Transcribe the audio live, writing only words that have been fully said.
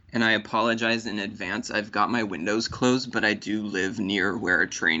And I apologize in advance. I've got my windows closed, but I do live near where a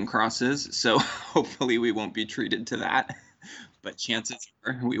train crosses, so hopefully we won't be treated to that. But chances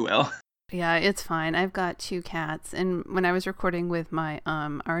are we will. Yeah, it's fine. I've got 2 cats, and when I was recording with my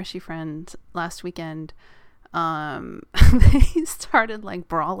Arashi friend last weekend, they started like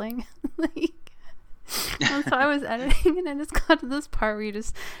brawling. Like, and so I was editing, and I just got to this part where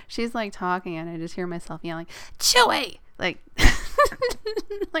she's like talking, and I just hear myself yelling, "Chewy!" Like,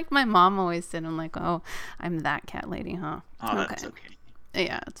 like my mom always did. I'm like, oh, I'm that cat lady, huh? Oh, that's okay.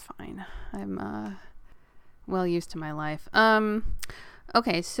 Yeah, it's fine. I'm well used to my life.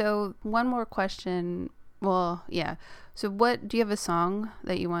 Okay, so one more question. Well, yeah. So do you have a song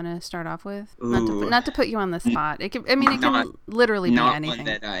that you want to start off with? Not to put you on the spot. It can literally be anything. Not one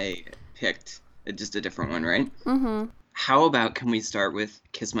that I picked, just a different one, right? Mm-hmm. How about, can we start with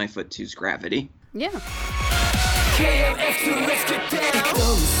Kiss My Foot 2's Gravity? Yeah.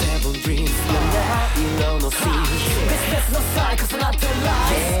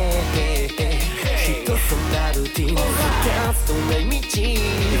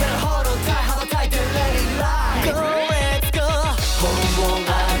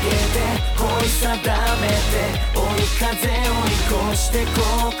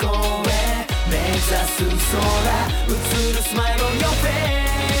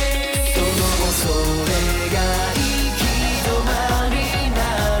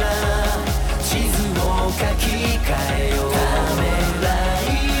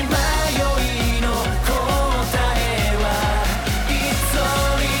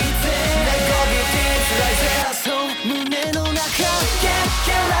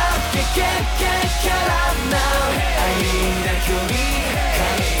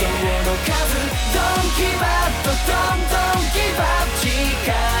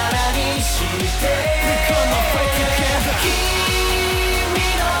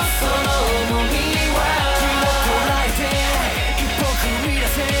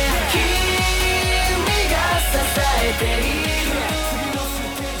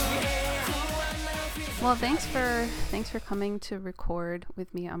 Well, thanks for coming to record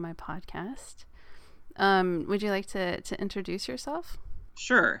with me on my podcast. Would you like to introduce yourself?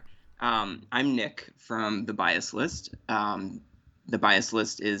 Sure. I'm Nick from The Bias List. The Bias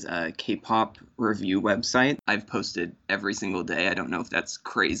List is a K-pop review website. I've posted every single day. I don't know if that's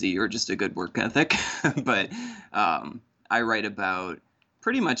crazy or just a good work ethic, but I write about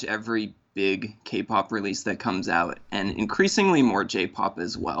pretty much every big K-pop release that comes out, and increasingly more J-pop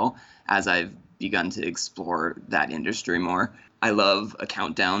as well, as I've begun to explore that industry more. I love a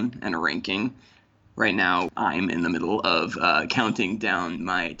countdown and a ranking. Right now, I'm in the middle of counting down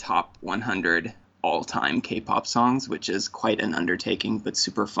my top 100 all-time K-pop songs, which is quite an undertaking, but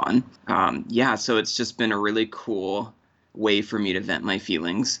super fun. So it's just been a really cool way for me to vent my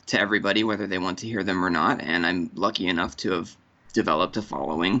feelings to everybody, whether they want to hear them or not, and I'm lucky enough to have developed a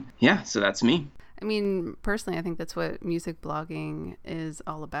following. Yeah, so that's me. I mean, personally, I think that's what music blogging is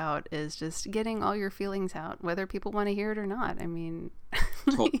all about, is just getting all your feelings out, whether people want to hear it or not. I mean,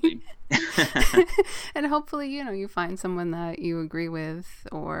 totally. And hopefully, you find someone that you agree with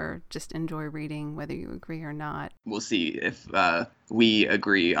or just enjoy reading, whether you agree or not. We'll see if we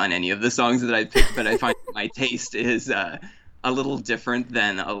agree on any of the songs that I picked, but I find my taste is a little different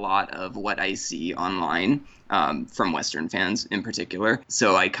than a lot of what I see online from Western fans in particular.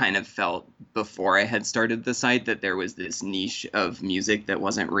 So I kind of felt before I had started the site that there was this niche of music that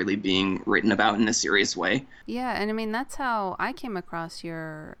wasn't really being written about in a serious way. Yeah, and I mean, that's how I came across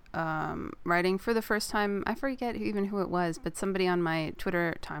your writing for the first time. I forget even who it was, but somebody on my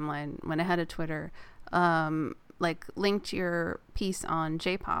Twitter timeline, when I had a Twitter, like linked your piece on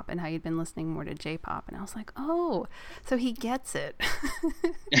J-pop and how you'd been listening more to J-pop, and I was like, oh, so he gets it.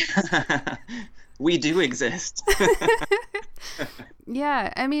 We do exist.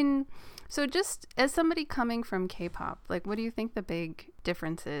 Yeah, I mean, so just as somebody coming from K-pop, like, what do you think the big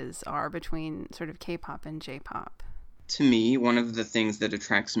differences are between sort of K-pop and J-pop? To me, one of the things that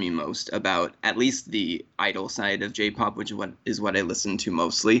attracts me most about at least the idol side of J-pop, which is what I listen to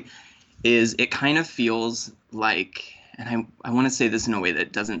mostly, is it kind of feels like, and I want to say this in a way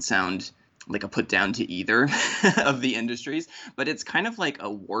that doesn't sound like a put down to either of the industries, but it's kind of like a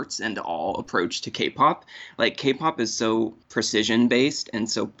warts and all approach to K-pop. Like, K-pop is so precision based and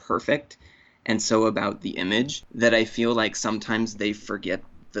so perfect and so about the image that I feel like sometimes they forget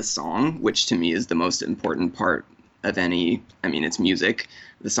the song, which to me is the most important part of any, I mean, it's music.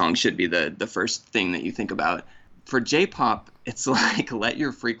 The song should be the first thing that you think about. For J-pop, it's like, let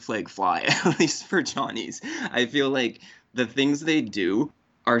your freak flag fly, at least for Johnny's. I feel like the things they do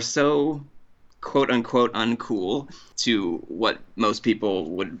are so quote unquote uncool to what most people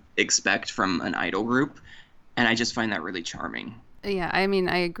would expect from an idol group. And I just find that really charming. Yeah, I mean,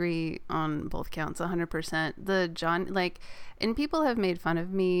 I agree on both counts 100%. The John, like, and people have made fun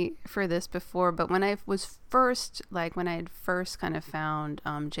of me for this before, but when I was first, like, when I had first kind of found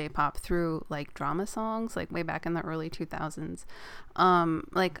J-pop through, like, drama songs, like, way back in the early 2000s,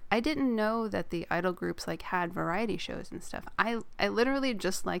 like, I didn't know that the idol groups, like, had variety shows and stuff. I literally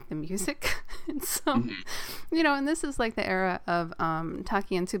just liked the music. And so, you know, and this is, like, the era of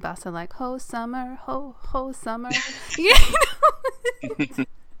Taki and Tsubasa, like, ho summer, ho summer, you know?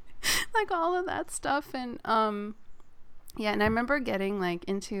 Like all of that stuff. And yeah, and I remember getting like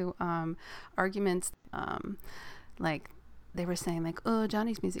into arguments, like they were saying like, oh,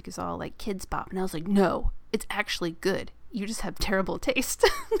 Johnny's music is all like kids pop, and I was like, no, it's actually good, you just have terrible taste.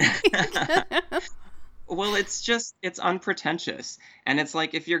 Well, it's unpretentious. And it's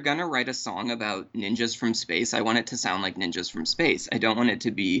like, if you're gonna write a song about ninjas from space, I want it to sound like ninjas from space. I don't want it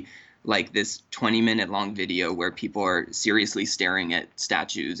to be like this 20-minute long video where people are seriously staring at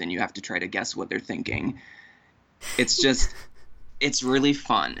statues and you have to try to guess what they're thinking. It's just, it's really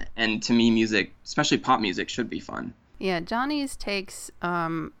fun. And to me, music, especially pop music, should be fun. Yeah, Johnny's takes,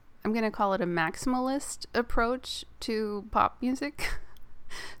 I'm going to call it a maximalist approach to pop music.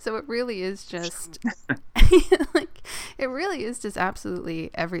 So it really is just, like, it really is just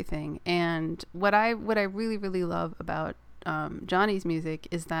absolutely everything. And what I really, really love about Johnny's music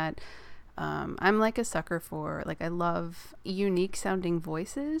is that I'm like a sucker for, like, I love unique sounding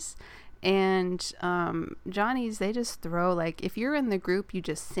voices, and Johnny's, they just throw, like, if you're in the group, you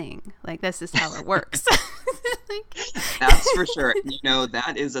just sing, like, that's just how it works. Like, that's for sure. You know,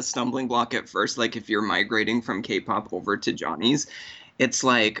 that is a stumbling block at first. Like, if you're migrating from K-pop over to Johnny's, it's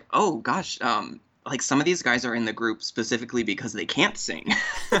like, oh gosh, like some of these guys are in the group specifically because they can't sing,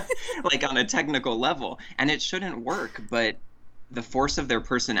 like on a technical level, and it shouldn't work, but the force of their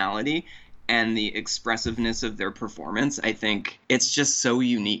personality and the expressiveness of their performance, I think it's just so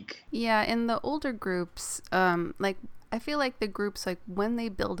unique. Yeah, in the older groups, like, I feel like the groups, like, when they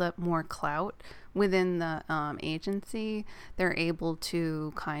build up more clout within the agency, they're able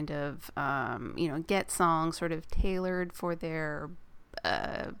to kind of, you know, get songs sort of tailored for their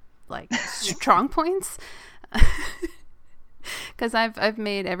like strong points. Because I've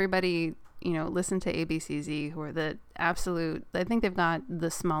made everybody, you know, listen to ABCZ, who are the absolute, I think they've got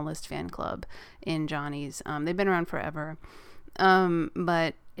the smallest fan club in Johnny's. They've been around forever.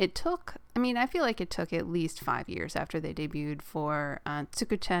 But it took, I mean, I feel like it took at least 5 years after they debuted for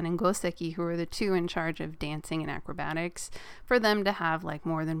Tsuku-chan and Goseki, who were the two in charge of dancing and acrobatics, for them to have like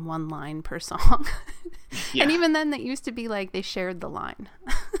more than one line per song. Yeah. And even then, that used to be like they shared the line.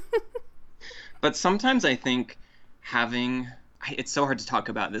 But sometimes I think having, it's so hard to talk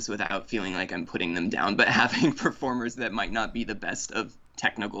about this without feeling like I'm putting them down, but having performers that might not be the best of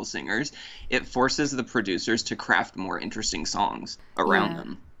technical singers, it forces the producers to craft more interesting songs around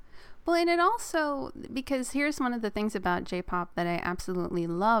them. Well, and it also, because here's one of the things about J-pop that I absolutely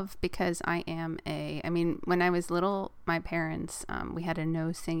love, because I mean, when I was little, my parents, we had a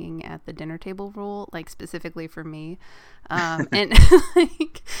no singing at the dinner table rule, like specifically for me. And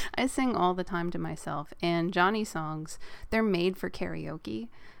like, I sing all the time to myself, and Johnny songs, they're made for karaoke.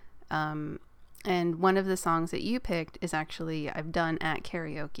 And one of the songs that you picked is actually, I've done at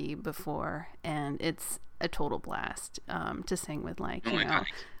karaoke before, and it's a total blast to sing with, like, you know. God.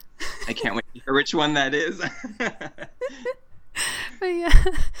 I can't wait to hear which one that is. But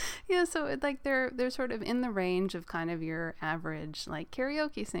yeah, so like they're sort of in the range of kind of your average like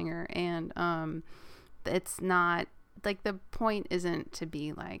karaoke singer, and it's not like, the point isn't to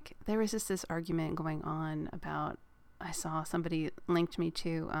be like, there was just this argument going on about, I saw somebody linked me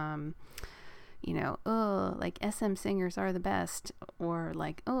to you know, oh, like SM singers are the best, or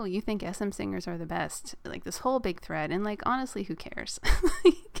like, oh, you think SM singers are the best, like this whole big thread. And like, honestly, who cares?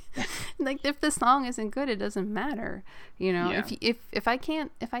 like if the song isn't good, it doesn't matter, you know. Yeah. If I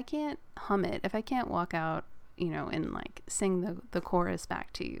can't hum it, if I can't walk out, you know, and like sing the chorus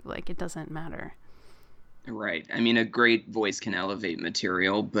back to you, like, it doesn't matter. Right. I mean, a great voice can elevate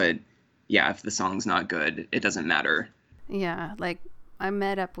material, but yeah, if the song's not good, it doesn't matter. Yeah, like, I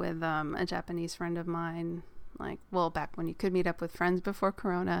met up with a Japanese friend of mine, like, well, back when you could meet up with friends before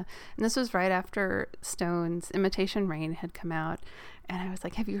Corona. And this was right after Stone's Imitation Rain had come out. And I was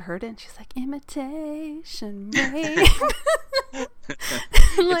like, have you heard it? And she's like, Imitation Rain.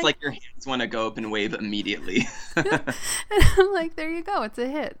 It's like your hands want to go up and wave immediately. And I'm like, there you go. It's a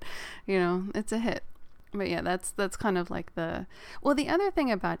hit. You know, it's a hit. But yeah, that's kind of like the other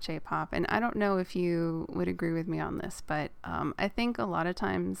thing about J-pop, and I don't know if you would agree with me on this, but I think a lot of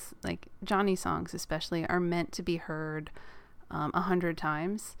times, like Johnny songs especially, are meant to be heard 100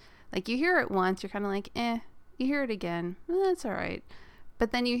 times. Like you hear it once, you're kind of like, you hear it again, that's all right.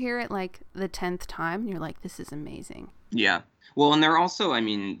 But then you hear it like the 10th time and you're like, this is amazing. Yeah. Well, and they're also, I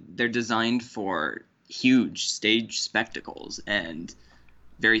mean, they're designed for huge stage spectacles and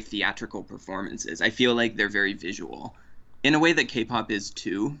very theatrical performances. I feel like they're very visual in a way that K-pop is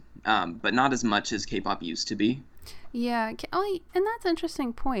too, but not as much as K-pop used to be. Yeah. Oh, and that's an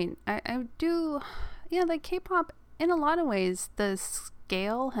interesting point. I do, yeah, like K-pop, in a lot of ways, the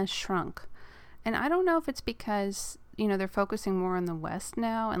scale has shrunk. And I don't know if it's because, they're focusing more on the West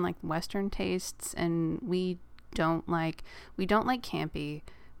now and like Western tastes, and we don't like campy.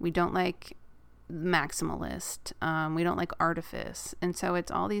 We don't like maximalist. We don't like artifice. And so it's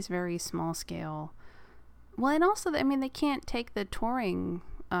all these very small scale. Well, and also, I mean, they can't take the touring.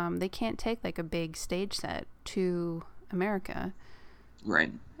 They can't take like a big stage set to America.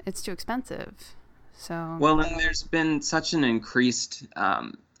 Right. It's too expensive. So. Well, and there's been such an increased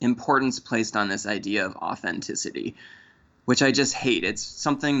importance placed on this idea of authenticity, which I just hate. It's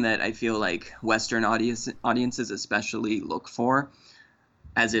something that I feel like Western audiences especially look for,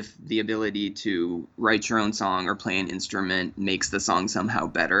 as if the ability to write your own song or play an instrument makes the song somehow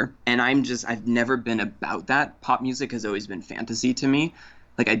better. And I've never been about that. Pop music has always been fantasy to me.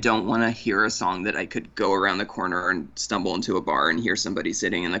 Like, I don't want to hear a song that I could go around the corner and stumble into a bar and hear somebody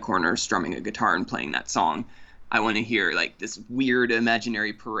sitting in the corner strumming a guitar and playing that song. I want to hear like this weird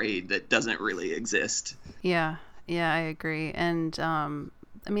imaginary parade that doesn't really exist. Yeah, I agree. And I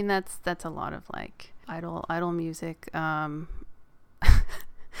mean, that's a lot of like idol music. And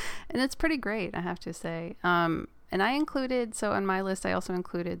it's pretty great, I have to say. And I included, so on my list, I also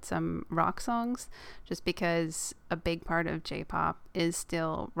included some rock songs, just because a big part of J-pop is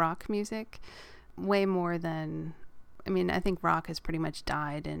still rock music, way more than, I mean, I think rock has pretty much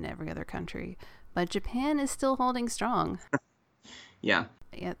died in every other country, but Japan is still holding strong. Yeah.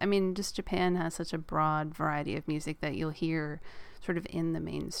 Yeah, I mean, just Japan has such a broad variety of music that you'll hear sort of in the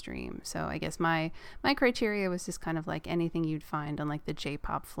mainstream. So I guess my criteria was just kind of like anything you'd find on like the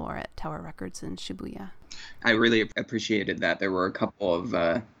J-pop floor at Tower Records in Shibuya. I really appreciated that. There were a couple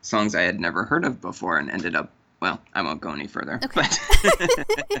of songs I had never heard of before and ended up, well, I won't go any further. Okay. But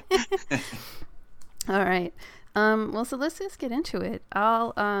all right. Well, so let's just get into it.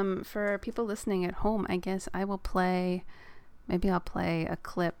 I'll, for people listening at home, I guess I'll play a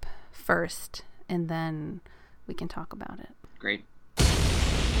clip first and then we can talk about it. Great.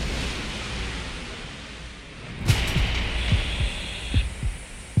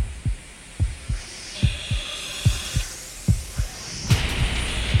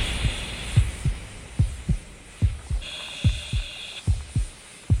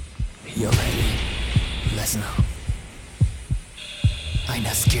 You're ready. Listen up. I'm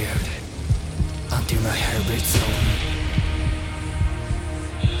not scared until my heart breaks open.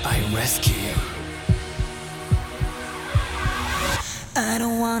 I rescue you. I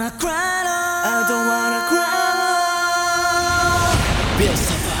don't wanna cry no. I don't wanna cry no. We'll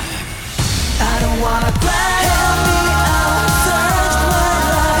survive. I don't wanna cry. Help me out, search my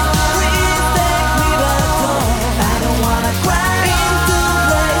life. Please take me back home. I don't wanna cry into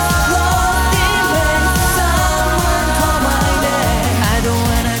place, lost in pain. Someone call my name. I don't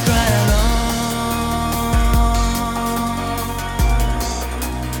wanna cry alone.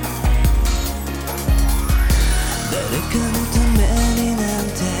 誰かのためになん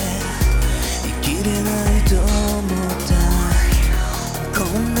て生きれないと思ったこ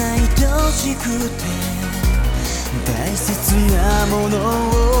んな愛しくて大切なもの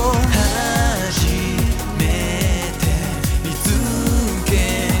を初めて見つけ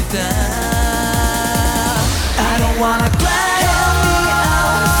た I don't wanna cry Help me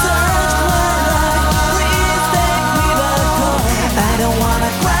out Search my life Please take me back home I don't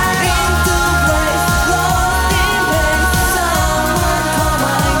wanna cry into place Lost in pain Someone call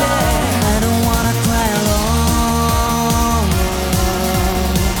my name I don't wanna cry alone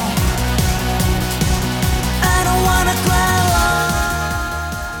I don't wanna cry alone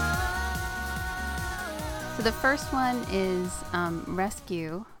So the first one is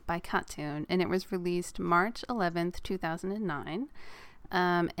Rescue by KAT-TUN, and it was released March 11th, 2009.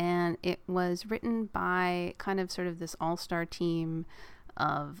 And it was written by kind of sort of this all-star team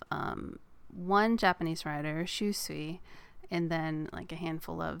of one Japanese writer, Shusui, and then like a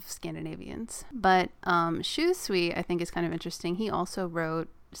handful of Scandinavians. But Shusui, I think, is kind of interesting. He also wrote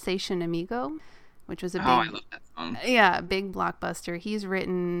Seishun Amigo, which was a big, I love that song. yeah, big blockbuster. He's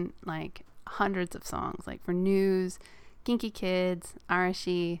written like hundreds of songs, like for News, Kinky Kids,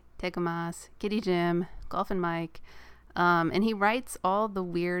 Arashi, Tegomas, Kitty Jim, Golf and Mike. And he writes all the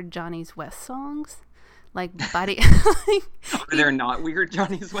weird Johnny's West songs. Like Buddy. Are there not weird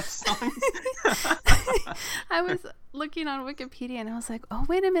Johnny's West songs? I was looking on Wikipedia and I was like, oh,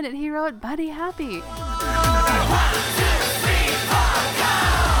 wait a minute. He wrote Buddy Happy. 1, 2, 3, 4, go!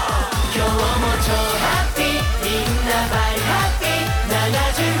 今日も超ハッピーみんなバイハッピー70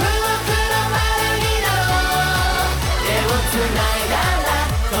億の丸になろう手をつないだら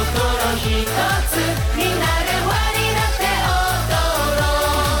心一つみんなで輪になって踊ろ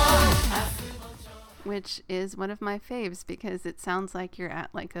う Which is one of my faves because it sounds like you're at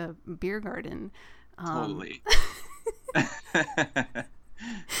like a beer garden. Totally.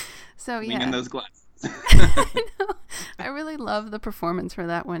 So yeah. Lean in those glasses. I know. I really love the performance for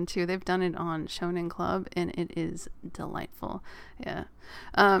that one too. They've done it on Shonen Club and it is delightful. Yeah.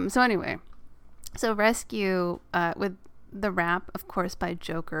 So anyway, so Rescue with the rap, of course, by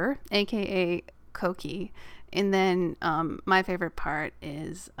Joker, aka Koki, and then my favorite part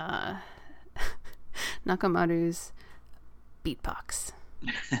is Nakamaru's beatbox.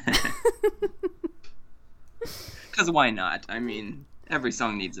 Because why not? I mean, every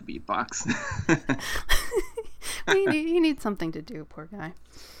song needs a beatbox. He needs something to do, poor guy.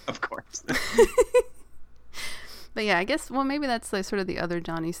 Of course. But yeah, I guess, well, maybe that's like sort of the other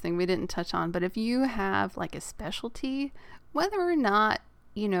Johnny's thing we didn't touch on. But if you have like a specialty, whether or not,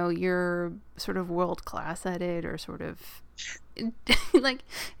 you know, you're sort of world class at it or sort of like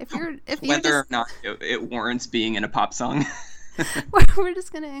if whether or not it warrants being in a pop song. we're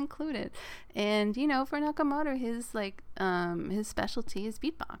just going to include it. And, you know, for Nakamaru, his like his specialty is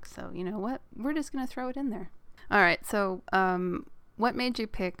beatbox. So, you know what? We're just going to throw it in there. All right. So, what made you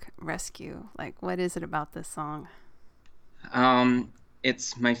pick Rescue? Like, what is it about this song?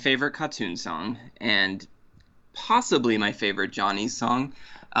 It's my favorite cartoon song and possibly my favorite Johnny song.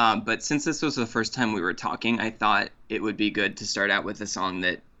 But since this was the first time we were talking, I thought it would be good to start out with a song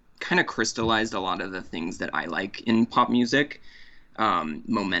that kind of crystallized a lot of the things that I like in pop music.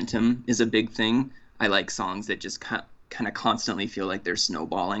 Momentum is a big thing. I like songs that just kind of constantly feel like they're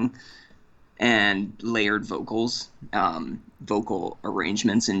snowballing. And layered vocals, vocal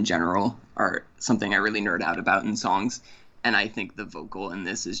arrangements in general are something I really nerd out about in songs. And I think the vocal in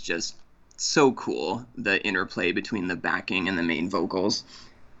this is just so cool. The interplay between the backing and the main vocals.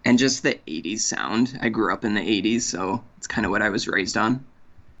 And just the 80s sound. I grew up in the 80s, so it's kind of what I was raised on.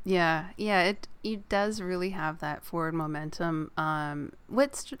 Yeah, it does really have that forward momentum.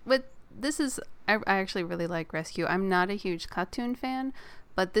 This is, I actually really like Rescue. I'm not a huge cartoon fan,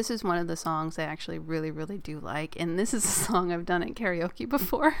 but this is one of the songs I actually really, really do like. And this is a song I've done at karaoke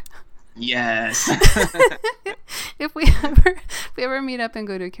before. Yes. If we ever meet up and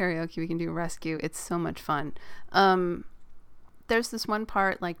go to karaoke, we can do Rescue. It's so much fun. There's this one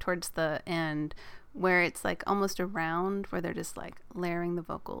part like towards the end where it's like almost a round where they're just like layering the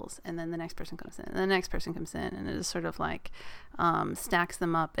vocals and then the next person comes in and the next person comes in and it just sort of like stacks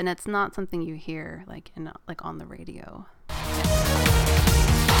them up, and it's not something you hear like on the radio.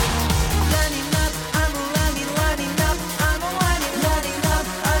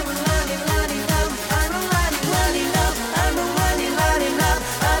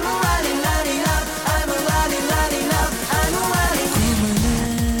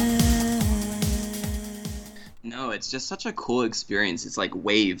 It's just such a cool experience. It's like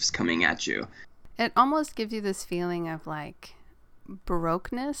waves coming at you. It almost gives you this feeling of like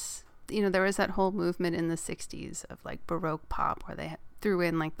baroqueness. You know, there was that whole movement in the 60s of like baroque pop where they threw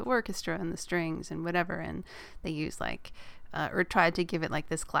in like the orchestra and the strings and whatever, and they used like or tried to give it like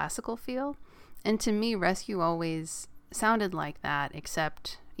this classical feel. And to me, Rescue always sounded like that,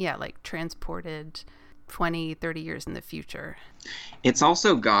 except like transported 20, 30 years in the future. It's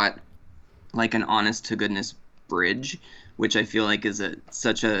also got like an honest to goodness bridge, which I feel like is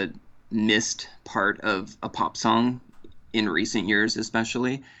such a missed part of a pop song in recent years,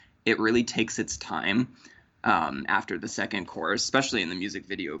 especially. It really takes its time after the second chorus, especially in the music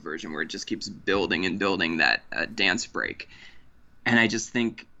video version where it just keeps building and building that dance break. And I just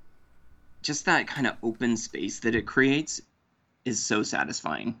think just that kind of open space that it creates is so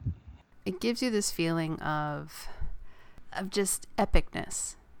satisfying. It gives you this feeling of just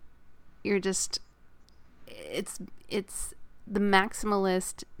epicness. You're just it's the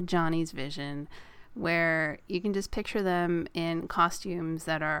maximalist Johnny's vision where you can just picture them in costumes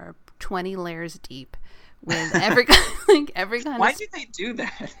that are 20 layers deep with every kind Why do they do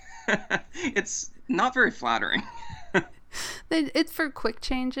that? It's not very flattering. It's for quick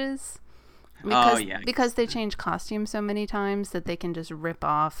changes. Oh yeah. Because they change costumes so many times that they can just rip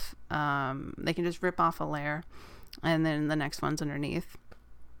off a layer and then the next one's underneath.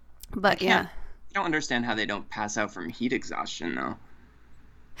 But yeah. I don't understand how they don't pass out from heat exhaustion though.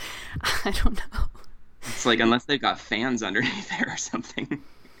 I don't know. It's like unless they've got fans underneath there or something.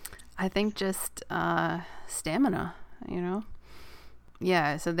 I think just stamina, you know.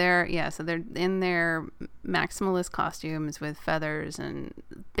 Yeah, so they're in their maximalist costumes with feathers and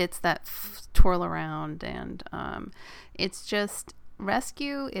bits that twirl around, and it's just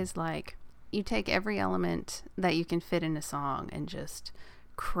Rescue is like you take every element that you can fit in a song and just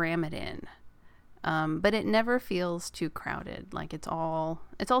cram it in. But it never feels too crowded. Like it's all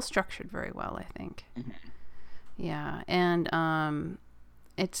structured very well, I think. Mm-hmm. Yeah, and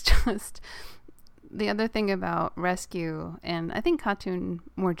it's just the other thing about Rescue, and I think KAT-TUN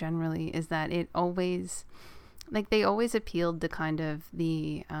more generally, is that it always, like, they always appealed to kind of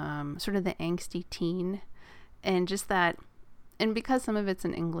the sort of the angsty teen, and just that, and because some of it's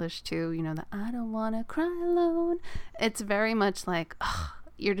in English too, you know, the I don't want to cry alone, it's very much like, oh,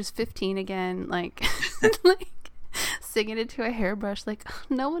 you're just 15 again, like like singing it to a hairbrush, like, oh,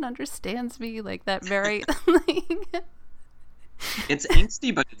 no one understands me, like that very like, it's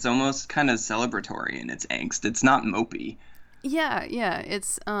angsty, but it's almost kind of celebratory in its angst. It's not mopey. Yeah,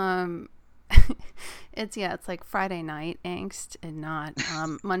 it's it's like Friday night angst and not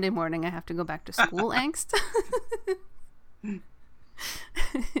Monday morning I have to go back to school angst.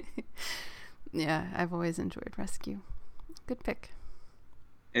 Yeah, I've always enjoyed Rescue. Good pick.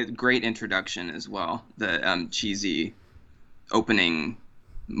 Great introduction as well. The cheesy opening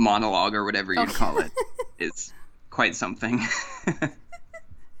monologue or whatever you'd call it is quite something.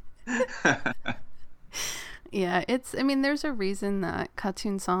 Yeah, I mean, there's a reason that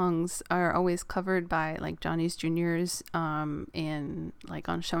KAT-TUN songs are always covered by like Johnny's Juniors in like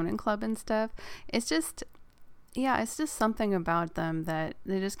on Shonen Club and stuff. It's just something about them that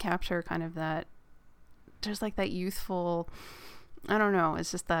they just capture kind of that, there's like that youthful, I don't know,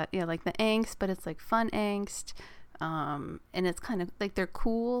 it's just that, yeah, like the angst, but it's like fun angst. And it's kind of like they're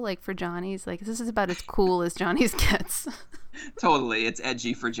cool, like for Johnny's, like this is about as cool as Johnny's gets. Totally, it's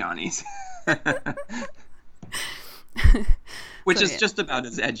edgy for Johnny's. Which is just about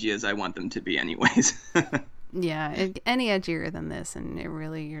as edgy as I want them to be anyways. Yeah, any edgier than this, and it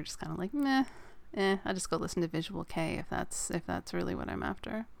really, you're just kind of like, meh, I'll just go listen to Visual Kei if that's really what I'm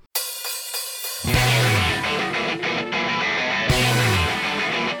after.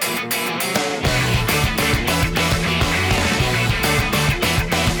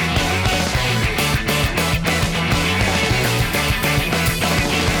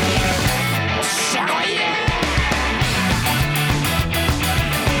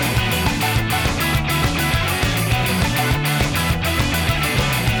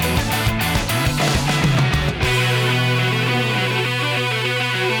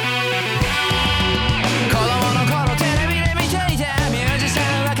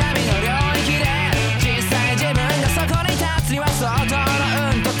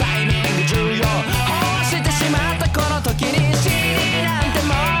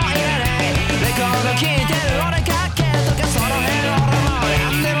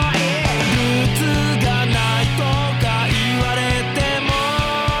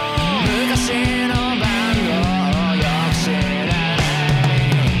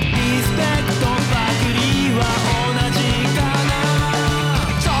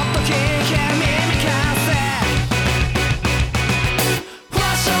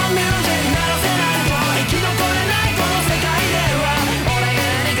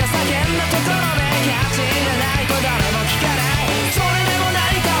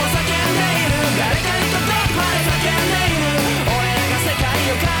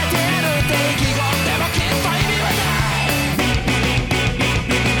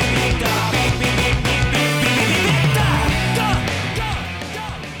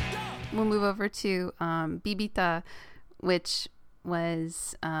 To Bibita, which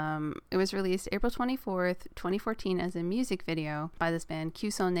was it was released April 24th, 2014 as a music video by this band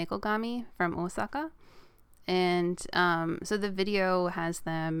Kyuso Nekogami from Osaka. And so the video has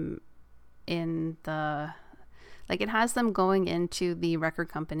them in the, like, it has them going into the record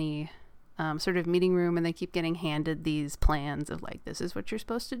company sort of meeting room, and they keep getting handed these plans of like, this is what you're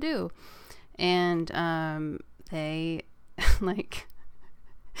supposed to do. And they like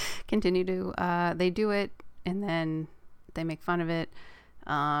continue to they do it, and then they make fun of it.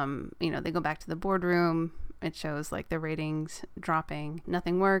 You know, they go back to the boardroom. It shows like the ratings dropping.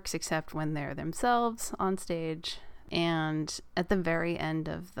 Nothing works except when they're themselves on stage. And at the very end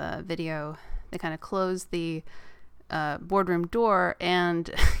of the video, they kind of close the boardroom door, and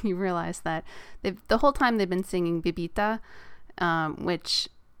you realize that the whole time they've been singing Bibita, which,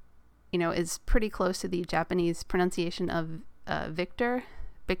 you know, is pretty close to the Japanese pronunciation of Victor,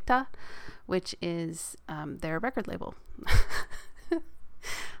 Bicta, which is their record label.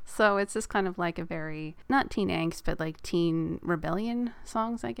 So it's just kind of like a very, not teen angst, but like teen rebellion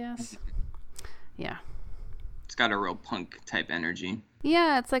songs, I guess. Yeah. It's got a real punk type energy.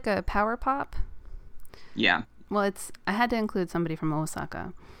 Yeah, it's like a power pop. Yeah. Well, I had to include somebody from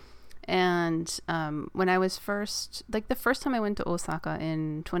Osaka. And when I was the first time I went to Osaka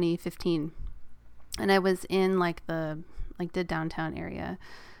in 2015, and I was in like the downtown area,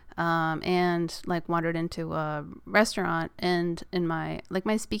 and like wandered into a restaurant, and my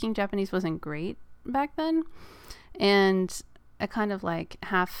speaking Japanese wasn't great back then, and I kind of like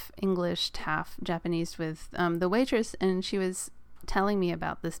half English, half Japanese with the waitress, and she was telling me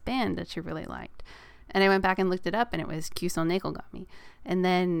about this band that she really liked. And I went back and looked it up, and it was Kyuso Nekogami. And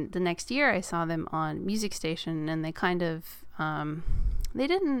then the next year I saw them on Music Station, and they kind of, they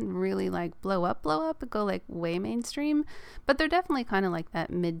didn't really like blow up and go like way mainstream, but they're definitely kind of like that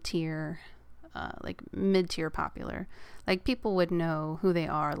mid-tier popular. Like people would know who they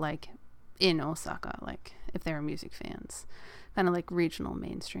are like in Osaka, like if they were music fans. Kind of like regional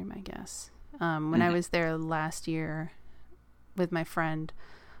mainstream, I guess. When I was there last year with my friend,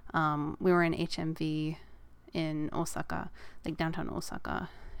 we were in HMV in Osaka, like downtown Osaka,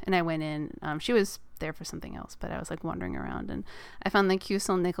 and I went in. She was there for something else, but I was like wandering around, and I found the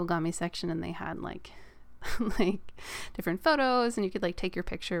Kyuso Nekogami section, and they had like like different photos, and you could like take your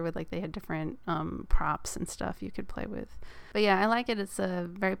picture with, like, they had different props and stuff you could play with. But yeah, I like it. It's a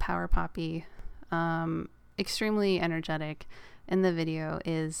very power poppy, extremely energetic, and the video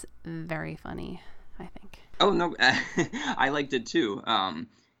is very funny, I think. Oh no, I liked it too.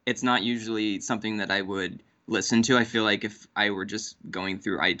 It's not usually something that I would listen to. I feel like if I were just going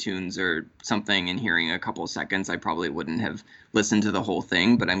through iTunes or something and hearing a couple seconds, I probably wouldn't have listened to the whole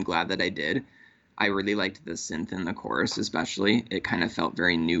thing, but I'm glad that I did. I really liked the synth in the chorus, especially. It kind of felt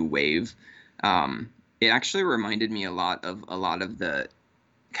very new wave. It actually reminded me a lot of the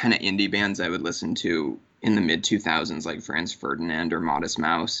kind of indie bands I would listen to in the mid 2000s, like Franz Ferdinand or Modest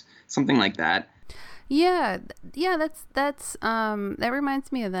Mouse, something like that. Yeah, that's that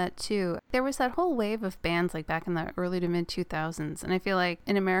reminds me of that too. There was that whole wave of bands like back in the early to mid 2000s, and I feel like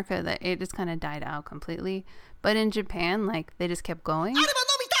in America that it just kind of died out completely. But in Japan, like, they just kept going.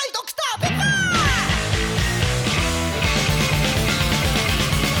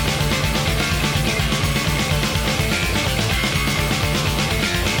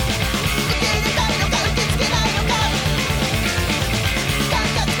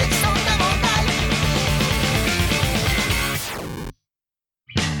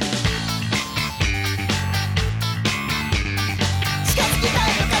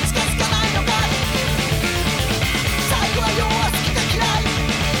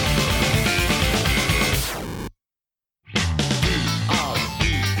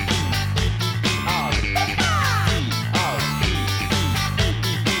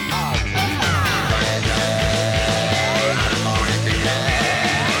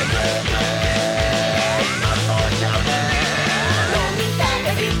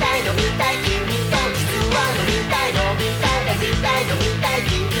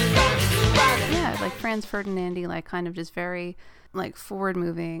 Franz Ferdinand-y, like, kind of just very, like,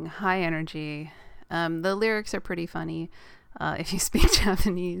 forward-moving, high energy. The lyrics are pretty funny if you speak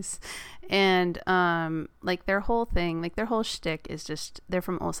Japanese. And, like, their whole thing, like, their whole shtick is just, they're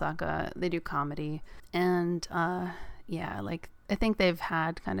from Osaka, they do comedy. And, yeah, like, I think they've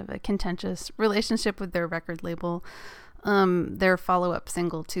had kind of a contentious relationship with their record label. Their follow-up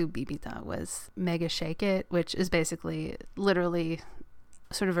single to Bibita was Mega Shake It, which is basically literally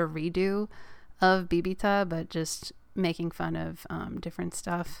sort of a redo of Bibita, but just making fun of different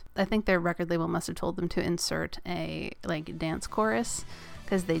stuff. I think their record label must have told them to insert a, like, dance chorus,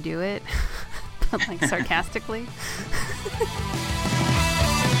 because they do it, but, like, sarcastically.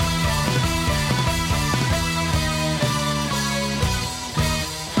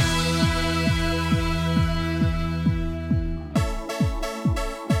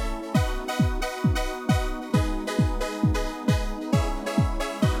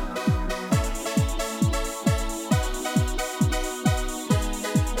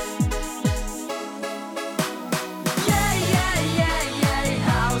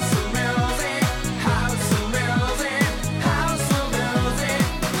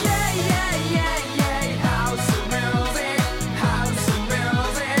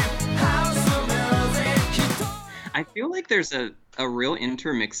 I feel like there's a real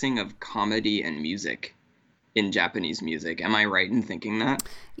intermixing of comedy and music in Japanese music. Am I right in thinking that?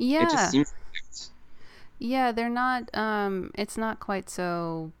 Yeah. It just seems like it's, Yeah, they're not it's not quite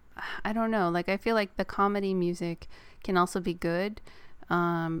so, I don't know. Like I feel like the comedy music can also be good.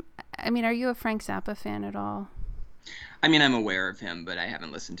 I mean, are you a Frank Zappa fan at all? I mean, I'm aware of him, but I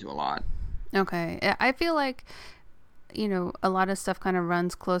haven't listened to a lot. Okay. I feel like, you know, a lot of stuff kind of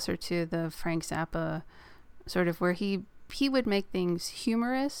runs closer to the Frank Zappa sort of where he would make things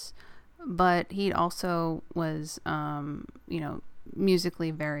humorous, but he also was you know, musically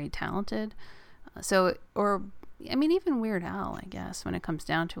very talented. So, or I mean, even Weird Al, I guess, when it comes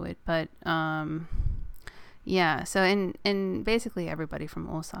down to it. But yeah. So, and basically everybody from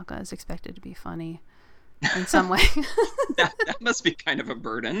Osaka is expected to be funny in some way. That must be kind of a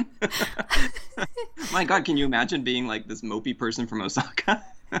burden. My God, can you imagine being like this mopey person from Osaka?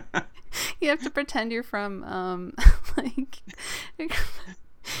 You have to pretend you're from like you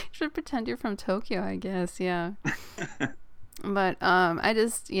should pretend you're from Tokyo, I guess. Yeah. But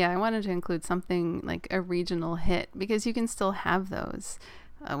I wanted to include something like a regional hit because you can still have those,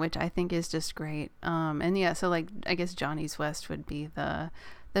 which I think is just great. And yeah, so like I guess Johnny's West would be the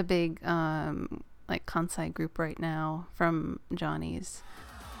big like Kansai group right now from Johnny's.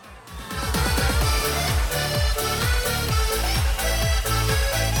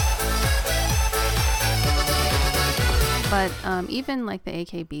 But even like the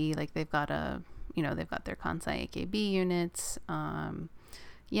AKB, like they've got they've got their Kansai AKB units.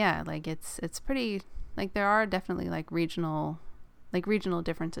 Yeah, like it's pretty, like there are definitely like regional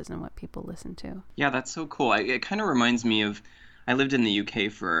differences in what people listen to. Yeah, that's so cool. It kind of reminds me of, I lived in the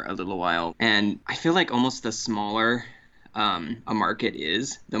UK for a little while, and I feel like almost the smaller a market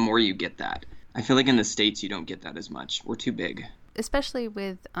is, the more you get that. I feel like in the States you don't get that as much. We're too big. Especially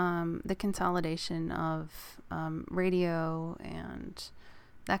with the consolidation of radio and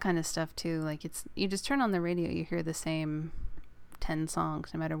that kind of stuff too. Like you just turn on the radio, you hear the same 10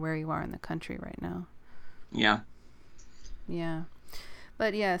 songs no matter where you are in the country right now. Yeah. Yeah.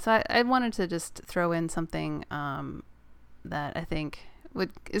 But yeah, so I wanted to just throw in something that I think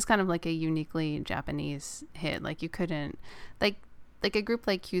is kind of like a uniquely Japanese hit. Like you couldn't, like a group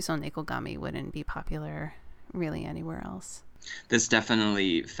like Kyuso Nekogami wouldn't be popular really anywhere else. This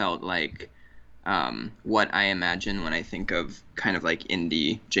definitely felt like what I imagine when I think of kind of like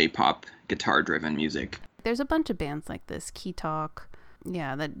indie J-pop guitar-driven music. There's a bunch of bands like this, Key Talk,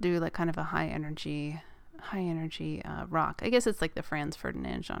 yeah, that do like kind of a high energy rock. I guess it's like the Franz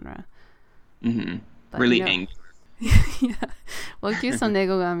Ferdinand genre. Mm-hmm. But, really angry. Yeah. Well, Kyuso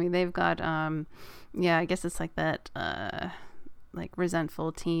Nekogami, they've got yeah, I guess it's like that like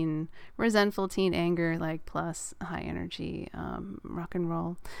resentful teen anger, like plus high energy rock and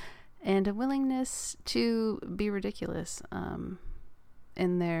roll, and a willingness to be ridiculous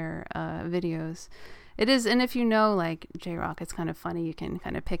in their videos. It is, and if you know like J-rock, it's kind of funny. You can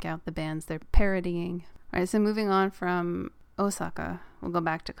kind of pick out the bands they're parodying. All right, so moving on from Osaka, we'll go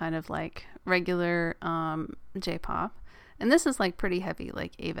back to kind of like regular J-pop. And this is like pretty heavy,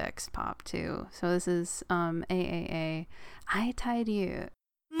 like Avex pop too. So this is AAA, I Tied You.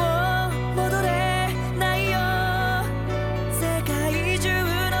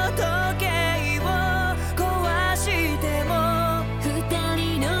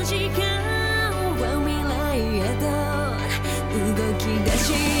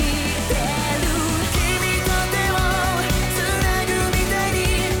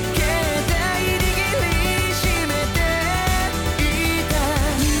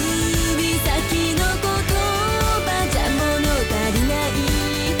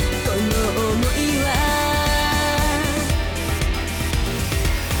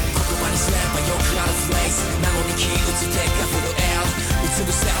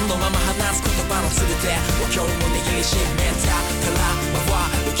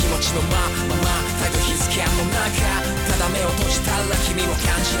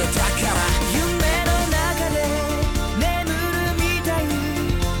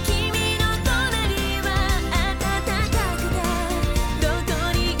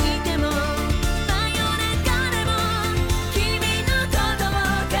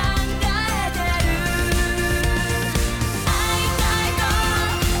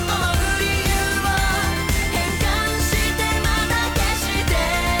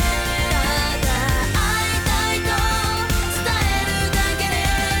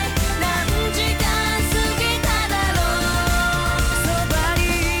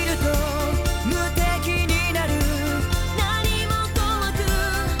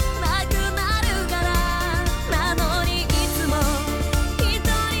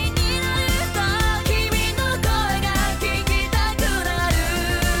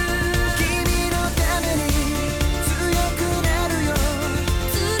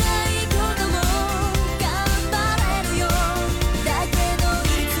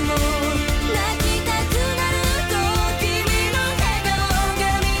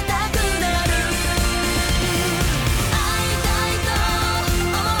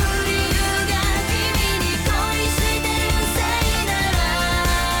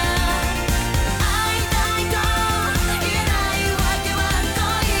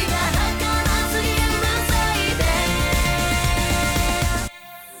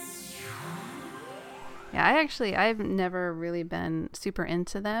 I've never really been super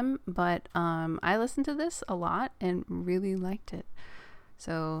into them, but I listened to this a lot and really liked it.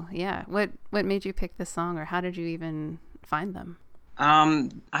 So yeah, what made you pick this song, or how did you even find them?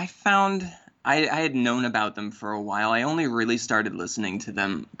 I found I had known about them for a while. I only really started listening to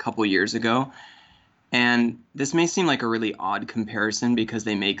them a couple years ago. And this may seem like a really odd comparison because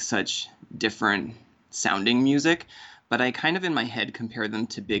they make such different sounding music, but I kind of in my head compare them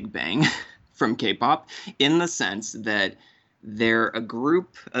to Big Bang from K-pop in the sense that they're a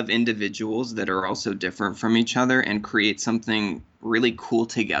group of individuals that are also different from each other and create something really cool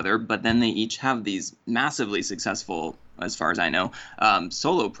together, but then they each have these massively successful, as far as I know,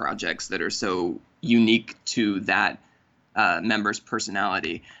 solo projects that are so unique to that member's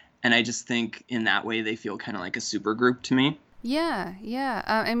personality. And I just think in that way they feel kind of like a super group to me. Yeah.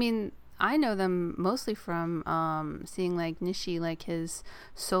 I mean, I know them mostly from seeing like Nishi, like his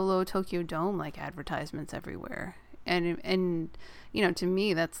solo Tokyo Dome like advertisements everywhere. And you know, to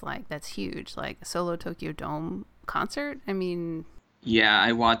me that's huge, like a solo Tokyo Dome concert. I mean, yeah,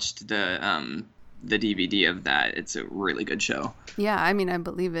 I watched the DVD of that. It's a really good show. Yeah, I mean, I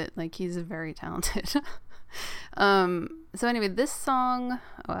believe it. Like, he's very talented. So anyway, this song,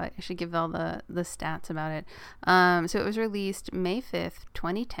 I should give all the stats about it. So it was released May 5th,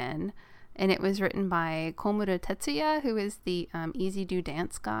 2010, and it was written by Komuro Tetsuya, who is the Easy Do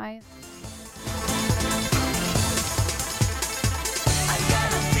Dance guy.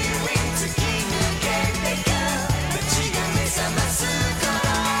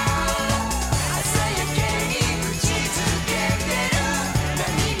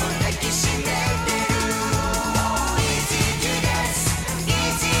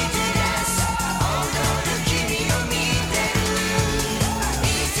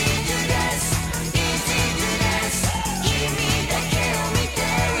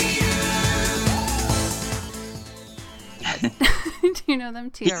 Do you know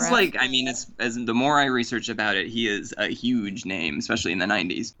them? TRF? He's like, I mean, as the more I research about it, he is a huge name, especially in the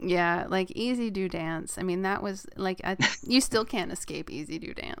 90s. Yeah, like Easy Do Dance. I mean, that was like, you still can't escape Easy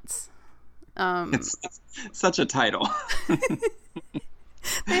Do Dance. It's such a title.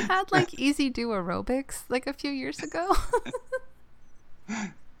 They had like Easy Do Aerobics like a few years ago.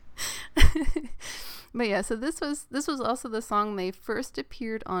 But yeah, so this was also the song they first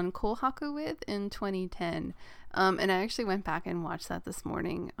appeared on Kohaku with in 2010. And I actually went back and watched that this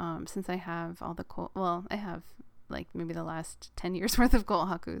morning, since I have all the I have like maybe the last 10 years worth of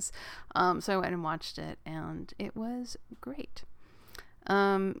Kohakus. So I went and watched it, and it was great.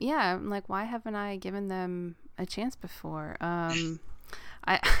 Yeah, I'm like, why haven't I given them a chance before? I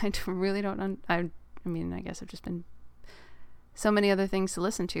really don't. I mean, I guess I've just been so many other things to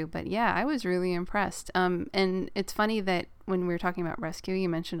listen to, but yeah, I was really impressed. And it's funny that when we were talking about Rescue, you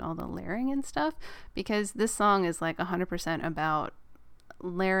mentioned all the layering and stuff, because this song is like 100% about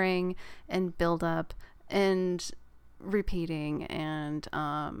layering and build up and repeating, and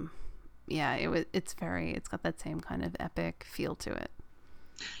yeah, it's got that same kind of epic feel to it.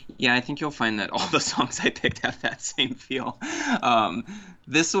 Yeah, I think you'll find that all the songs I picked have that same feel.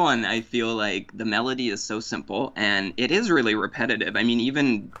 This one, I feel like the melody is so simple, and it is really repetitive. I mean,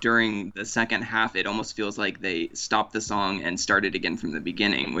 even during the second half, it almost feels like they stopped the song and started again from the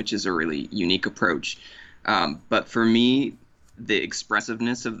beginning, which is a really unique approach. But for me, the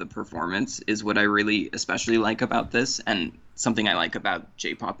expressiveness of the performance is what I really especially like about this, and something I like about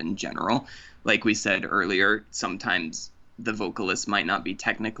J-pop in general. Like we said earlier, sometimes the vocalists might not be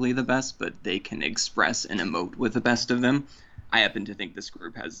technically the best, but they can express and emote with the best of them. I happen to think this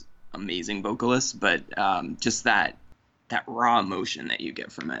group has amazing vocalists, but just that raw emotion that you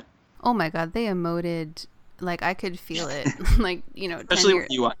get from it. Oh my God, they emoted, like I could feel it. Like, you know, especially when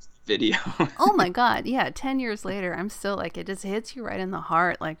you watch the video. Oh my God, yeah, 10 years later, I'm still like, it just hits you right in the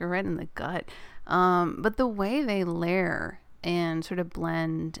heart, like right in the gut. But the way they layer and sort of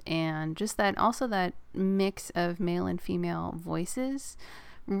blend, and just that mix of male and female voices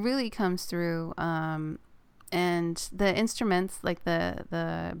really comes through, and the instruments, like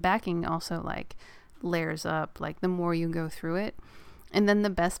the backing also like layers up, like the more you go through it. And then the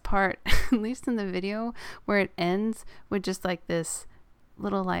best part, at least in the video, where it ends with just like this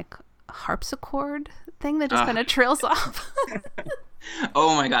little like harpsichord thing that just kind of trails off.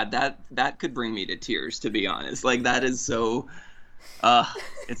 Oh my God, that could bring me to tears, to be honest. Like, that is so,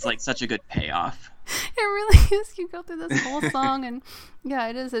 it's like such a good payoff. It really is. You go through this whole song, and yeah,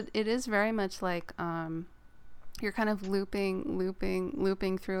 it is very much like, you're kind of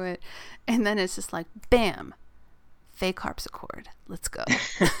looping through it, and then it's just like, bam, fake harpsichord. Let's go.「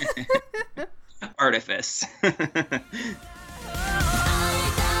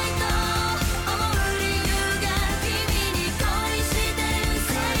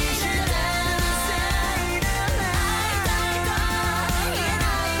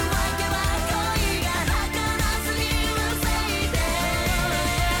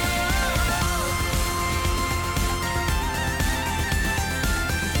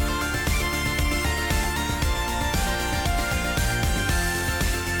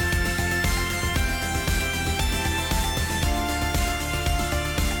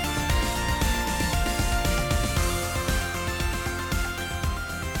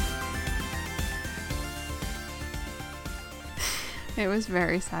It was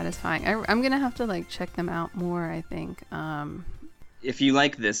very satisfying. I'm gonna have to like check them out more, I think. If you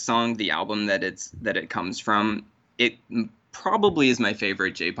like this song, the album that it comes from, it probably is my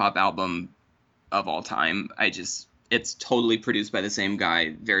favorite J-pop album of all time. It's totally produced by the same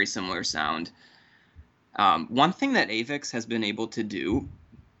guy, very similar sound. One thing that Avex has been able to do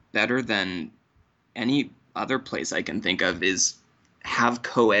better than any other place I can think of is have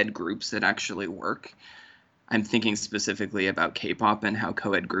co-ed groups that actually work. I'm thinking specifically about K-pop and how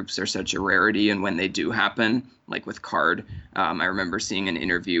co-ed groups are such a rarity, and when they do happen, like with KARD, I remember seeing an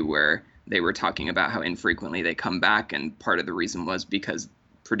interview where they were talking about how infrequently they come back, and part of the reason was because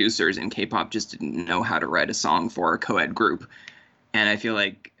producers in K-pop just didn't know how to write a song for a co-ed group. And I feel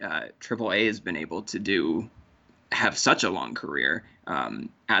like AAA has been able to have such a long career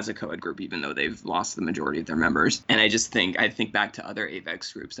as a co-ed group, even though they've lost the majority of their members. And I think back to other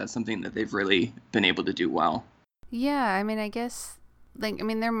Avex groups, that's something that they've really been able to do well. Yeah, I mean, I guess,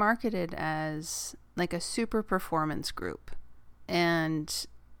 they're marketed as like a super performance group. And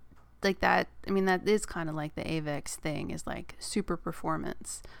like that, I mean, that is kind of like the Avex thing, is like super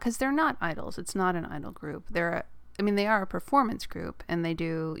performance. Because they're not idols. It's not an idol group. They are a performance group, and they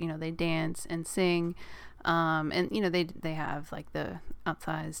do, they dance and sing. And they have like the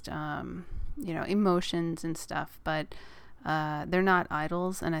outsized emotions and stuff, but they're not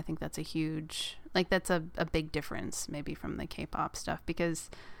idols, and I think that's that's a big difference maybe from the K-pop stuff,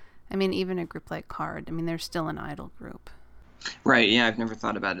 because I mean, even a group like KARD, they're still an idol group. Right, yeah, I've never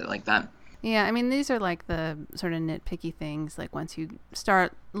thought about it like that. Yeah, I mean, these are like the sort of nitpicky things, like once you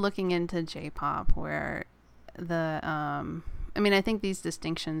start looking into J-pop, where I think these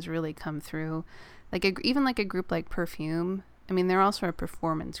distinctions really come through. Like even like a group like Perfume, they're also a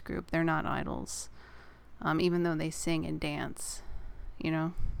performance group. They're not idols, even though they sing and dance,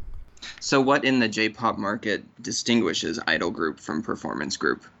 So what in the J-pop market distinguishes idol group from performance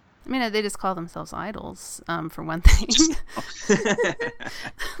group? They just call themselves idols, for one thing.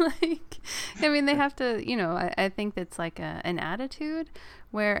 They have to, I think that's like an attitude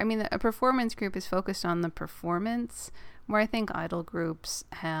where, a performance group is focused on the performance, where I think idol groups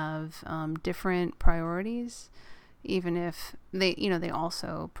have different priorities, even if they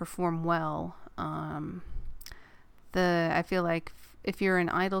also perform well. I feel like if you're an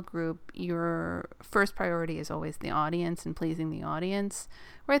idol group, your first priority is always the audience and pleasing the audience,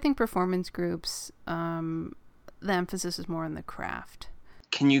 where I think performance groups, the emphasis is more on the craft.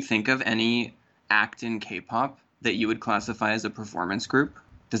 Can you think of any act in K-pop that you would classify as a performance group?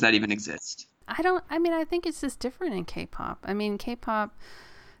 Does that even exist? I think it's just different in K-pop. K-pop,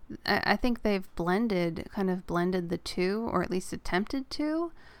 I think they've blended the two, or at least attempted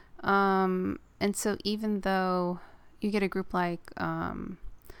to. And so even though you get a group like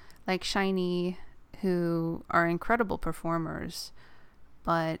SHINee, who are incredible performers,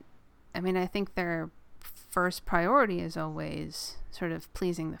 but I think their first priority is always sort of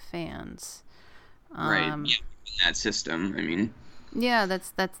pleasing the fans. Right. Yeah, that system. Yeah,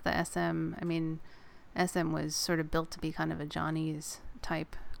 that's the SM. SM was sort of built to be kind of a Johnny's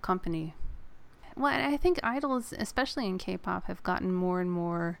type company. Well, I think idols, especially in K-pop, have gotten more and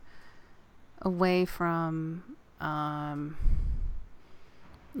more away from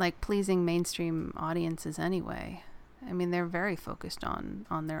like pleasing mainstream audiences anyway. They're very focused on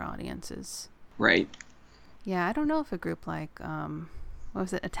their audiences. Right. Yeah, I don't know if a group like what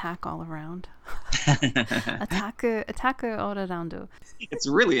was it? Attack All Around. Attack All Around. It's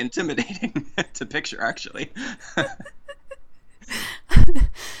really intimidating to picture, actually.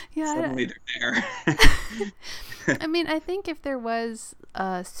 Yeah. Suddenly they're there. I think if there was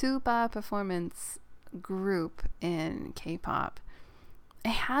a super performance group in K-pop, I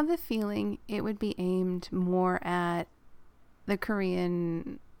have a feeling it would be aimed more at the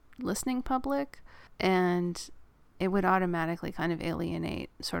Korean listening public, and it would automatically kind of alienate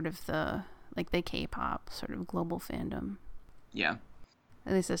sort of the K-pop sort of global fandom. Yeah.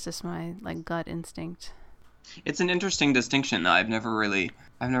 At least that's just my gut instinct. It's an interesting distinction, though. I've never really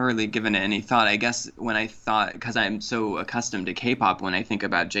given it any thought. I guess because I'm so accustomed to K-pop, when I think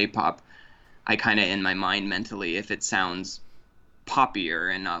about J-pop, I kind of, in my mind mentally, if it sounds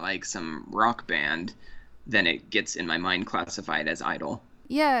poppier and not like some rock band, then it gets in my mind classified as idol.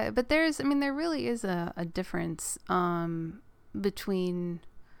 Yeah, but there really is a difference between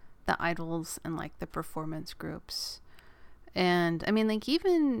the idols and like the performance groups. And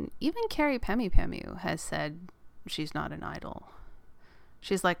even Carrie Pemu has said she's not an idol.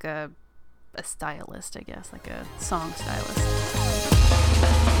 She's like a stylist, I guess, like a song stylist.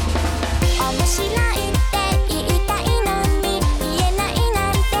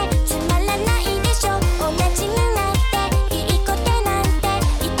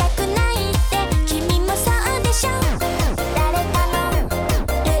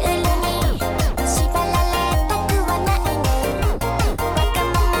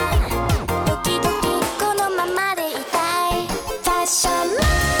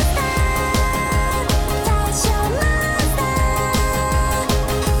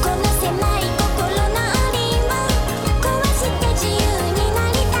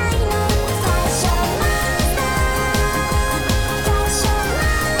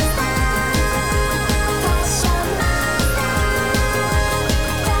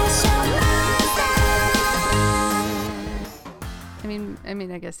 I mean,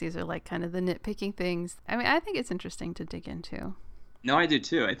 I guess these are like kind of the nitpicking things. I mean, I think it's interesting to dig into. No, I do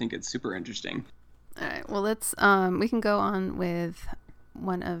too. I think it's super interesting. All right. Well, let's we can go on with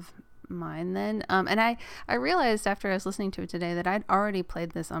one of mine then. And I realized after I was listening to it today that I'd already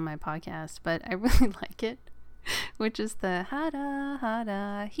played this on my podcast, but I really like it, which is the Hara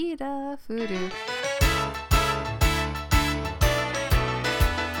Hara Hira Furu.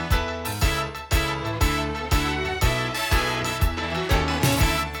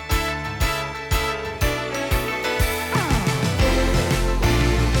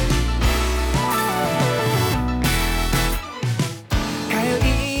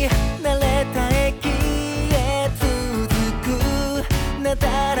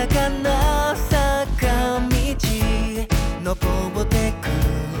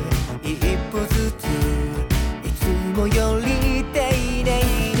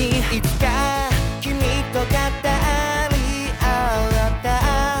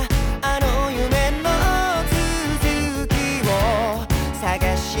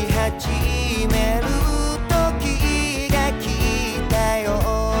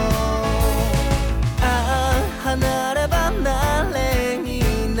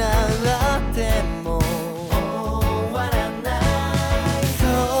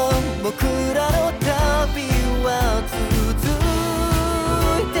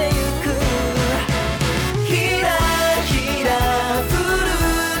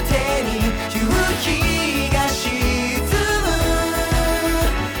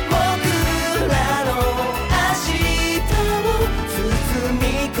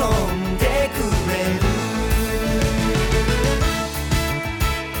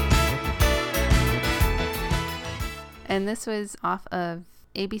 And this was off of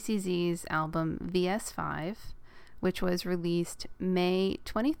ABCZ's album VS5, which was released May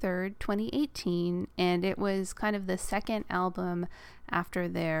 23rd, 2018. And it was kind of the second album after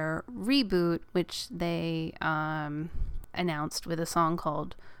their reboot, which they announced with a song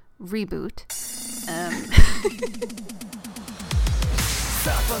called Reboot.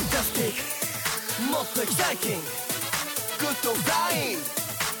 Fantastic, もっと exciting, good to rhyme,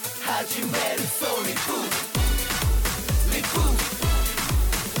 始める so reboot.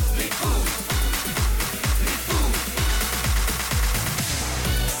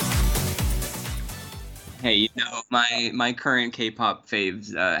 Hey, you know, my current K-pop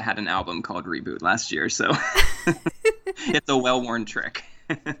faves had an album called Reboot last year, so it's a well-worn trick.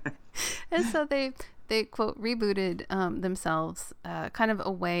 And so they quote rebooted themselves kind of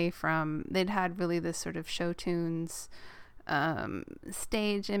away from, they'd had really this sort of show tunes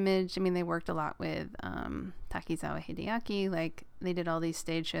stage image. I mean, they worked a lot with Takizawa Hideaki. Like, they did all these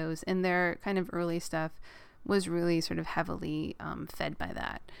stage shows, and their kind of early stuff was really sort of heavily fed by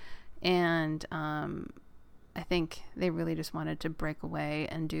that. And I think they really just wanted to break away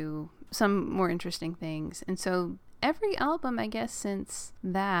and do some more interesting things. And so every album, I guess, since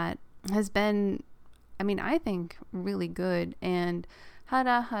that has been, I mean, I think really good. And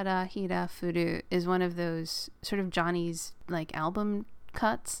Hara Hara Hira Furu is one of those sort of Johnny's like album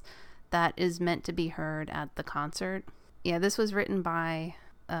cuts that is meant to be heard at the concert. Yeah, this was written by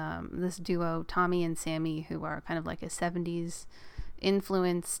this duo, Tommy and Sammy, who are kind of like a 70s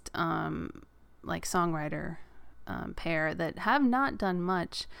influenced like songwriter pair that have not done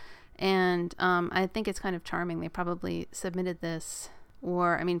much. And I think it's kind of charming. They probably submitted this,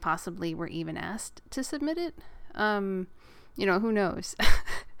 or I mean possibly were even asked to submit it. You know, who knows?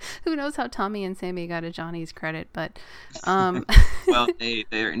 Who knows how Tommy and Sammy got a Johnny's credit, but well,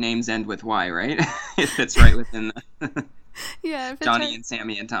 their names end with Y, right? It fits right within the yeah, Johnny right. And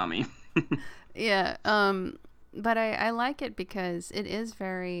Sammy and Tommy. Yeah, but I like it because it is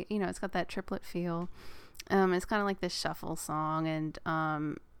very, you know, it's got that triplet feel. It's kind of like this shuffle song, and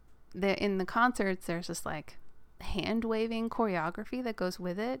in the concerts there's just like hand waving choreography that goes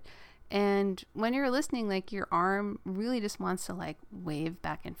with it. And when you're listening, like, your arm really just wants to like wave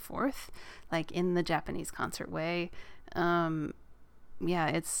back and forth, like in the Japanese concert way. Yeah,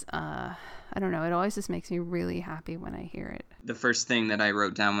 it's, I don't know. It always just makes me really happy when I hear it. The first thing that I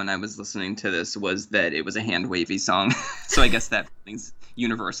wrote down when I was listening to this was that it was a hand wavy song. So I guess that feeling's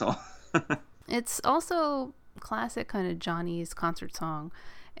universal. It's also classic kind of Johnny's concert song.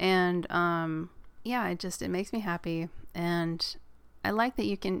 And, yeah, it makes me happy. And I like that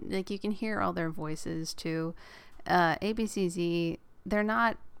you can hear all their voices too. ABCZ,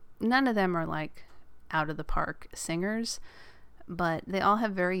 none of them are like out of the park singers, but they all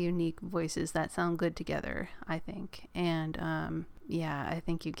have very unique voices that sound good together, I think. And yeah, I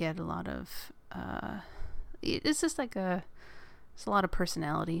think you get a lot of it's just like it's a lot of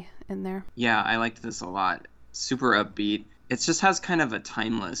personality in there. Yeah, I liked this a lot. Super upbeat. it just has kind of a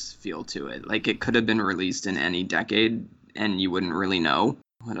timeless feel to it. Like it could have been released in any decade and you wouldn't really know.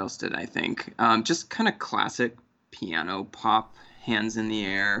 What else did I think? Just kind of classic piano pop, hands in the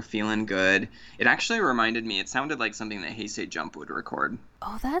air, feeling good. It actually reminded me, it sounded like something that Hey Say Jump would record.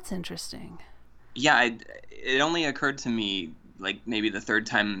 Oh, that's interesting. Yeah, it only occurred to me like maybe the third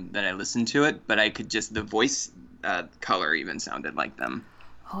time that I listened to it, but I could just, the voice color even sounded like them.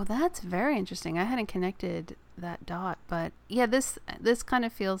 Oh, that's very interesting. I hadn't connected that dot, but yeah, this kind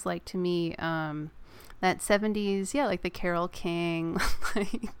of feels like to me that 70s, yeah, like the Carole King,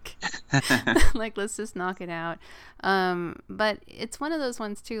 like like let's just knock it out. But it's one of those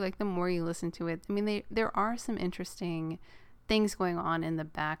ones too, like the more you listen to it, I mean, there are some interesting things going on in the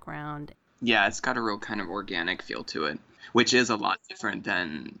background. Yeah, it's got a real kind of organic feel to it, which is a lot different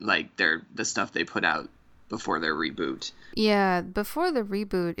than like the stuff they put out before their reboot. Yeah, before the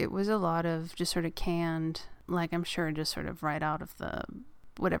reboot, it was a lot of just sort of canned, like I'm sure just sort of right out of the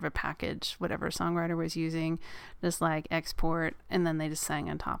whatever package, whatever songwriter was using, just like export, and then they just sang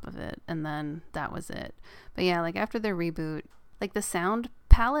on top of it, and then that was it. But yeah, like after the reboot, like the sound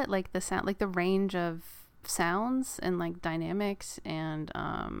palette, like the sound, like the range of sounds and like dynamics and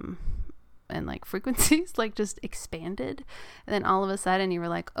like frequencies like just expanded, and then all of a sudden you were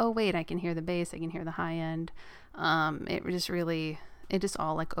like, oh wait, I can hear the bass, I can hear the high end. It just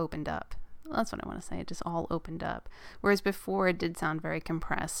all like opened up. Well, that's what I want to say. It just all opened up. Whereas before it did sound very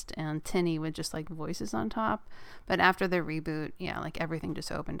compressed and tinny with just like voices on top. But after the reboot, yeah, like everything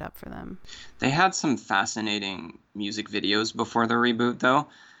just opened up for them. They had some fascinating music videos before the reboot, though.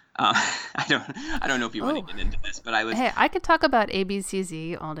 I don't know if you want to get into this, but I could talk about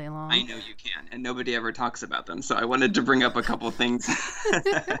ABCZ all day long. I know you can, and nobody ever talks about them, so I wanted to bring up a couple things.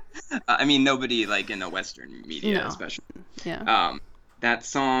 I mean, nobody like in the Western media, especially. Yeah. That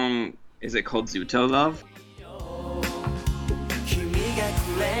song, is it called Zuto Love?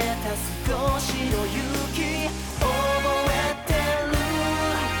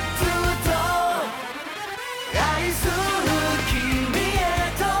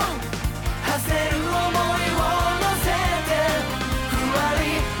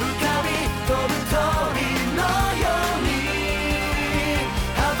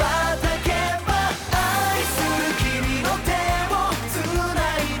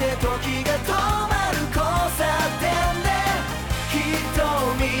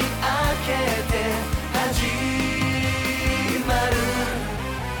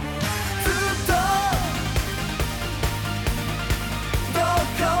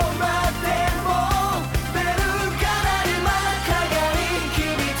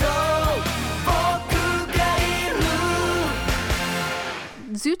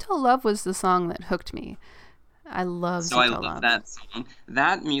 Zuto Love was the song that hooked me. I love Zuto Love. So I love that song.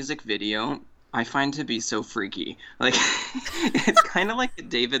 That music video I find to be so freaky. Like it's kind of like a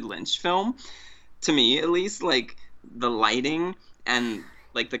David Lynch film, to me at least. Like the lighting and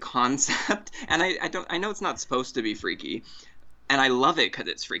like the concept. And I know it's not supposed to be freaky, and I love it because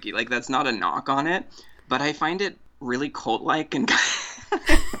it's freaky. Like that's not a knock on it, but I find it really cult-like and.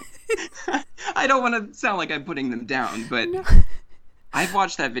 I don't want to sound like I'm putting them down, but. No. I've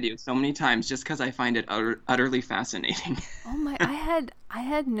watched that video so many times just because I find it utterly fascinating. Oh my! I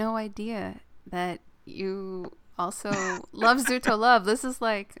had no idea that you also love Zuto Love. This is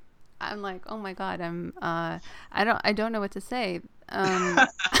like, I'm like, oh my god! I don't know what to say.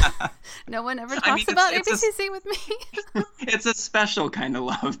 No one ever talks about ABCZ with me. It's a special kind of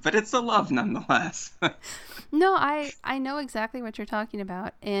love, but it's a love nonetheless. No, I know exactly what you're talking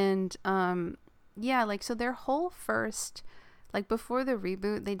about, and yeah, like so their whole first. Like before the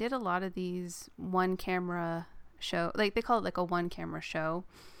reboot, they did a lot of these one camera show, like they call it like a one camera show.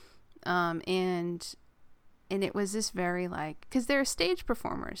 And it was this very like, cause they're stage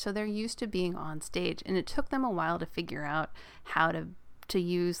performers. So they're used to being on stage, and it took them a while to figure out how to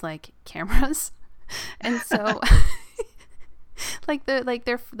use like cameras. And so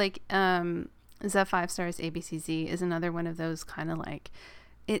Ze5 Star's ABCZ is another one of those kind of like,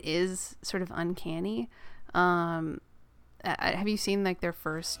 it is sort of uncanny. Have you seen like their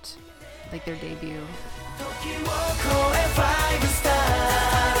first, like their debut?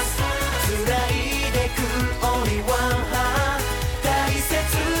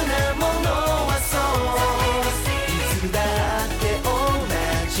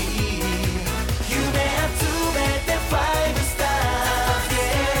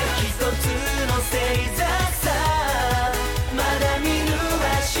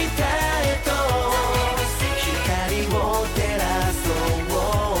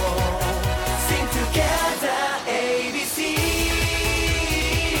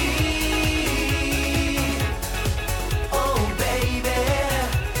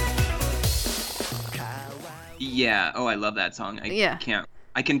 Yeah. Oh, I love that song. Yeah.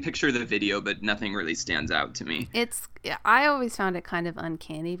 I can picture the video, but nothing really stands out to me. I always found it kind of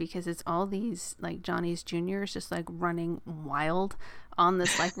uncanny because it's all these like Johnny's Juniors just like running wild on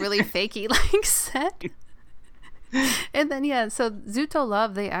this like really fakey like set. And then so Zuto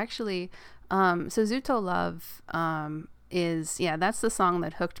Love, they actually so Zuto Love is that's the song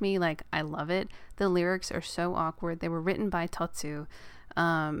that hooked me. Like, I love it. The lyrics are so awkward. They were written by Totsu,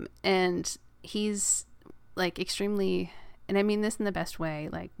 and he's like extremely, and I mean this in the best way,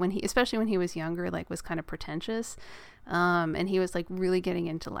 like especially when he was younger, like was kind of pretentious, and he was like really getting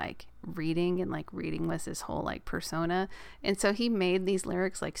into like reading, and like reading was his whole like persona, and so he made these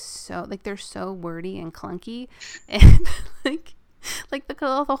lyrics like so like they're so wordy and clunky, and like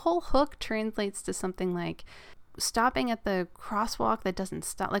the whole hook translates to something like stopping at the crosswalk that doesn't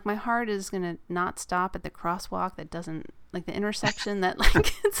stop, like my heart is gonna not stop at the crosswalk that doesn't, like the intersection that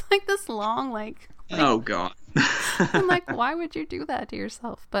like it's like this long like oh god. I'm like, why would you do that to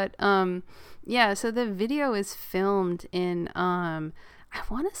yourself? But so the video is filmed in I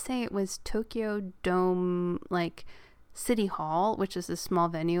want to say it was Tokyo Dome, like City Hall, which is a small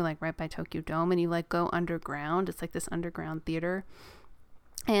venue like right by Tokyo Dome, and you like go underground. It's like this underground theater,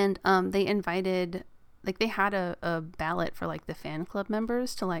 and they invited, like they had a ballot for like the fan club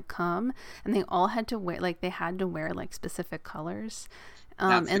members to like come, and they all had to wear like specific colors,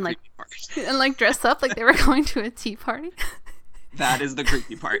 and like and like dress up like they were going to a tea party. That is the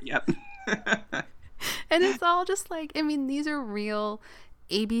creepy part. Yep. And it's all just like, I mean, these are real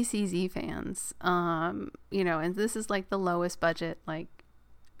ABCZ fans, you know, and this is like the lowest budget like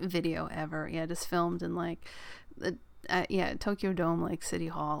video ever. Yeah, just filmed in like the Tokyo Dome, like City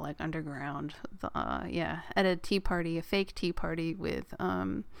Hall, like underground, at a tea party, a fake tea party with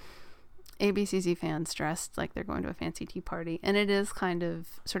ABCZ fans dressed like they're going to a fancy tea party, and it is kind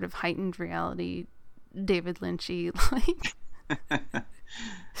of sort of heightened reality, David Lynchy like.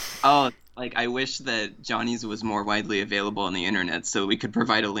 Oh, like I wish that Johnny's was more widely available on the internet so we could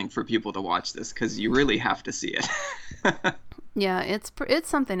provide a link for people to watch this, because you really have to see it. Yeah, it's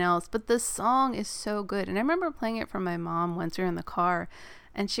something else, but the song is so good. And I remember playing it for my mom once we were in the car,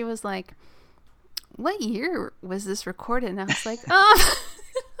 and she was like, what year was this recorded? And I was like,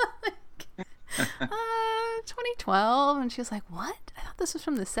 2012. And she was like, what? I thought this was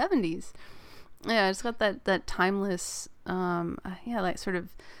from the 70s. Yeah, it's got that timeless, like sort of,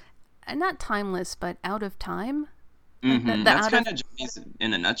 not timeless, but out of time. Mm-hmm. That's kind of Johnny's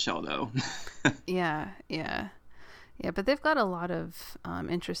in a nutshell, though. Yeah. But they've got a lot of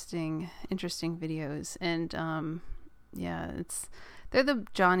interesting videos, and they're the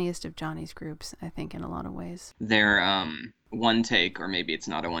Johnniest of Johnny's groups, I think, in a lot of ways. Their one take, or maybe it's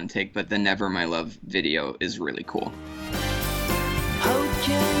not a one take, but the Never My Love video is really cool. How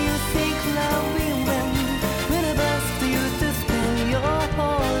can you think loving when it was for you to spend your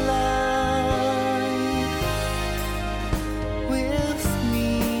whole life with me?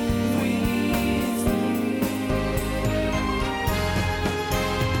 Never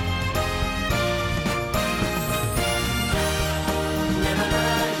my love, never my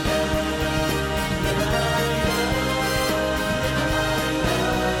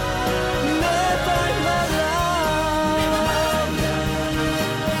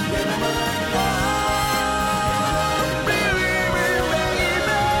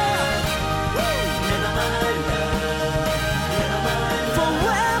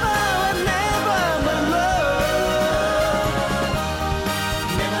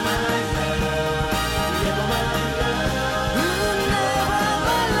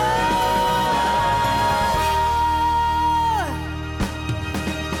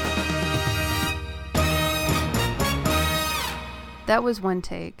That was one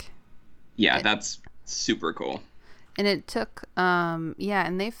take. Yeah, that's super cool. And it took,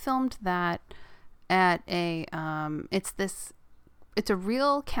 and they filmed that at a, it's a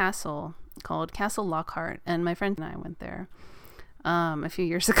real castle called Castle Lockhart, and my friend and I went there a few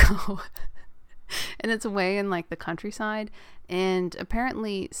years ago. And it's way in like the countryside, and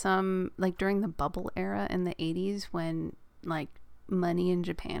apparently some, like during the bubble era in the 80s when like money in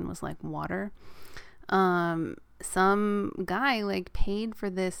Japan was like water, some guy like paid for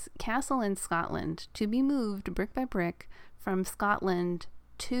this castle in Scotland to be moved brick by brick from Scotland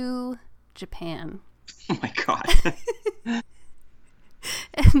to Japan. Oh my god.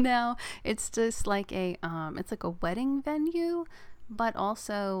 And now it's just like it's like a wedding venue, but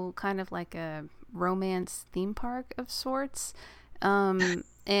also kind of like a romance theme park of sorts. And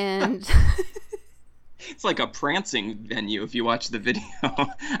it's like a prancing venue if you watch the video.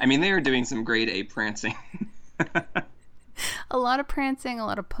 I mean, they are doing some grade A prancing. A lot of prancing, a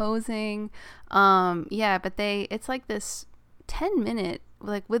lot of posing. Yeah, but it's like this 10-minute,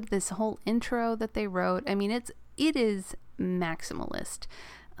 like with this whole intro that they wrote. I mean, it is maximalist.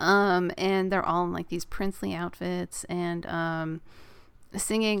 And they're all in like these princely outfits and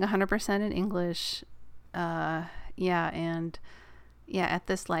singing 100% in English. At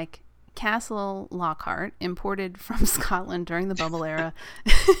this like Castle Lockhart, imported from Scotland during the bubble era.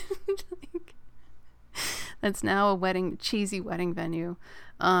 That's now a cheesy wedding venue.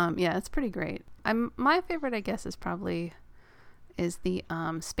 It's pretty great. My favorite, I guess, is the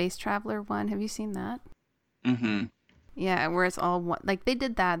Space Traveler one. Have you seen that? Mm-hmm. Yeah, where it's all one, like they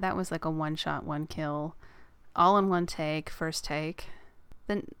did that. That was like a one shot, one kill, all in one take, first take.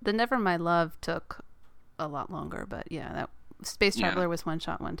 Then the Never My Love took a lot longer, but yeah, that Space Traveler was one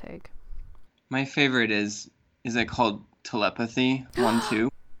shot, one take. My favorite is it called Telepathy 1-2?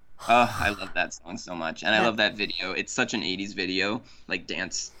 Oh, I love that song so much, and I love that video. It's such an 80s video, like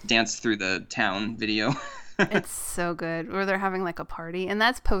dance through the town video. It's so good. Where they're having like a party, and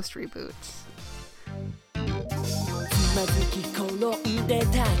that's post reboot. つまずき転んで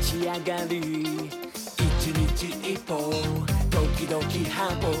立ち上がる一日一歩時々波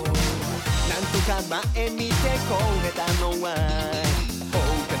動なんとか前見てこれたのは他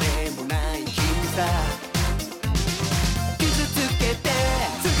でもない君さ傷つけて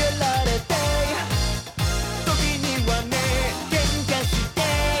告げられて時にはね喧嘩して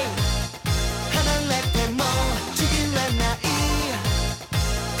離れてもちぎらない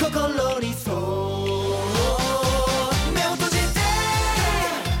心にそう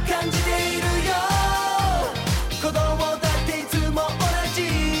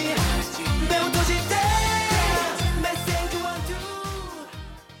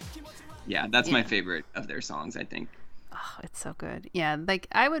Yeah, that's my favorite of their songs, I think. Oh, it's so good. Yeah, like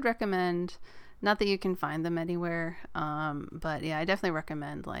I would recommend, not that you can find them anywhere, but yeah, I definitely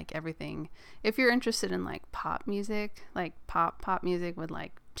recommend like everything. If you're interested in like pop music, like pop music with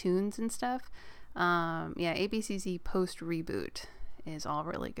like tunes and stuff, ABCZ post reboot is all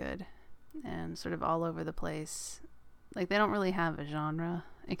really good and sort of all over the place. Like they don't really have a genre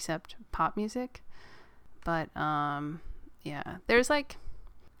except pop music, but there's like,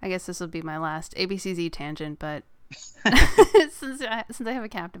 I guess this will be my last ABCZ tangent, but since I have a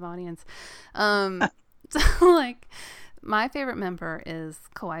captive audience, so like my favorite member is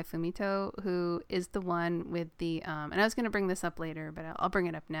Kawai Fumito, who is the one with the and I was going to bring this up later, but I'll bring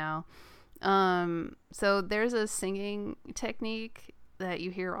it up now. So there's a singing technique that you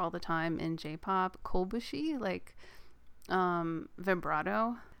hear all the time in J-pop, kobushi, like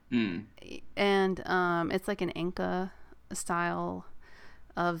vibrato, and it's like an Enka style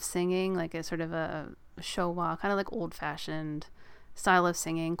of singing, like a sort of a Showa, kind of like old-fashioned style of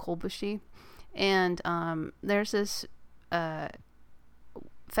singing, kobushi. And there's this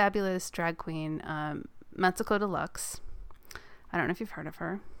fabulous drag queen, Matsuko Deluxe. I don't know if you've heard of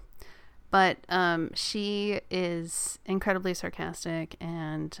her, but she is incredibly sarcastic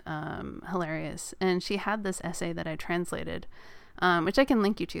and hilarious. And she had this essay that I translated, which I can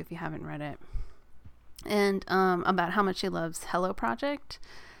link you to if you haven't read it, and about how much she loves Hello Project.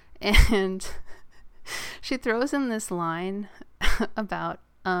 And she throws in this line about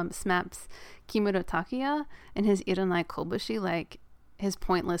SMAP's Kimuro Takuya and his Iranai Kobushi, like his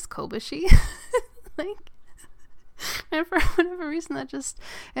pointless Kobushi. Like, and for whatever reason,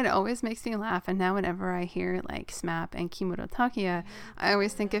 it always makes me laugh. And now whenever I hear like SMAP and Kimuro Takuya, I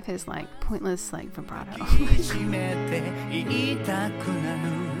always think of his like pointless like vibrato.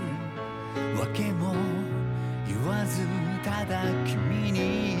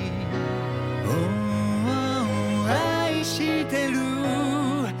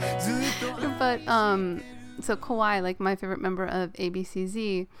 But so Kawai, like my favorite member of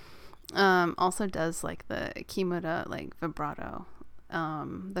ABCZ, also does like the Kimura like vibrato,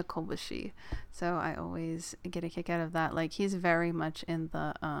 the kobushi. So I always get a kick out of that. Like he's very much in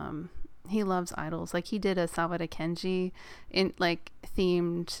the he loves idols. Like he did a Sawada Kenji in like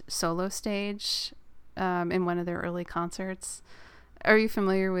themed solo stage in one of their early concerts. Are you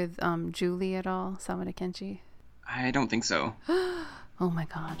familiar with Julie at all, Sawada Kenji? I don't think so. Oh my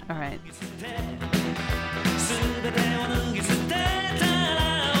god. All right.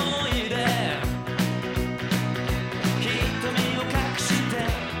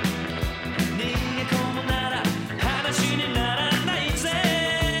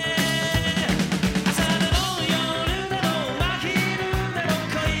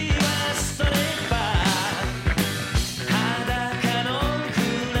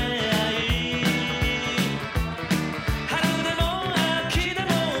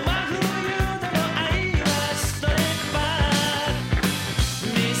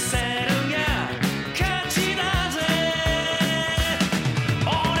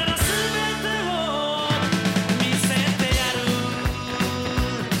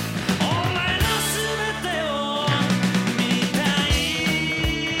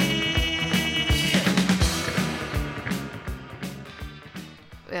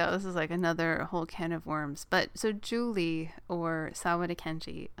 this is like another whole can of worms. But so Julie, or Sawada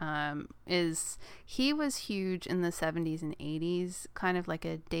Kenji, he was huge in the 70s and 80s, kind of like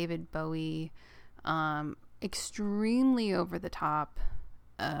a David Bowie, extremely over the top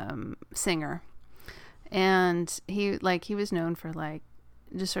singer. And he was known for like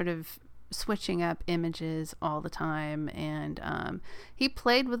just sort of switching up images all the time, and he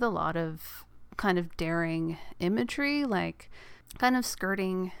played with a lot of kind of daring imagery, like kind of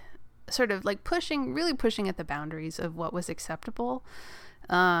skirting, sort of like really pushing at the boundaries of what was acceptable,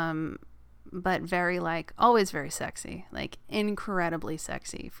 but very like always very sexy, like incredibly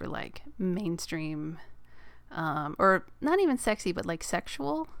sexy for like mainstream, or not even sexy, but like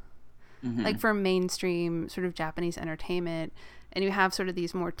sexual, like for mainstream sort of Japanese entertainment. And you have sort of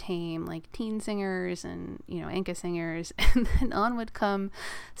these more tame, like teen singers and, enka singers. And then on would come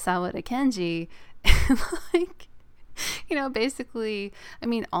Sawada Kenji. And like, basically, I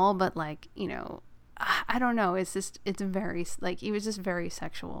mean, all but like, I don't know. It's very, like, he was just very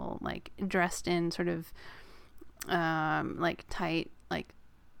sexual, like dressed in sort of, like tight, like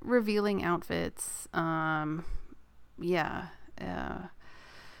revealing outfits. But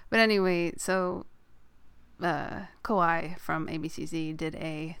anyway, so Kawai from ABCZ did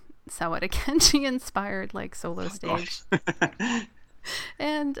a Sawada Kenji inspired like solo stage.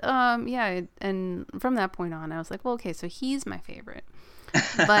 And and from that point on I was like, well, okay, so he's my favorite.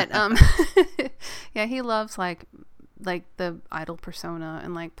 But yeah, he loves like the idol persona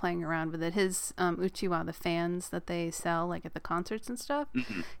and like playing around with it. His uchiwa, the fans that they sell like at the concerts and stuff,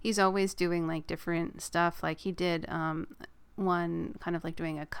 he's always doing like different stuff. Like he did one kind of like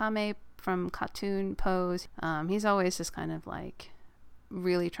doing a kame from cartoon pose. He's always just kind of like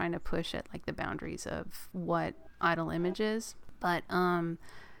really trying to push at like the boundaries of what idol image is. But so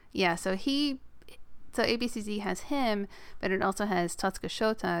ABCZ has him, but it also has Tatsuka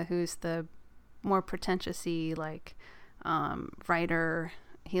Shota, who's the more pretentious-y like writer.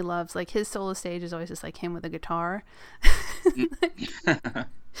 He loves like his solo stage is always just like him with a guitar.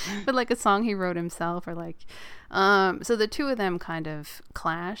 But like a song he wrote himself, or like so the two of them kind of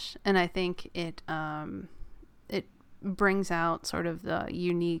clash, and I think it brings out sort of the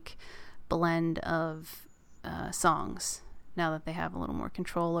unique blend of songs now that they have a little more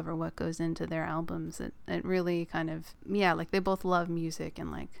control over what goes into their albums. It really kind of, like they both love music and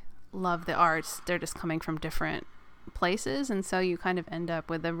like love the arts. They're just coming from different places, and so you kind of end up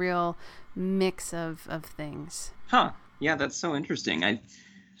with a real mix of things. Yeah, that's so interesting.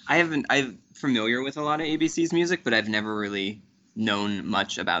 I'm familiar with a lot of ABC's music, but I've never really known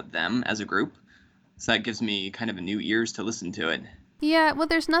much about them as a group. So that gives me kind of a new ears to listen to it. Yeah, well,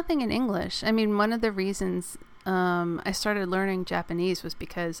 there's nothing in English. I mean, one of the reasons I started learning Japanese was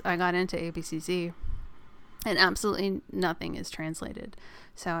because I got into ABCZ, and absolutely nothing is translated.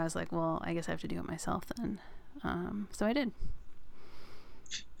 So I was like, well, I guess I have to do it myself then. So I did.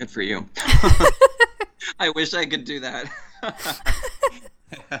 Good for you. I wish I could do that.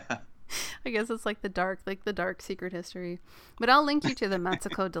 I guess it's like the dark secret history. But I'll link you to the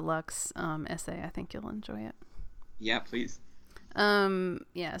Matsuko Deluxe essay. I think you'll enjoy it. Yeah, please. So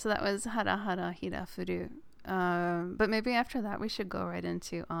that was Hara Hara Hira Furu. But maybe after that we should go right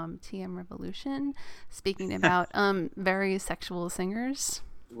into TM Revolution, speaking about very sexual singers.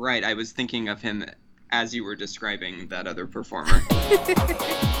 Right, I was thinking of him as you were describing that other performer.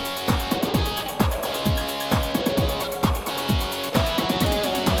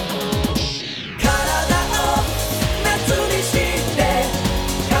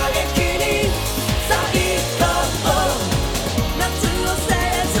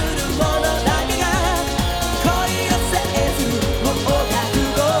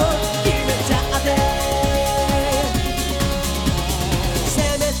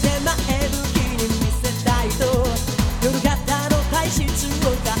 夜型の体質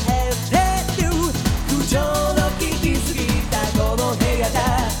を変え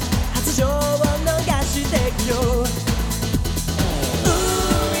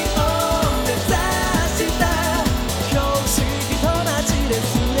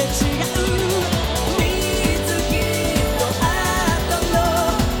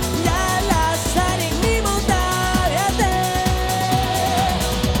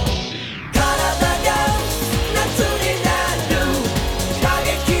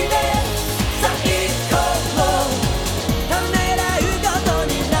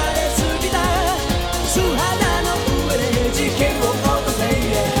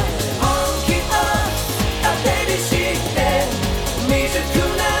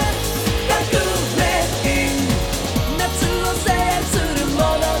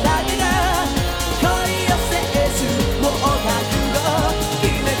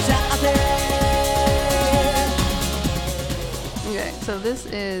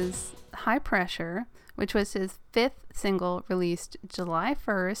High Pressure, which was his 5th single, released July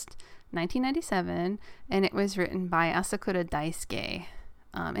 1st, 1997, and it was written by Asakura Daisuke.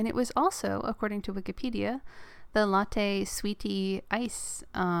 And it was also, according to Wikipedia, the Latte Sweetie Ice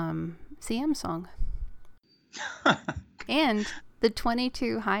CM song. And the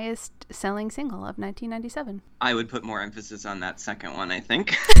 22 highest selling single of 1997. I would put more emphasis on that second one, I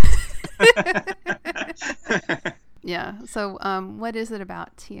think. Yeah. So what is it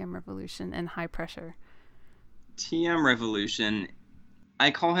about TM Revolution and High Pressure? TM Revolution, I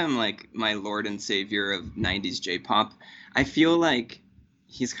call him like my lord and savior of 90s J-pop. I feel like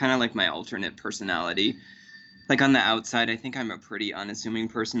he's kind of like my alternate personality. Like on the outside, I think I'm a pretty unassuming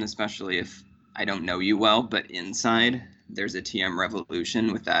person, especially if I don't know you well. But inside, there's a TM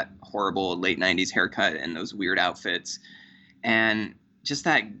Revolution with that horrible late 90s haircut and those weird outfits. And just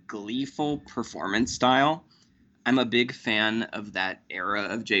that gleeful performance style. I'm a big fan of that era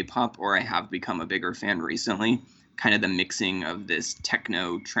of J-pop, or I have become a bigger fan recently. Kind of the mixing of this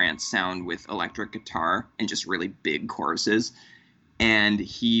techno trance sound with electric guitar and just really big choruses. And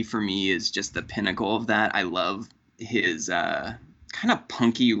he, for me, is just the pinnacle of that. I love his kind of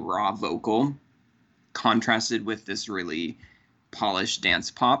punky, raw vocal contrasted with this really polished dance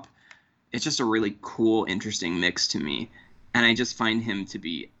pop. It's just a really cool, interesting mix to me. And I just find him to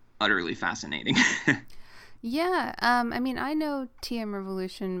be utterly fascinating. Yeah, I mean, I know TM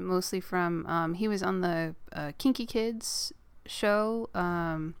Revolution mostly from, he was on the Kinky Kids show,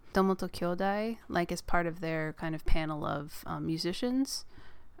 Domoto Kyodai, like as part of their kind of panel of musicians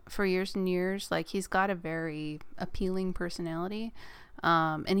for years and years. Like, he's got a very appealing personality,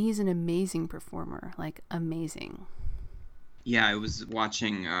 and he's an amazing performer, like amazing. Yeah, I was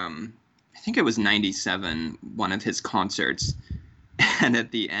watching, I think it was 97, one of his concerts, and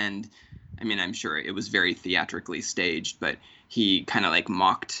at the end, I mean, I'm sure it was very theatrically staged, but he kind of like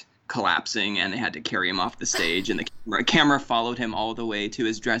mocked collapsing and they had to carry him off the stage, and the camera followed him all the way to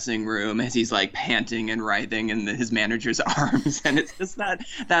his dressing room as he's like panting and writhing in his manager's arms. And it's just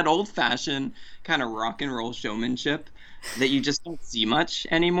that old-fashioned kind of rock and roll showmanship that you just don't see much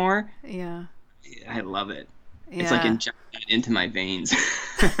anymore. Yeah. I love it. Yeah. It's like injected into my veins.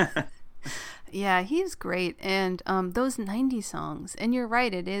 Yeah, he's great. And those 90s songs, and you're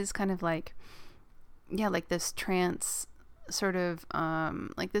right, it is kind of like, yeah, like this trance sort of,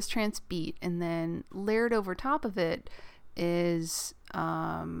 like this trance beat, and then layered over top of it is,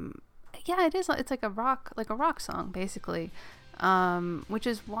 yeah, it is, it's like a rock song, basically, which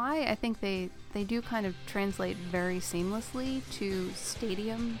is why I think they do kind of translate very seamlessly to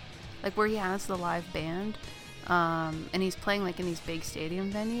stadium, like where he has the live band, and he's playing like in these big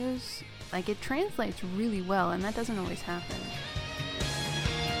stadium venues. Like, it translates really well, and that doesn't always happen.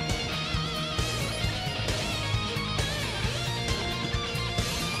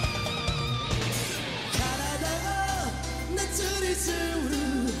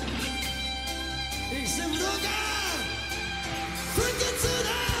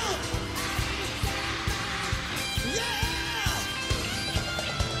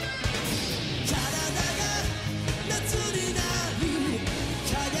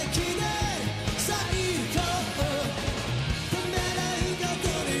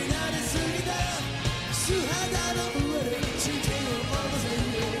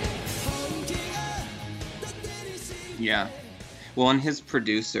 Yeah. Well, and his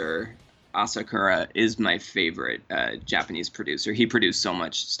producer, Asakura, is my favorite Japanese producer. He produced so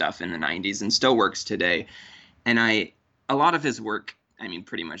much stuff in the 90s and still works today. And a lot of his work, I mean,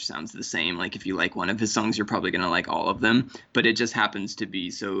 pretty much sounds the same. Like, if you like one of his songs, you're probably going to like all of them. But it just happens to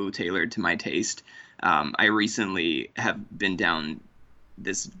be so tailored to my taste. I recently have been down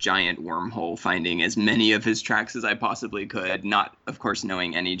this giant wormhole finding as many of his tracks as I possibly could. Not, of course,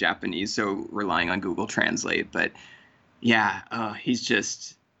 knowing any Japanese, so relying on Google Translate. But yeah,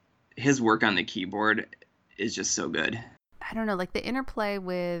 his work on the keyboard is just so good. I don't know, like the interplay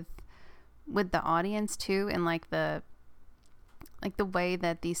with the audience too, and like the way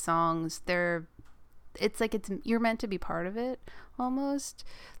that these songs, you're meant to be part of it almost.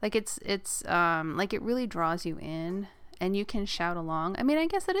 Like it's like it really draws you in and you can shout along. I mean, I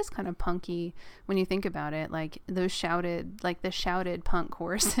guess it is kind of punky when you think about it, like the shouted punk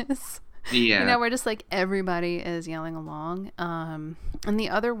choruses. Yeah. You know, where just like everybody is yelling along. And the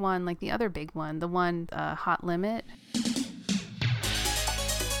other one, like the other big one, the one, Hot Limit.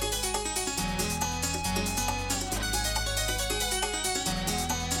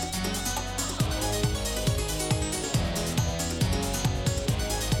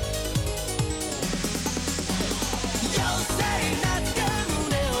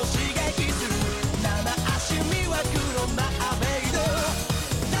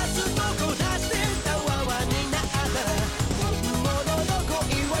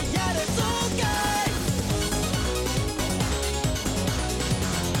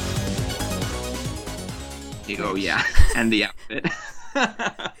 Oh yeah, and the outfit.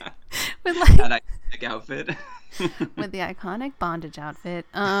 With like That iconic outfit. with the iconic bondage outfit.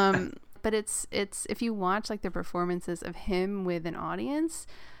 But it's if you watch like the performances of him with an audience,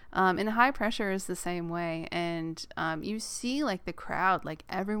 and High Pressure is the same way, and you see like the crowd, like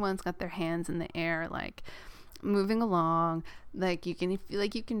everyone's got their hands in the air, like moving along, like you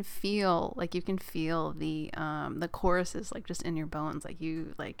can feel the choruses like just in your bones, like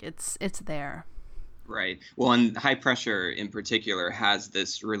you like it's there. Right. Well, and High Pressure in particular has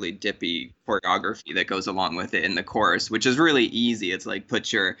this really dippy choreography that goes along with it in the chorus, which is really easy. It's like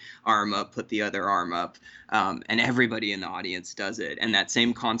put your arm up, put the other arm up, and everybody in the audience does it. And that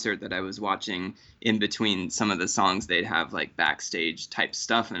same concert that I was watching, in between some of the songs, they'd have like backstage type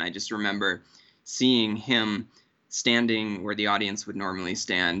stuff. And I just remember seeing him standing where the audience would normally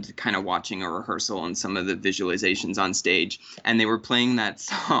stand, kind of watching a rehearsal and some of the visualizations on stage, and they were playing that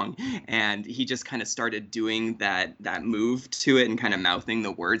song, and he just kind of started doing that move to it and kind of mouthing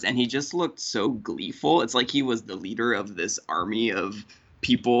the words, and he just looked so gleeful. It's like he was the leader of this army of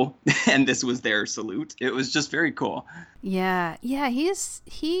people and this was their salute. It was just very cool. Yeah, he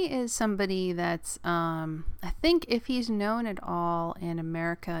is somebody that's I think if he's known at all in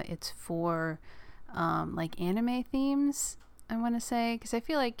America, it's for like anime themes, I want to say, because I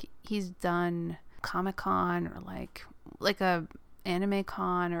feel like he's done Comic-Con or like a anime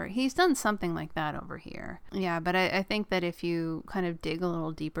con, or he's done something like that over here. Yeah, but I think that if you kind of dig a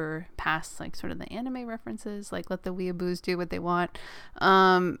little deeper past like sort of the anime references, like let the weeaboos do what they want,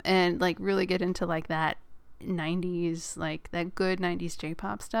 and like really get into like that 90s, like that good 90s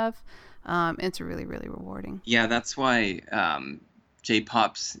J-pop stuff, it's really, really rewarding. Yeah, that's why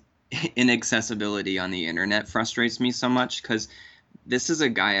J-pop's inaccessibility on the internet frustrates me so much, because this is a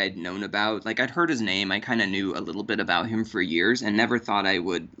guy I'd known about. Like, I'd heard his name, I kind of knew a little bit about him for years, and never thought I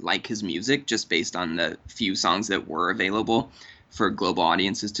would like his music just based on the few songs that were available for global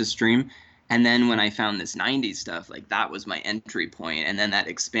audiences to stream. And then when I found this 90s stuff, like that was my entry point, and then that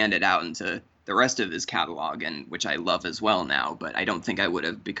expanded out into the rest of his catalog, and which I love as well now. But I don't think I would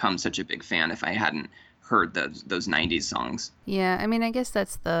have become such a big fan if I hadn't heard those 90s songs. Yeah, I mean, I guess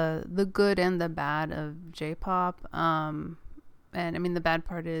that's the good and the bad of J-pop. And I mean, the bad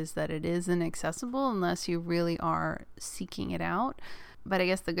part is that it is inaccessible unless you really are seeking it out. But I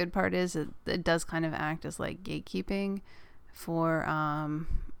guess the good part is it does kind of act as like gatekeeping for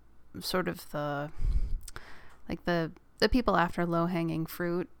sort of the people after low-hanging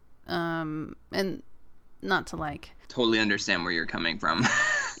fruit. And not to like totally understand where you're coming from.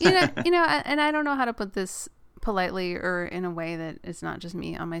 you know, and I don't know how to put this politely or in a way that it's not just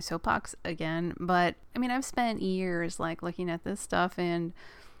me on my soapbox again, but I mean, I've spent years like looking at this stuff, and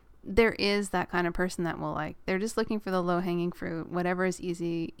there is that kind of person that will like, they're just looking for the low-hanging fruit, whatever is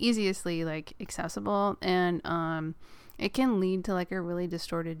easiestly like accessible, and it can lead to like a really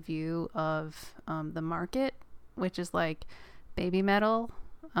distorted view of the market, which is like baby metal.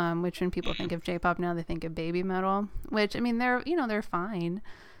 Which when people think of J-pop now, they think of baby metal, which I mean, they're fine,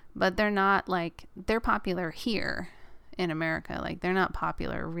 but they're not like, they're popular here in America. Like they're not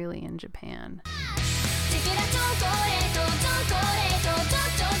popular really in Japan.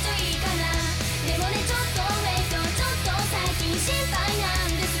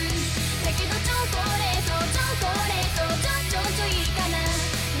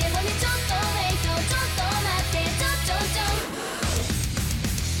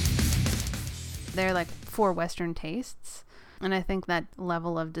 They're like for Western tastes, and I think that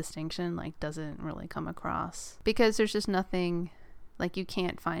level of distinction like doesn't really come across, because there's just nothing, like you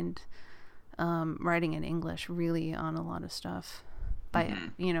can't find writing in English really on a lot of stuff by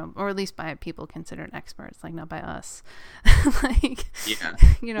or at least by people considered experts, like not by us. Like, yeah,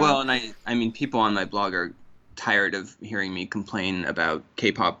 well, and I mean, people on my blog are tired of hearing me complain about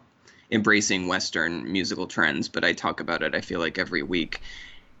K-pop embracing Western musical trends, but I talk about it, I feel like, every week.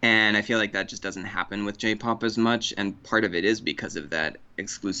 And I feel like that just doesn't happen with J-pop as much. And part of it is because of that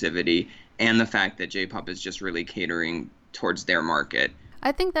exclusivity and the fact that J-pop is just really catering towards their market.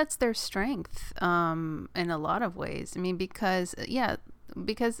 I think that's their strength in a lot of ways. I mean, because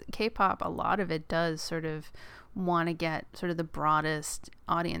K-pop, a lot of it does sort of want to get sort of the broadest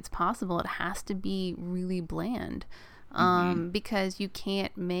audience possible. It has to be really bland, because you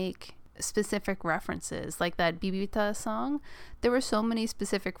can't make specific references like that Bibita song. There were so many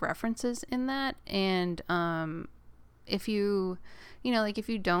specific references in that, and if you like, if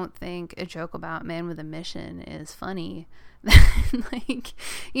you don't think a joke about Man with a Mission is funny, then like,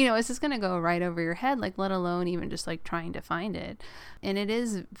 it's just gonna go right over your head, like, let alone even just like trying to find it. And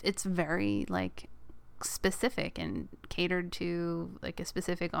it's very like specific and catered to like a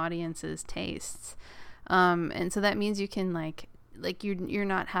specific audience's tastes. And so that means you can like you're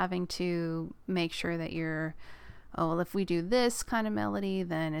not having to make sure that you're, oh, well, if we do this kind of melody,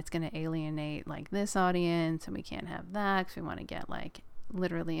 then it's going to alienate like this audience, and we can't have that because we want to get like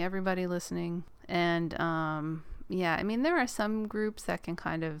literally everybody listening. And yeah, I mean, there are some groups that can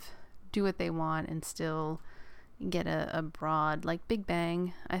kind of do what they want and still get a broad, like Big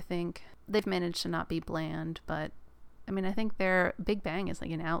Bang. I think they've managed to not be bland, but I mean, I think their Big Bang is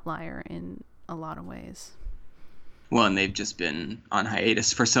like an outlier in a lot of ways. Well, and they've just been on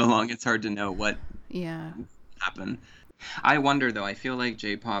hiatus for so long, it's hard to know what happened. I wonder, though, I feel like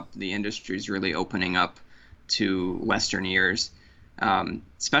J-pop, the industry is really opening up to Western ears,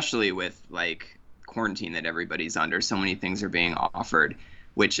 especially with like quarantine that everybody's under. So many things are being offered,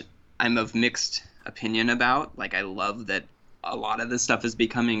 which I'm of mixed opinion about. Like, I love that a lot of this stuff is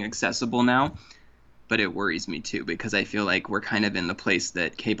becoming accessible now, but it worries me too, because I feel like we're kind of in the place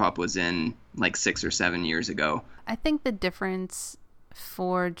that K-pop was in like 6 or 7 years ago. I think the difference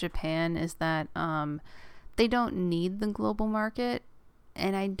for Japan is that they don't need the global market,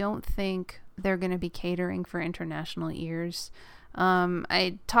 and I don't think they're going to be catering for international ears.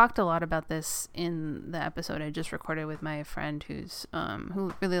 I talked a lot about this in the episode I just recorded with my friend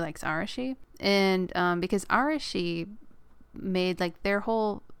who really likes Arashi, and because Arashi made like their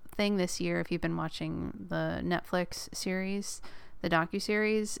whole thing this year, if you've been watching the Netflix series, the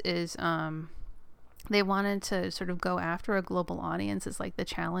docuseries, is they wanted to sort of go after a global audience as like the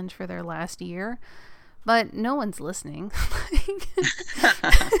challenge for their last year, but no one's listening.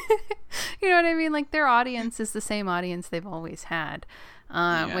 You know what I mean? Like, their audience is the same audience they've always had,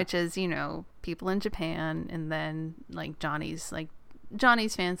 which is, you know, people in Japan, and then like Johnny's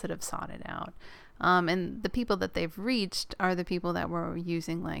fans that have sought it out. And the people that they've reached are the people that were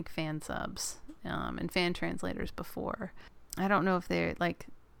using like fan subs and fan translators before. I don't know if they're like,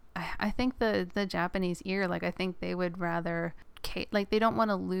 I think the Japanese ear, like, I think they would rather, like, they don't want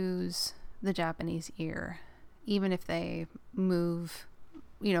to lose the Japanese ear, even if they move,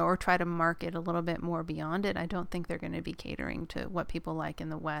 you know, or try to market a little bit more beyond it. I don't think they're going to be catering to what people like in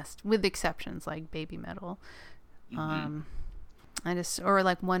the West, with exceptions like Baby Metal. Or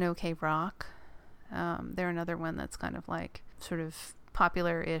like One OK Rock. They're another one that's kind of like sort of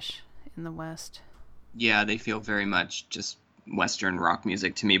popular-ish in the West. Yeah, they feel very much just Western rock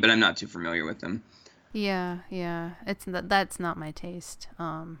music to me, but I'm not too familiar with them. Yeah. That's not my taste.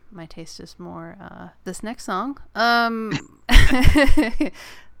 My taste is more this next song,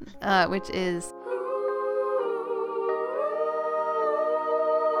 which is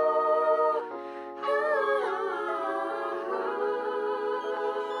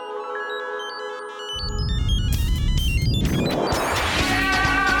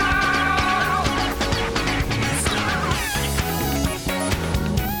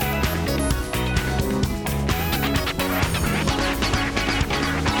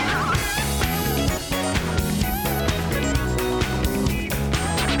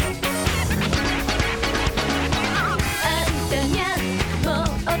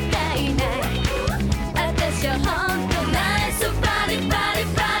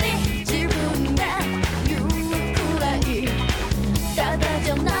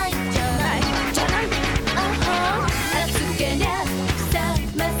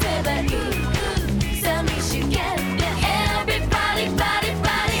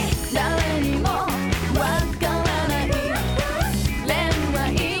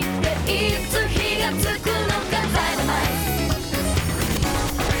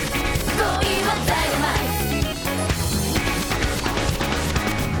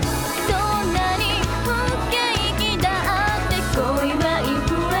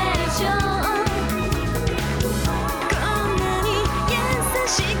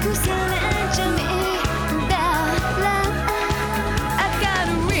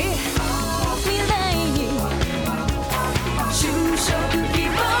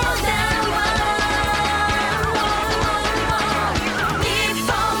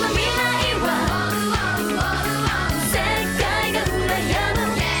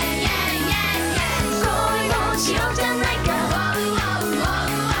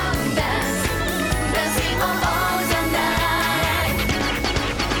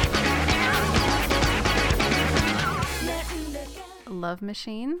Love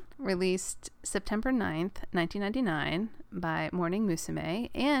Machine, released September 9th, 1999 by Morning Musume,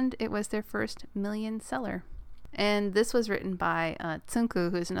 and it was their first million seller. And this was written by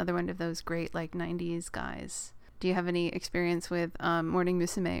Tsunku, who's another one of those great like 90s guys. Do you have any experience with Morning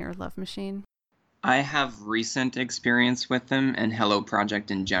Musume or Love Machine? I have recent experience with them and Hello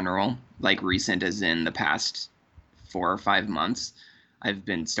Project in general, like recent as in the past 4 or 5 months. I've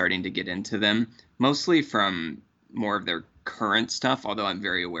been starting to get into them. mostly from more of their current stuff, although I'm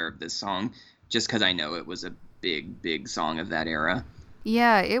very aware of this song, just because I know it was a big song of that era.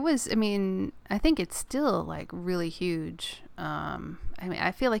 Yeah, it was. I mean, I think it's still like really huge. I mean,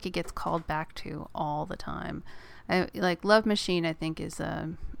 I feel like it gets called back to all the time. Like Love Machine, I think, is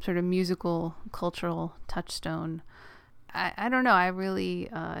a sort of musical, cultural touchstone. I don't know. I really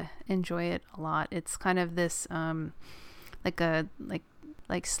enjoy it a lot. It's kind of this like a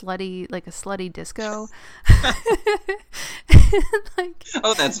slutty disco. Like,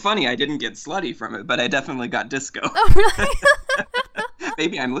 oh, that's funny. I didn't get slutty from it, but I definitely got disco. Oh, really?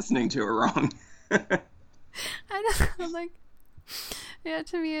 Maybe I'm listening to it wrong. I don't know, like, yeah,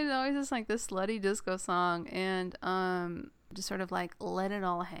 to me it's always just like this slutty disco song, and just sort of like let it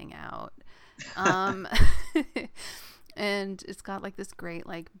all hang out. And it's got like this great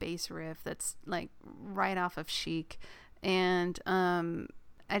like bass riff that's like right off of Chic, and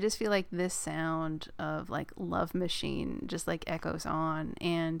I just feel like this sound of like Love Machine just like echoes on,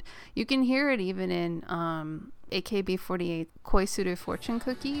 and you can hear it even in AKB48 Koisuru Fortune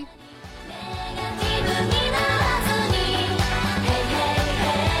Cookie.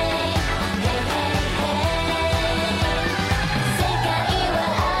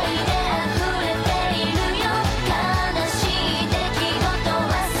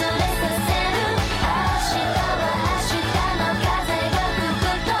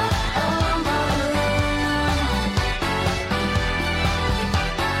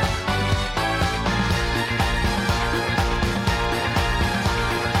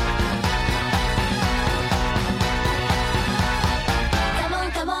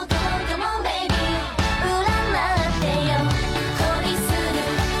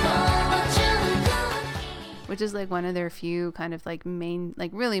 Which is like one of their few kind of like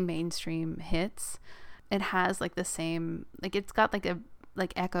really mainstream hits. It has like the same, like it's got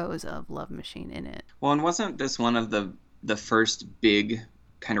like echoes of Love Machine in it. Well, and wasn't this one of the first big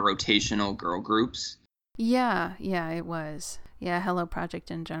kind of rotational girl groups? Yeah, it was. Yeah, Hello Project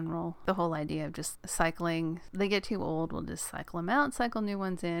in general. The whole idea of just cycling. They get too old, we'll just cycle them out, cycle new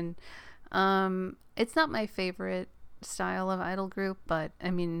ones in. It's not my favorite style of idol group, but I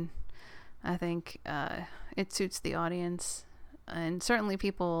mean, I think it suits the audience, and certainly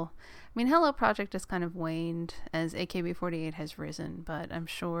people. I mean, Hello Project has kind of waned as AKB48 has risen, but I'm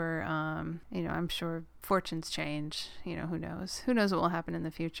sure, I'm sure fortunes change. Who knows? Who knows what will happen in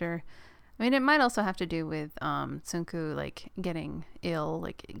the future? I mean, it might also have to do with Tsunku like getting ill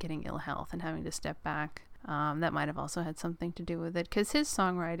health and having to step back. That might have also had something to do with it, because his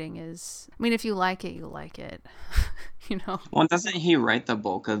songwriting is. I mean, if you like it, you like it. Well, doesn't he write the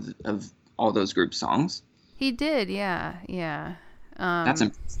bulk of all those group songs? He did, yeah. That's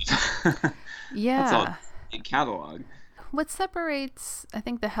impressive. Yeah. That's all big catalog. What separates, I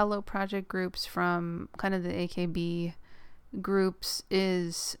think, the Hello Project groups from kind of the AKB groups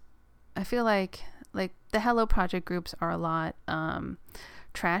is, I feel like the Hello Project groups are a lot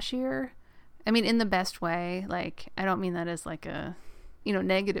trashier. I mean, in the best way. Like, I don't mean that as like a,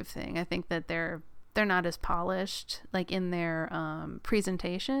 negative thing. I think that they're not as polished, like in their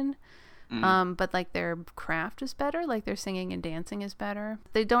presentation. But like their craft is better, like their singing and dancing is better.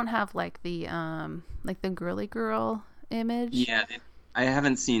 They don't have like the girly girl image. Yeah, I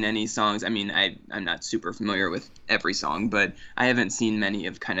haven't seen any songs. I mean, I'm not super familiar with every song, but I haven't seen many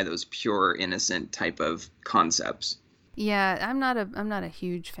of kind of those pure innocent type of concepts. Yeah, I'm not a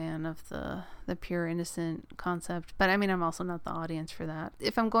huge fan of the pure innocent concept, but I mean, I'm also not the audience for that.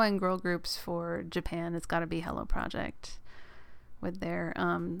 If I'm going girl groups for Japan, it's got to be Hello Project, with their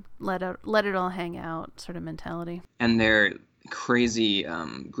let it all hang out sort of mentality. And their crazy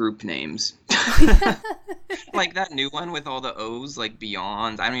group names. Like that new one with all the O's, like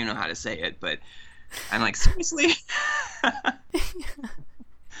Beyond. I don't even know how to say it, but I'm like, seriously?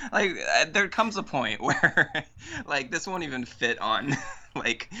 Like, there comes a point where, like, this won't even fit on,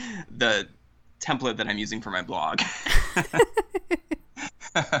 like, the template that I'm using for my blog.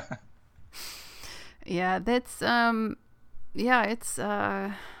 Yeah, that's it's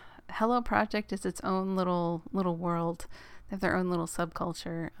Hello Project is its own little world. They have their own little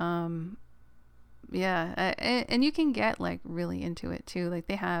subculture. And you can get like really into it too. Like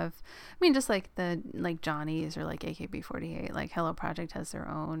they have, I mean, just like Johnny's or like AKB48, like Hello Project has their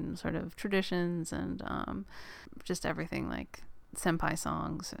own sort of traditions and just everything, like senpai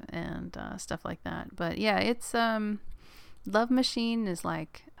songs and stuff like that. But yeah, it's Love Machine is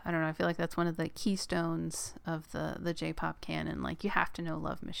like, I don't know, I feel like that's one of the keystones of the J-pop canon. Like, you have to know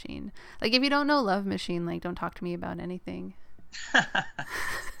Love Machine. Like, if you don't know Love Machine, like, don't talk to me about anything.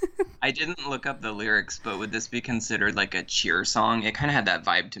 I didn't look up the lyrics, but would this be considered like a cheer song? It kind of had that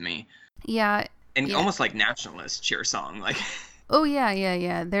vibe to me. Yeah, And Yeah. almost like nationalist cheer song. Like, Oh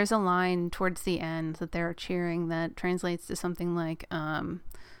yeah. There's a line towards the end that they're cheering that translates to something like,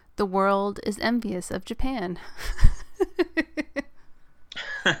 "The world is envious of Japan."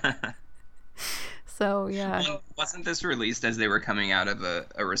 So yeah, well, wasn't this released as they were coming out of a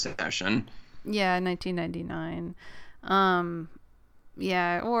recession? yeah, 1999.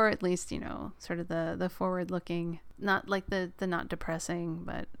 Yeah, or at least sort of the forward looking, not like the not depressing,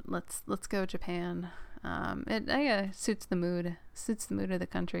 but let's go Japan. It suits the mood of the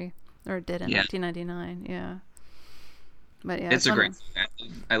country, or it did in Yeah. 1999. Yeah, but yeah, It's a one great of- song.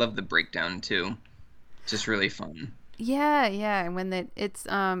 I love the breakdown too. Just really fun. Yeah, and when it's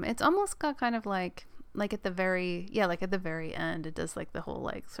almost got kind of like at the very end, it does like the whole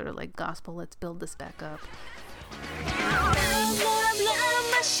like sort of like gospel, let's build this back up. Love,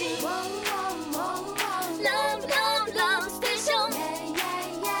 love machine. Love, love, love station.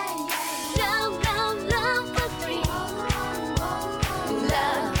 Love, love, love factory.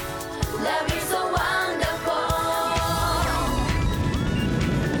 Love, love is so wonderful.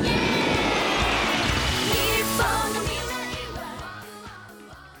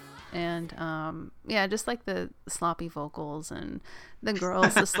 And yeah, just like the sloppy vocals and the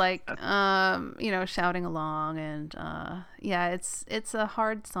girls just like shouting along, and yeah, it's a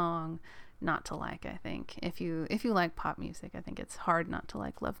hard song not to like. I think if you like pop music, I think it's hard not to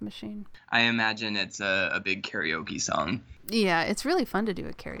like Love Machine. I imagine it's a big karaoke song. Yeah, it's really fun to do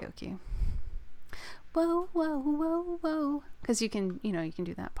at karaoke. Whoa, whoa, whoa, whoa, because you can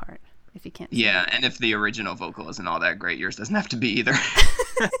do that part if you can't sing. Yeah, and if the original vocal isn't all that great, yours doesn't have to be either.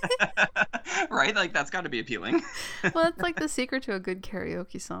 Right? Like, that's got to be appealing. Well, it's like the secret to a good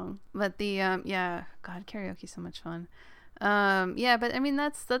karaoke song. But the yeah, God, karaoke's so much fun. Yeah, but I mean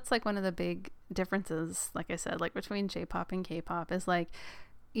that's like one of the big differences, like I said, like between J-pop and K-pop, is like,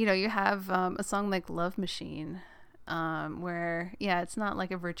 you have a song like Love Machine, where it's not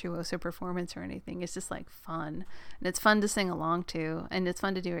like a virtuoso performance or anything. It's just like fun, and it's fun to sing along to, and it's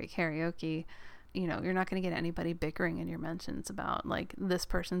fun to do at karaoke. You're not going to get anybody bickering in your mentions about like this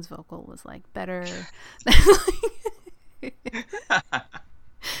person's vocal was like better.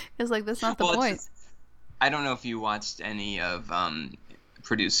 It's like that's not the Well, it's point. just- I don't know if you watched any of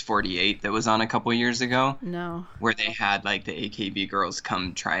Produce 48 that was on a couple years ago, No. where they had like the AKB girls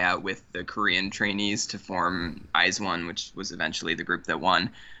come try out with the Korean trainees to form IZ*ONE, which was eventually the group that won.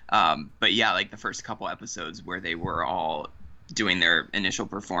 But yeah, like the first couple episodes where they were all doing their initial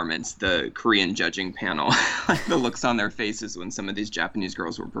performance, the Korean judging panel, like the looks on their faces when some of these Japanese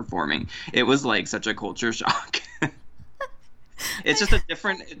girls were performing, it was like such a culture shock. It's just a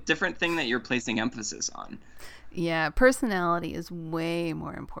different thing that you're placing emphasis on. Yeah, personality is way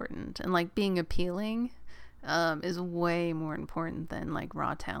more important, and like being appealing is way more important than like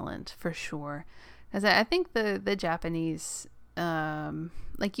raw talent, for sure. Because I think the Japanese,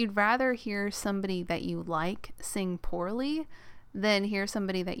 like, you'd rather hear somebody that you like sing poorly than hear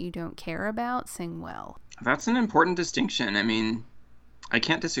somebody that you don't care about sing well. That's an important distinction. I mean, I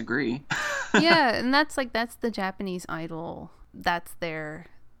can't disagree. Yeah, and that's the Japanese idol. That's their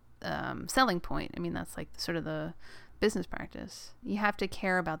selling point. I mean, that's like sort of the business practice. You have to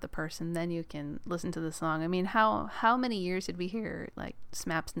care about the person, then you can listen to the song. I mean, how many years did we hear like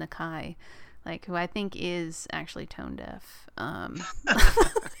Smaps Nakai, like, who I think is actually tone deaf,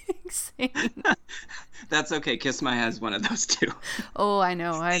 sing. That's okay. Kiss My has one of those too. Oh, I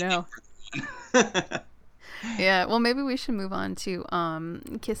know. Yeah, well, maybe we should move on to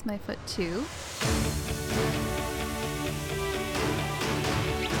Kiss My Foot 2.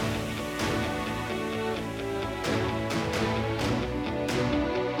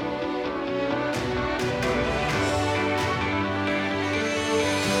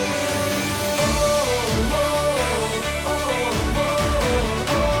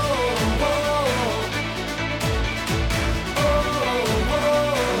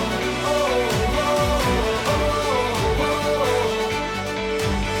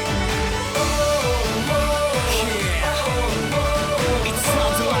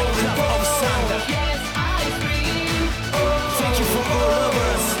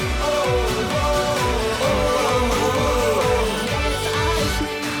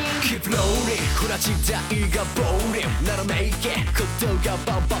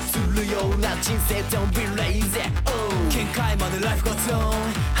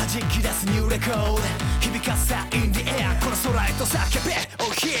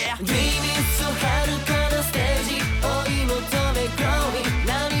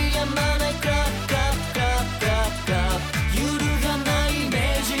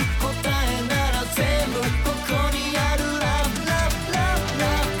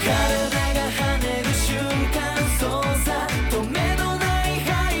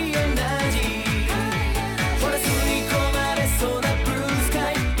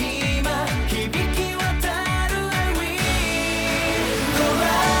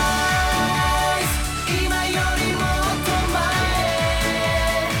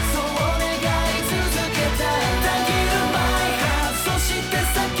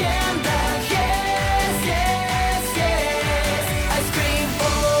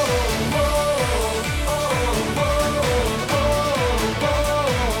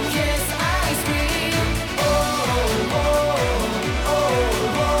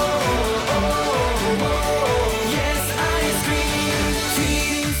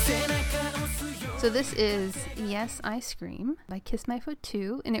 this is Yes, I Scream by Kiss My Foot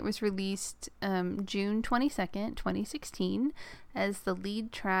 2, and it was released June 22nd, 2016, as the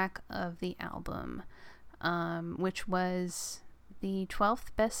lead track of the album, which was the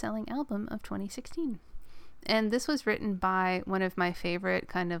 12th best-selling album of 2016. And this was written by one of my favorite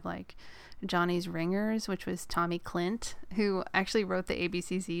kind of like Johnny's ringers, which was Tommy Clint, who actually wrote the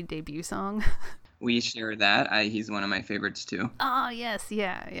ABCZ debut song. We share that. He's one of my favorites too. Oh, yes.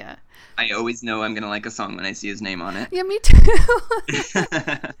 Yeah. I always know I'm going to like a song when I see his name on it. Yeah, me too.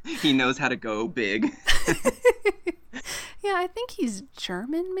 He knows how to go big. Yeah, I think he's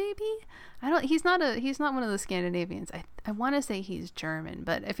German, maybe. He's not one of the Scandinavians. I want to say he's German,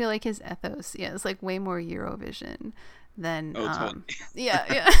 but I feel like his ethos, is like way more Eurovision than totally.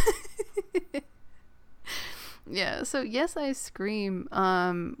 Yeah. Yeah, so Yes, I Scream.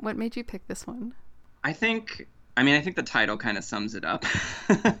 What made you pick this one? I think the title kind of sums it up.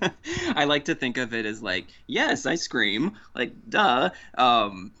 I like to think of it as like, yes, I scream, like, duh.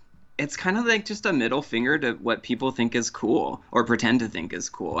 It's kind of like just a middle finger to what people think is cool or pretend to think is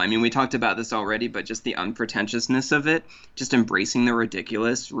cool. I mean, we talked about this already, but just the unpretentiousness of it, just embracing the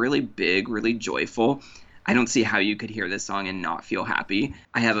ridiculous, really big, really joyful. I don't see how you could hear this song and not feel happy.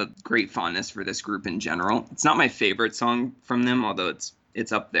 I have a great fondness for this group in general. It's not my favorite song from them, although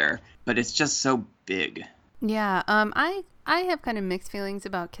it's up there, but it's just so big. Yeah, I have kind of mixed feelings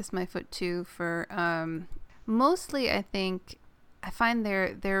about Kiss My Foot 2 for mostly I think I find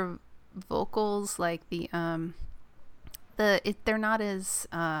their vocals like they're not as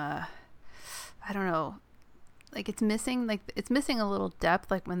I don't know, like it's missing a little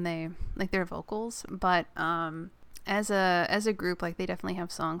depth like when they like their vocals, but as a group, like they definitely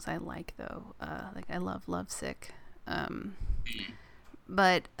have songs I like though. Like I love Lovesick.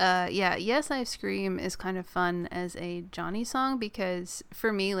 But yeah, Yes, I Scream is kind of fun as a Johnny song because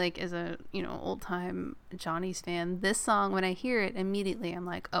for me, like as a, old time Johnny's fan, this song, when I hear it immediately, I'm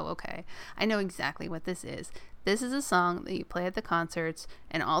like, oh, okay, I know exactly what this is. This is a song that you play at the concerts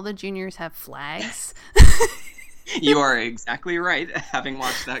and all the juniors have flags. You are exactly right, having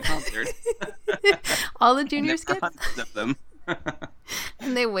watched that concert. All the juniors get hundreds of them.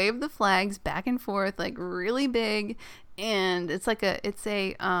 And they wave the flags back and forth like really big, and it's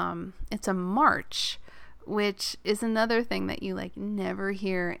a march, which is another thing that you like never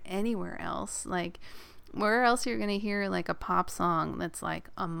hear anywhere else. Like where else you're gonna hear like a pop song that's like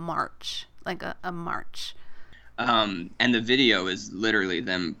a march, like a march. And the video is literally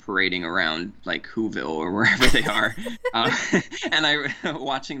them parading around like Whoville or wherever they are. And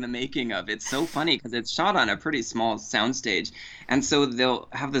watching the making of it's so funny because it's shot on a pretty small soundstage. And so they'll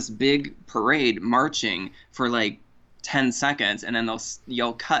have this big parade marching for like 10 seconds and then they'll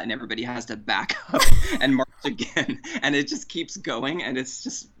yell cut and everybody has to back up and march again. And it just keeps going and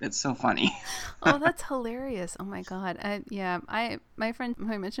it's so funny. Oh, that's hilarious. Oh my God. My friend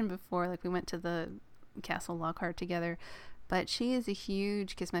who I mentioned before, like we went to the Castle Lockhart together, but she is a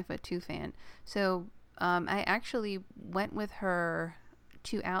huge Kiss My Foot 2 fan. So I actually went with her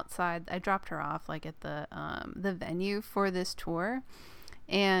to outside. I dropped her off like at the venue for this tour,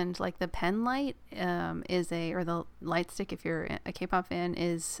 and like the pen light or the light stick if you're a K-pop fan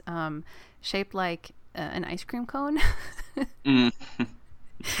is shaped like an ice cream cone.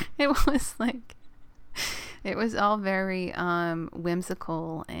 It was all very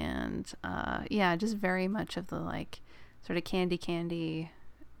whimsical and just very much of the like sort of candy.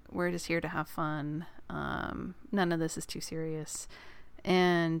 We're just here to have fun. None of this is too serious.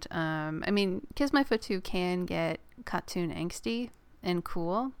 And I mean, Kiss My Foot 2 can get cartoon angsty and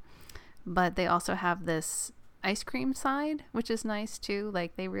cool, but they also have this ice cream side, which is nice too.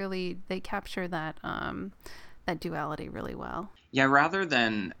 Like they capture that duality really well. Yeah, other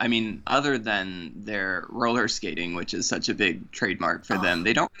than their roller skating, which is such a big trademark for them,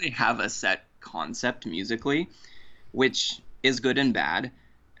 they don't really have a set concept musically, which is good and bad.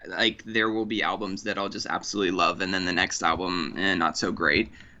 Like, there will be albums that I'll just absolutely love, and then the next album, not so great.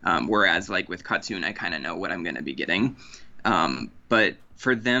 Whereas, like, with KAT-TUN, I kind of know what I'm going to be getting. But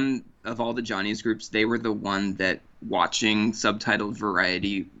for them, of all the Johnny's groups, they were the one that watching subtitled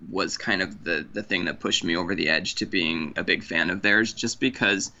Variety was kind of the thing that pushed me over the edge to being a big fan of theirs, just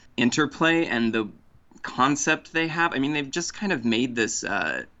because Interplay and the concept they have. I mean, they've just kind of made this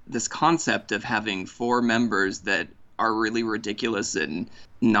concept of having 4 members that are really ridiculous and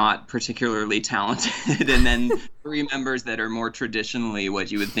not particularly talented, and then 3 members that are more traditionally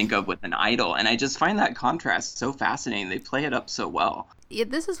what you would think of with an idol. And I just find that contrast so fascinating. They play it up so well. Yeah,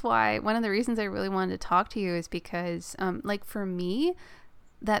 this is why one of the reasons I really wanted to talk to you is because, like for me,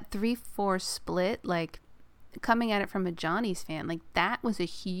 that 3-4 split, like coming at it from a Johnny's fan, like that was a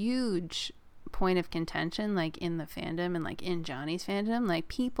huge point of contention, like in the fandom and like in Johnny's fandom. Like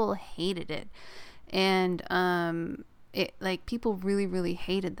people hated it, and it like people really, really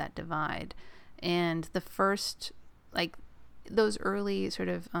hated that divide. And the first, like those early sort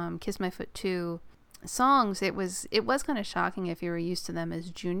of Kiss My Foot 2 songs, it was kind of shocking if you were used to them as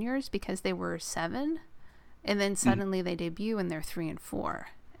juniors, because they were 7, and then suddenly they debut and they're 3 and 4.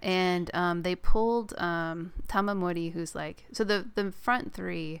 And they pulled Tamamori, who's like, so the front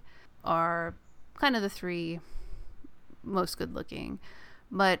 3 are kind of the 3 most good looking,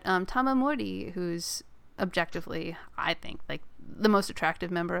 but Tamamori, who's objectively, I think, like the most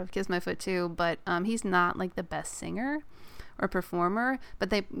attractive member of Kiss My Foot 2, but he's not like the best singer or performer, but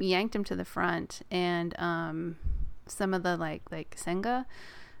they yanked him to the front, and some of the like Senga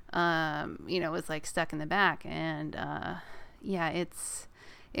was like stuck in the back, and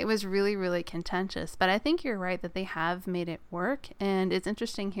it was really, really contentious. But I think you're right that they have made it work, and it's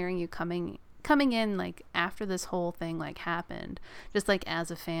interesting hearing you coming in like after this whole thing like happened, just like as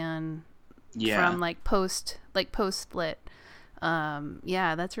a fan from like post split.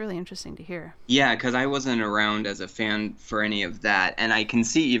 That's really interesting to hear. Yeah, because I wasn't around as a fan for any of that, and I can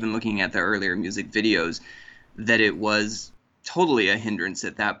see, even looking at the earlier music videos, that it was totally a hindrance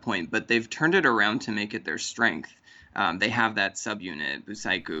at that point, but they've turned it around to make it their strength. They have that subunit,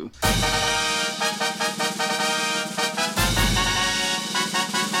 Busaiku.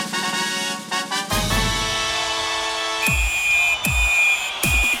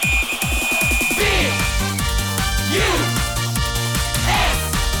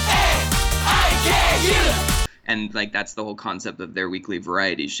 And like that's the whole concept of their weekly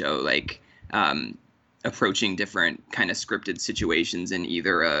variety show, like approaching different kind of scripted situations in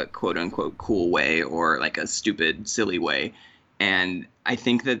either a quote unquote cool way or like a stupid, silly way. And I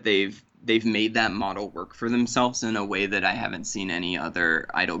think that they've made that model work for themselves in a way that I haven't seen any other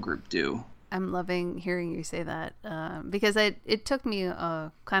idol group do. I'm loving hearing you say that, because it took me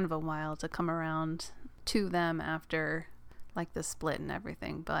kind of a while to come around to them after like the split and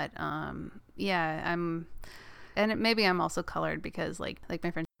everything. But maybe I'm also colored because like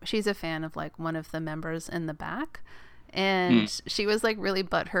my friend, she's a fan of like one of the members in the back, and she was like really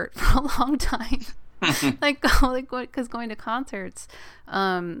butthurt for a long time. Because going to concerts,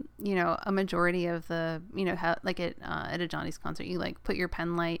 a majority of the, how like at a Johnny's concert, you like put your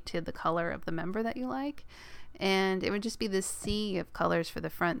pen light to the color of the member that you like, and it would just be this sea of colors for the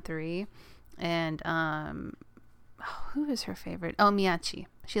front 3. And who is her favorite? Oh, Miyachi.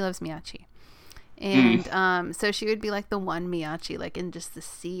 She loves Miyachi. And so she would be like the one Miyachi, like in just the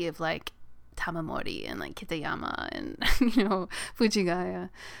sea of like Tamamori and like Kitayama and Fujigaya.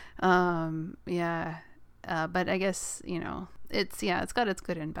 But I guess it's got its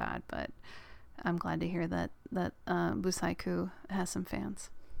good and bad. But I'm glad to hear that Busaiku has some fans.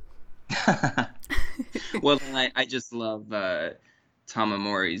 Well, I just love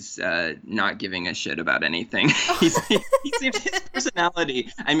Tamamori's not giving a shit about anything. His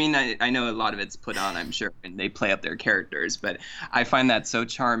personality, I mean, I know a lot of it's put on, I'm sure, and they play up their characters, but I find that so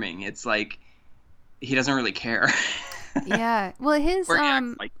charming. It's like he doesn't really care. Yeah, well, his or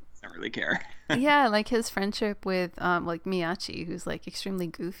acts like he doesn't really care. Yeah, like his friendship with like Miyachi, who's like extremely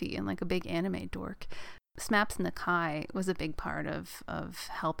goofy and like a big anime dork. SMAP's Nakai was a big part of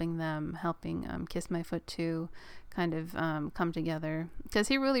helping Kiss My Foot 2 kind of come together, because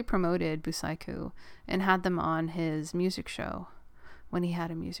he really promoted Busaiku and had them on his music show when he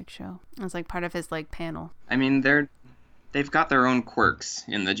had a music show. It was like part of his like panel. I mean, they've got their own quirks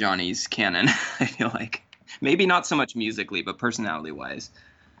in the Johnny's canon. I feel like maybe not so much musically, but personality wise.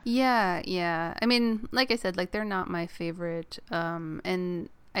 Yeah. I mean, like I said, like they're not my favorite,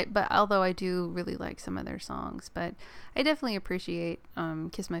 but although I do really like some of their songs, but I definitely appreciate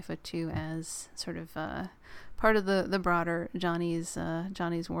Kiss My Foot 2 as sort of part of the broader Johnny's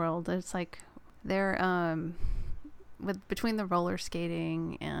world. It's like they're between the roller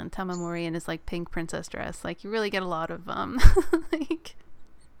skating and Tamamori and his like pink princess dress, like you really get a lot of like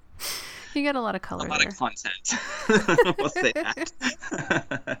you get a lot of color, a lot of content. We'll say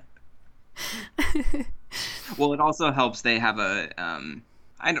that. Well, it also helps they have a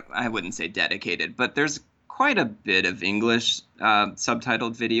I wouldn't say dedicated, but there's quite a bit of English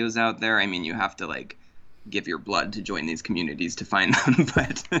subtitled videos out there. I mean, you have to like give your blood to join these communities to find them,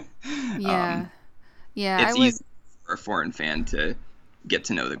 but it's easy for a foreign fan to get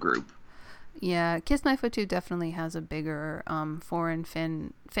to know the group. Yeah, Kiss My Foot 2 definitely has a bigger foreign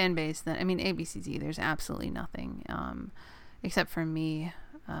fan base than, I mean, ABCZ. There's absolutely nothing except for me,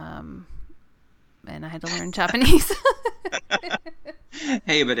 and I had to learn Japanese.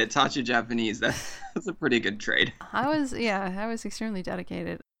 Hey, but it taught you Japanese. That's a pretty good trade. I was extremely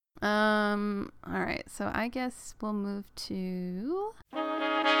dedicated. All right, so I guess we'll move to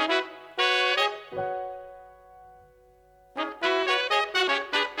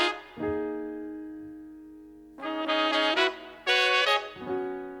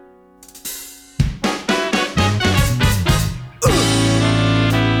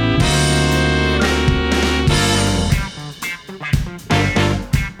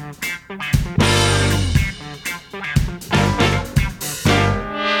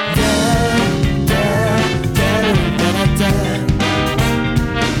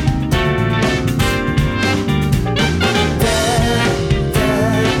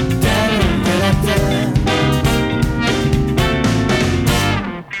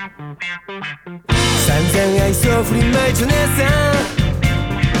振りまいちょ姉さん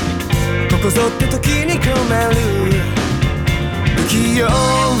ここぞって時に困る不器用か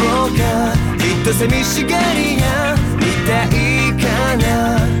きっと寂しがり屋みたいかな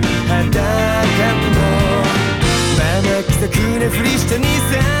裸もまだ気さくなふりした兄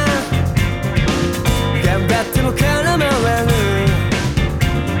さん頑張っても空回る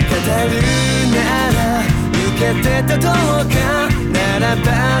語るなら受けてたどうかならば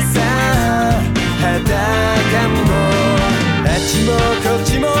さ裸もあっちもこっ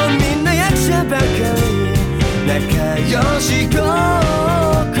ちもみんな役者ばかり仲良しごっ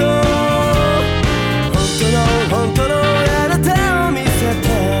こ本当のあなたを見せて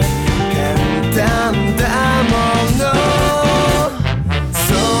簡単だものそ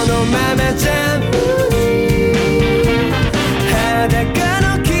のままじゃ無理裸の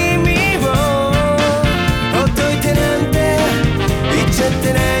君をほっといてなんて言っちゃっ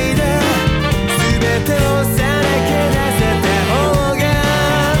てないで手をさらけ出せた方が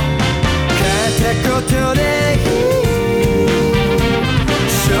片言でいい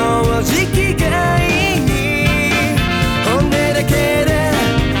正直がいい本音だけで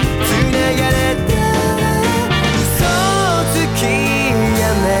繋がれたら嘘つきや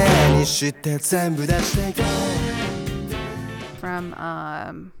めにして全部出していこう from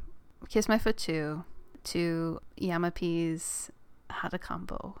Kiss My Foot 2 to Yamapi's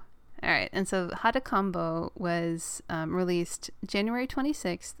Hatakambo. All right, and so Hatakambo was released January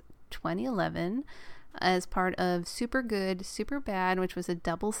 26th, 2011 as part of Super Good, Super Bad, which was a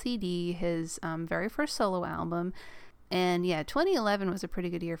double CD, his very first solo album. And yeah, 2011 was a pretty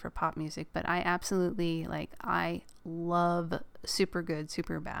good year for pop music, but I absolutely, I love Super Good,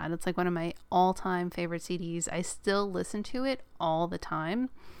 Super Bad. It's like one of my all-time favorite CDs. I still listen to it all the time.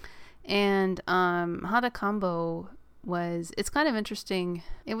 And Hatakambo it's kind of interesting.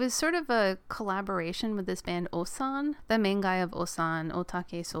 It was sort of a collaboration with this band Osan. The main guy of Osan,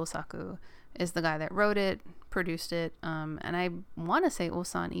 Otake Sosaku, is the guy that wrote it, produced it, and I want to say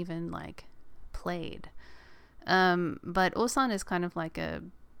Osan even played. But Osan is kind of like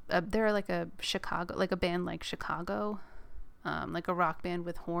they're like a Chicago, like a band like Chicago, like a rock band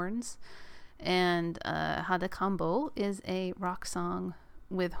with horns. And Hatakambo is a rock song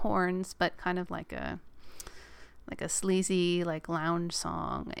with horns, but kind of like a sleazy lounge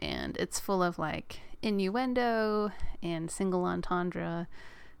song, and it's full of innuendo and single entendre,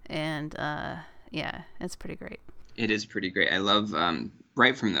 and yeah, it's pretty great. It is pretty great. I love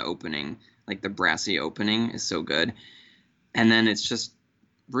right from the opening, the brassy opening is so good, and then it's just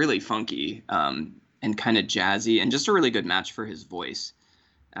really funky and kind of jazzy, and just a really good match for his voice.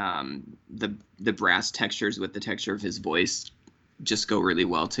 The brass textures with the texture of his voice just go really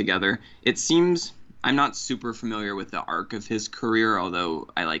well together. It seems, I'm not super familiar with the arc of his career, although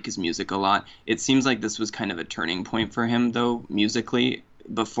I like his music a lot. It seems like this was kind of a turning point for him, though, musically.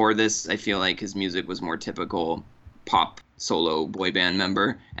 Before this, I feel like his music was more typical pop solo boy band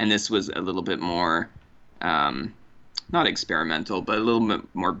member, and this was a little bit more, not experimental, but a little bit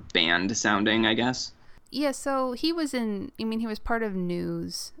more band sounding, I guess. Yeah, so he was he was part of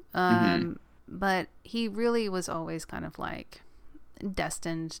News, but he really was always kind of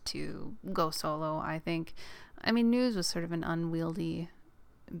destined to go solo, I think. I mean, News was sort of an unwieldy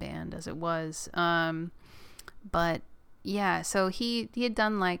band as it was, but yeah, so he had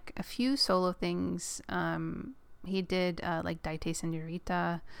done a few solo things. He did Daite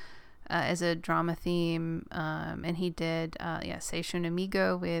Senorita as a drama theme, and he did Seishun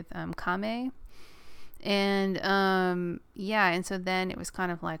Amigo with Kame, and and so then it was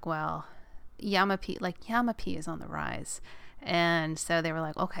kind of well, Yamapi is on the rise. And so they were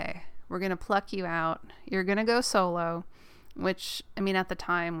like, okay, we're going to pluck you out. You're going to go solo, which, I mean, at the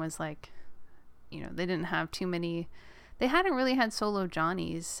time was they didn't have too many. They hadn't really had solo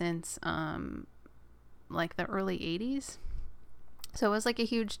Johnnies since the early 80s. So it was a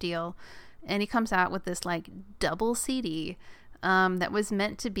huge deal. And he comes out with this double CD that was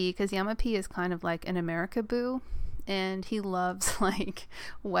meant to be, because Yama P is kind of like an America Boo, and he loves like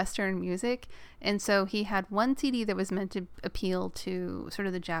Western music. And so he had one CD that was meant to appeal to sort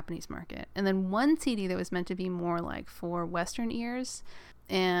of the Japanese market, and then one CD that was meant to be more like for Western ears.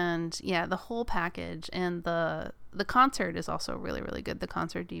 And yeah, the whole package, and the concert is also really, really good. The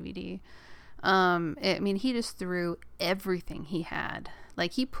concert DVD. I mean, he just threw everything he had.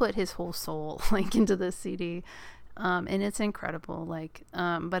 Like, he put his whole soul like into this CD. And it's incredible. Like,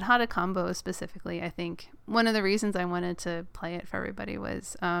 but Hata Combo specifically, I think one of the reasons I wanted to play it for everybody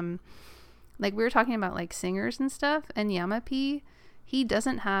was, like, we were talking about like singers and stuff, and Yama P, he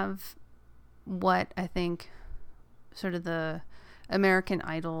doesn't have what I think sort of the American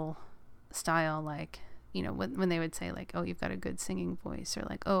Idol style, like, you know, when they would say like, oh, you've got a good singing voice, or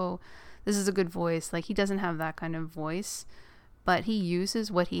like, oh, this is a good voice. Like, he doesn't have that kind of voice, but he uses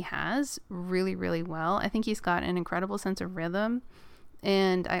what he has really, really well. I think he's got an incredible sense of rhythm.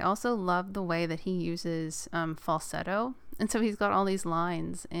 And I also love the way that he uses falsetto. And so he's got all these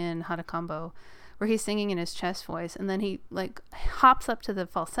lines in Hata Combo where he's singing in his chest voice, and then he like hops up to the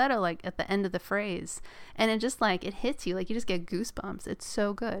falsetto like at the end of the phrase, and it just like, it hits you, like you just get goosebumps. It's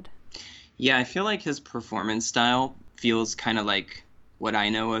so good. Yeah, I feel like his performance style feels kind of like what I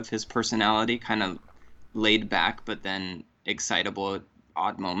know of his personality, kind of laid back, but then excitable at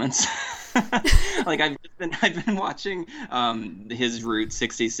odd moments. Like, I've been watching his Route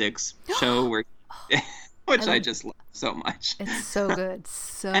 66 show where which I just love so much. It's so good.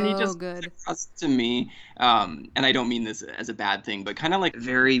 So and he just good. Across to me, and I don't mean this as a bad thing, but kind of like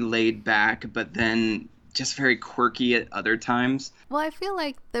very laid back, but then just very quirky at other times. Well, I feel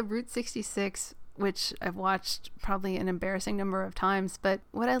like the Route 66, which I've watched probably an embarrassing number of times, but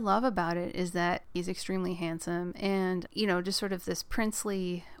what I love about it is that he's extremely handsome, and, you know, just sort of this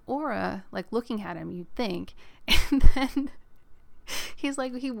princely aura, like looking at him, you'd think, and then he's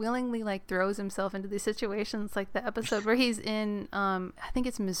like, he willingly like throws himself into these situations, like the episode where he's in I think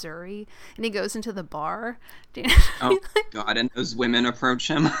it's Missouri, and he goes into the bar. Oh God, and those women approach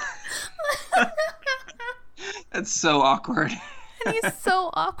him. That's so awkward. And he's so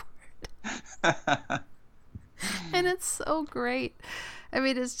awkward. And it's so great. I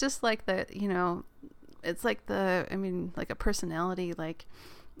mean, it's just like the, you know, it's like the, I mean, like a personality, like,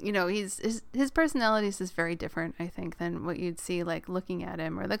 you know, his personality is just very different, I think, than what you'd see like looking at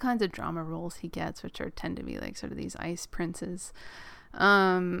him, or the kinds of drama roles he gets, which tend to be like sort of these ice princes. But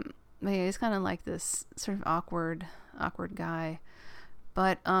yeah, he's kind of like this sort of awkward guy.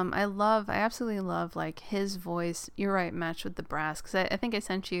 But I absolutely love like his voice. You're right, matched with the brass, because I think I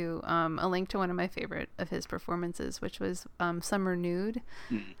sent you a link to one of my favorite of his performances, which was Summer Nude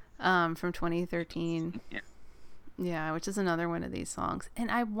from 2013. Yeah, which is another one of these songs.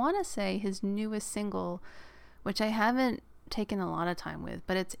 And I want to say his newest single, which I haven't taken a lot of time with,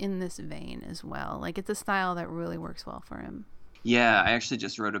 but it's in this vein as well. Like, it's a style that really works well for him. Yeah, I actually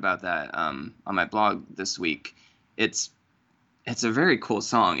just wrote about that on my blog this week. It's a very cool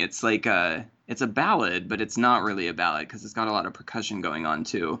song. It's like it's a ballad, but it's not really a ballad because it's got a lot of percussion going on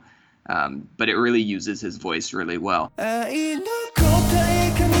too. But it really uses his voice really well.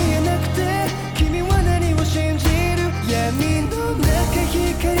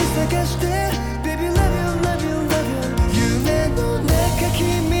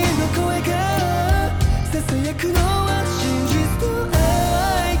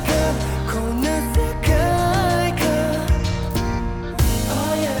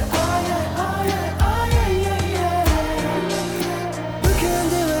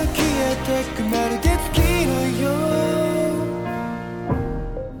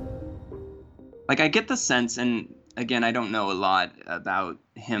 Like, I get the sense, and again, I don't know a lot about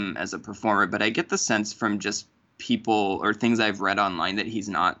him as a performer, but I get the sense from just people or things I've read online that he's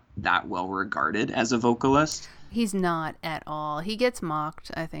not that well regarded as a vocalist. He's not at all. He gets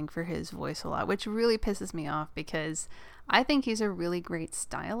mocked, I think, for his voice a lot, which really pisses me off, because I think he's a really great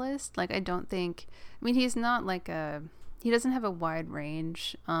stylist. Like, I don't think, I mean, he's not like he doesn't have a wide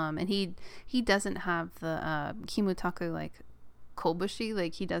range, and he doesn't have the Kimutaku, like, Kobushi,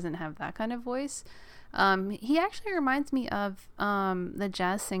 like, he doesn't have that kind of voice. He actually reminds me of the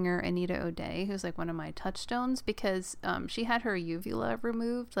jazz singer Anita O'Day, who's like one of my touchstones, because she had her uvula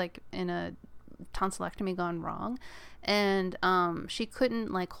removed, like in a tonsillectomy gone wrong, and she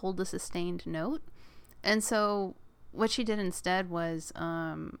couldn't like hold a sustained note, and so what she did instead was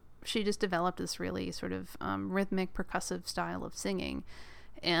she just developed this really sort of rhythmic percussive style of singing,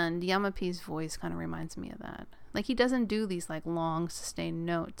 and Yama P's voice kind of reminds me of that. Like, he doesn't do these like long sustained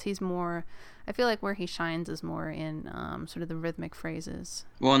notes. He's more, I feel like where he shines is more in sort of the rhythmic phrases.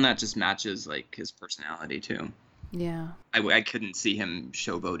 Well, and that just matches like his personality too. Yeah. I couldn't see him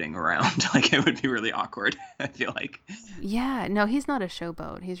showboating around. Like, it would be really awkward, I feel like. Yeah, no, he's not a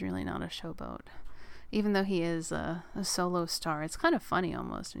showboat. He's really not a showboat. Even though he is a solo star. It's kind of funny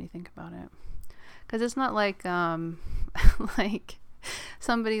almost when you think about it. Because it's not like, like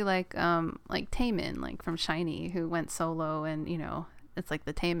somebody like Taemin, like from SHINee, who went solo and, you know, it's like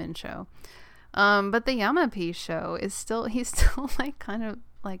the Taemin show. But the Yama-P show is still, he's still like kind of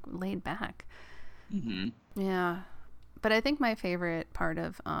like laid back. Mm-hmm. Yeah. But I think my favorite part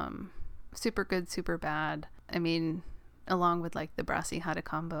of Super Good, Super Bad, I mean, along with like the Brassy Hada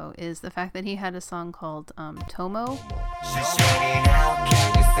combo, is the fact that he had a song called Tomo.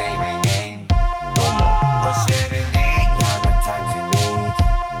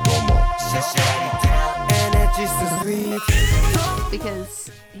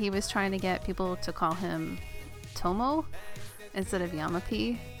 Because he was trying to get people to call him Tomo instead of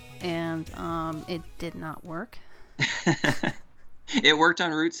Yama-P, and it did not work. It worked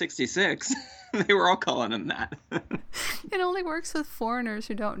on Route 66. They were all calling him that. It only works with foreigners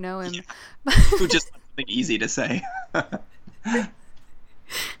who don't know him. Yeah. Who just want something easy to say.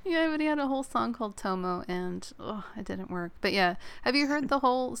 Yeah, but he had a whole song called Tomo, and it didn't work. But yeah, have you heard the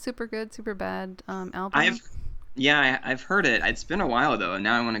whole Super Good, Super Bad album? I've heard it. It's been a while though, and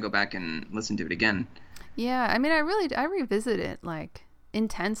now I want to go back and listen to it again. Yeah, I mean, I revisit it like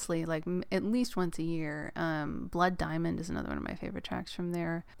intensely, like at least once a year. Blood Diamond is another one of my favorite tracks from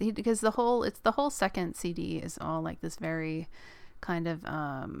there, because the whole second CD is all like this very kind of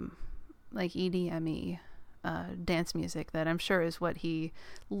like EDM-y dance music that I'm sure is what he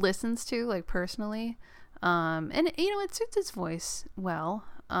listens to, like, personally, and you know, it suits his voice well,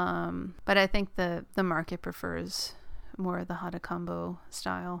 but I think the market prefers more of the Hada combo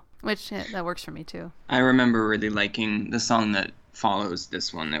style, which that works for me too. I remember really liking the song that follows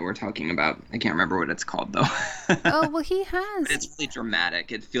this one that we're talking about. I can't remember what it's called though. Oh, well, he has. But it's really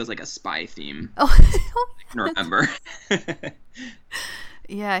dramatic. It feels like a spy theme. Oh, I can remember.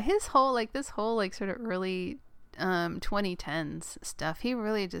 Yeah, his whole sort of early 2010s stuff, he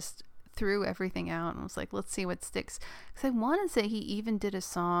really just threw everything out and was like, let's see what sticks. Because I want to say he even did a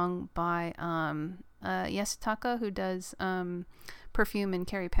song by Yasutaka, who does Perfume and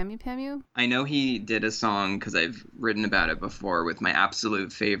Carry Pemu Pemu. I know he did a song, because I've written about it before, with my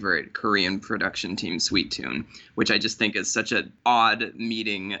absolute favorite Korean production team, Sweet Tune, which I just think is such an odd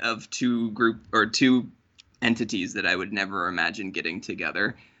meeting of two entities that I would never imagine getting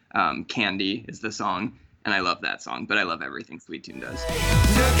together. Candy is the song, and I love that song, but I love everything Sweet Tune does.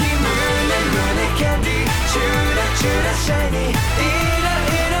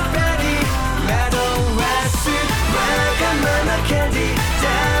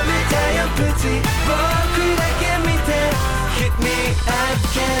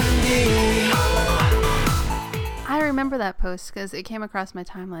 I remember that post because it came across my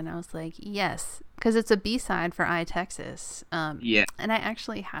timeline. I was like, yes, because it's a B-side for I, Texas. Yeah. And I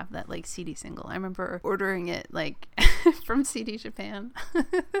actually have that like CD single. I remember ordering it like from CD Japan.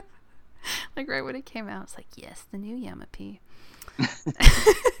 Like right when it came out, it's like, yes, the new Yama-P.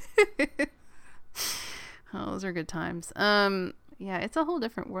 Oh, those are good times. Yeah, it's a whole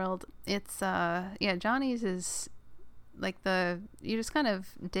different world. It's Johnny's is like you just kind of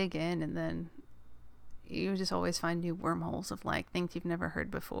dig in, and then you just always find new wormholes of like things you've never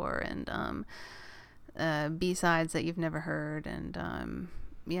heard before, and B-sides that you've never heard, and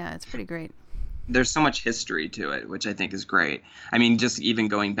yeah, it's pretty great. There's so much history to it, which I think is great. I mean, just even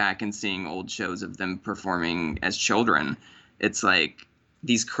going back and seeing old shows of them performing as children, it's like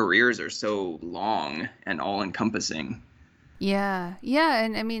these careers are so long and all-encompassing. Yeah,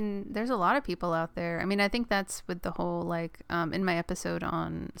 and I mean, there's a lot of people out there. I mean, I think that's with the whole, like, in my episode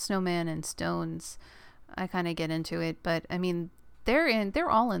on Snowman and Stones, I kind of get into it, but I mean, they're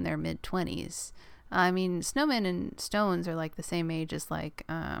all in their mid-20s. I mean, Snowman and Stones are like the same age as like,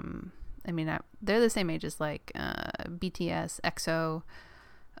 they're the same age as like BTS, EXO.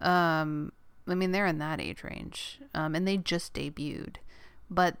 I mean, they're in that age range, and they just debuted,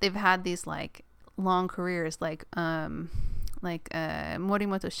 but they've had these like long careers, like Morimoto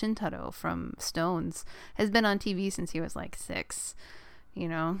Shintaro from Stones has been on TV since he was like 6, you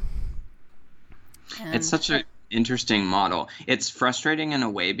know. And it's such an interesting model. It's frustrating in a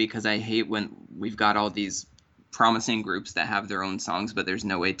way, because I hate when we've got all these promising groups that have their own songs, but there's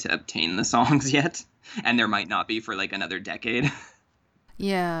no way to obtain the songs yet, and there might not be for like another decade.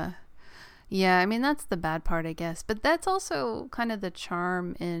 Yeah, I mean, that's the bad part, I guess, but that's also kind of the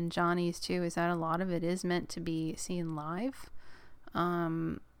charm in Johnny's too, is that a lot of it is meant to be seen live.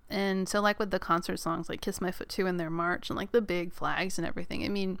 And so like with the concert songs like Kiss My Foot 2 and their march and like the big flags and everything, I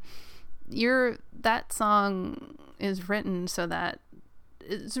mean, that song is written so that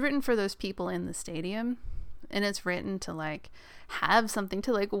it's written for those people in the stadium, and it's written to like have something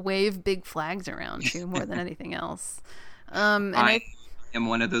to like wave big flags around to more than anything else. And I am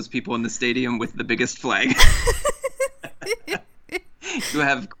one of those people in the stadium with the biggest flag. You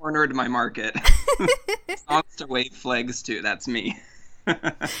have cornered my market. Songs to wave flags to, that's me.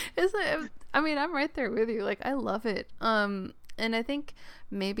 I mean, I'm right there with you. Like, I love it. And I think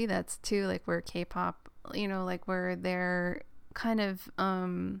maybe that's too like where K-pop, you know, like where they're kind of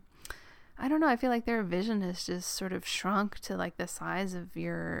I don't know, I feel like their vision has just sort of shrunk to like the size of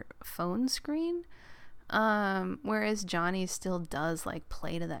your phone screen. Whereas Johnny still does like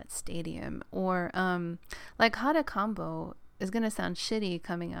play to that stadium, or like Hada Combo is gonna sound shitty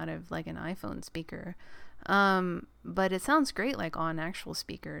coming out of like an iPhone speaker, but it sounds great like on actual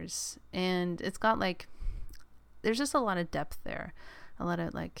speakers, and it's got like there's just a lot of depth there, a lot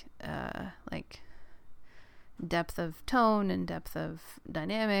of like depth of tone and depth of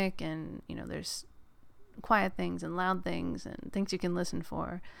dynamic, and you know there's quiet things and loud things and things you can listen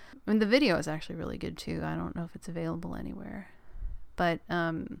for. I mean, the video is actually really good too. I don't know if it's available anywhere, but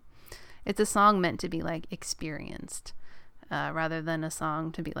it's a song meant to be like experienced rather than a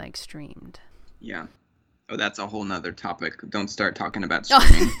song to be like streamed. Yeah. Oh, that's a whole nother topic. Don't start talking about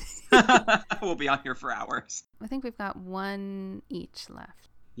streaming. We'll be on here for hours. I think we've got one each left.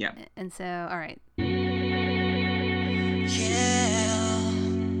 Yeah. And so, all right. Yeah,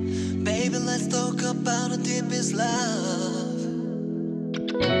 baby, let's talk about the deepest love.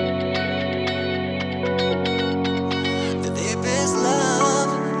 The deepest love,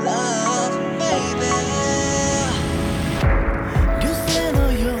 love, baby. 流星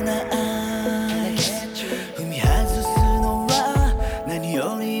のような愛踏み外すのは何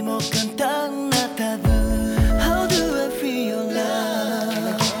よりも簡単なタブー How do I feel your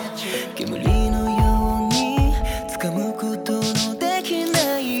love 煙のように掴むことのでき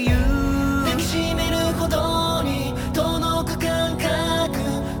ないYou 抱きしめるほどに届く感覚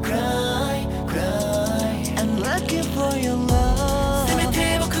Cry, cry I'm looking for your love せめ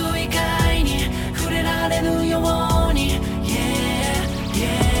て僕以外に触れられるように Yeah,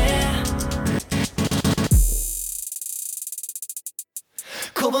 yeah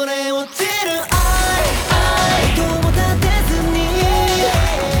こぼれ落ちる愛音も立てずに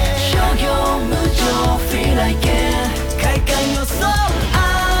商業無常 Feel like it 快感予想愛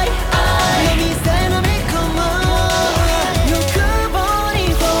夜店飲み込む欲望に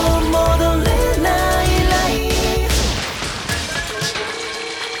戻れない Life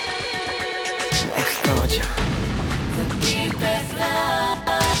Explosion The deepest love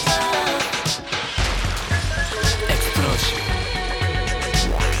Explosion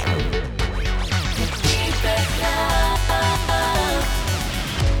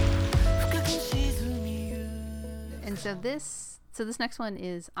And so this next one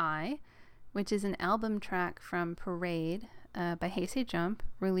is I, which is an album track from Parade by Hey Say Jump,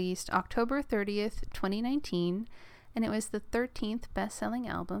 released October 30th, 2019, and it was the 13th best-selling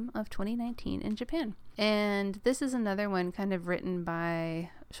album of 2019 in Japan. And this is another one kind of written by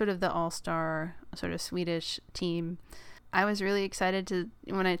sort of the all-star sort of Swedish team. I was really excited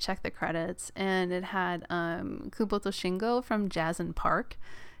when I checked the credits, and it had Kuboto Shingo from Jazz and Park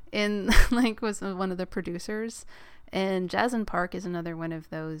was one of the producers. And Jazz and Park is another one of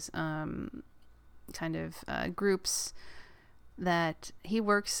those kind of groups that they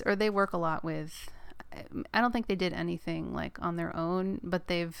work a lot with. I don't think they did anything like on their own, but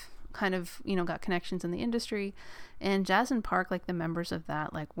they've kind of, you know, got connections in the industry. And Jazz and Park, like the members of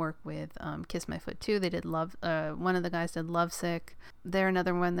that, like work with Kiss My Foot too. They did one of the guys did Lovesick. They're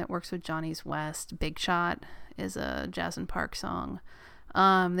another one that works with Johnny's West. Big Shot is a Jazz and Park song.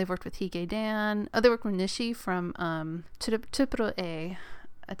 They've worked with Hige Dan. They worked with Nishi from Tupro A,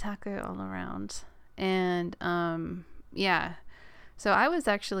 Attacker All Around. And yeah, so I was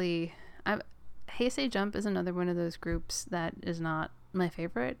actually Hey Say Jump is another one of those groups that is not my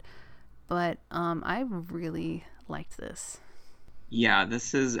favorite, but I really liked this. Yeah,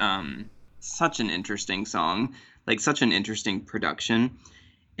 this is such an interesting song, like such an interesting production.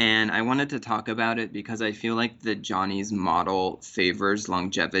 And I wanted to talk about it because I feel like the Johnny's model favors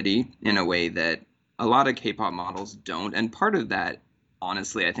longevity in a way that a lot of K-pop models don't. And part of that,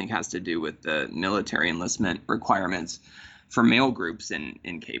 honestly, I think has to do with the military enlistment requirements for male groups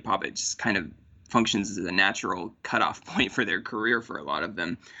in K-pop. It just kind of functions as a natural cutoff point for their career for a lot of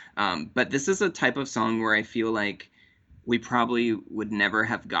them. But this is a type of song where I feel like we probably would never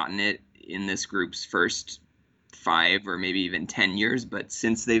have gotten it in this group's first 5 or maybe even 10 years, but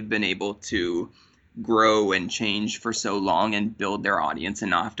since they've been able to grow and change for so long and build their audience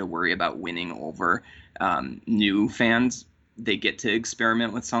and not have to worry about winning over new fans. They get to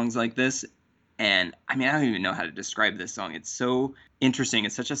experiment with songs like this. And I mean, I don't even know how to describe this song. It's so interesting.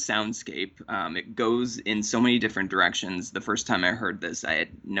 It's such a soundscape. It goes in so many different directions. The first time I heard this, I had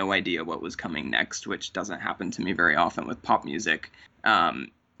no idea what was coming next, which doesn't happen to me very often with pop music.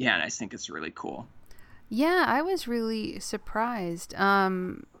 Yeah, and I think it's really cool. Yeah, I was really surprised.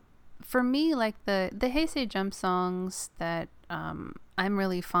 For me, like the Hey Say Jump songs that I'm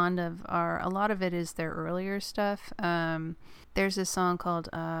really fond of are, a lot of it is their earlier stuff. There's a song called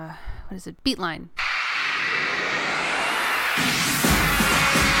what is it? Beatline.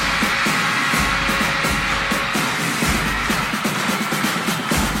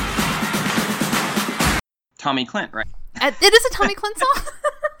 Tommy Clint, right? It is a Tommy Clint song.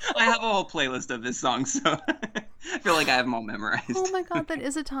 I have a whole playlist of this song, so I feel like I have them all memorized. Oh my god, that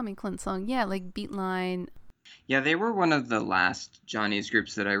is a Tommy Clint song. Yeah, like Beatline. Yeah, they were one of the last Johnny's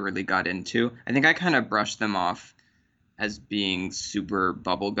groups that I really got into. I think I kind of brushed them off as being super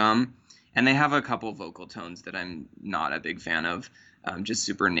bubblegum. And they have a couple vocal tones that I'm not a big fan of, just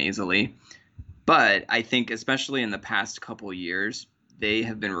super nasally. But I think especially in the past couple years, they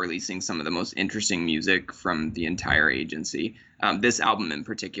have been releasing some of the most interesting music from the entire agency. This album in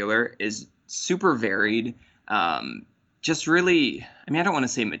particular is super varied. Just really, I mean, I don't want to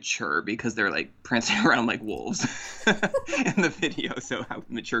say mature because they're like prancing around like wolves in the video. So how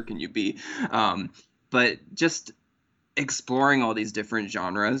mature can you be? But just exploring all these different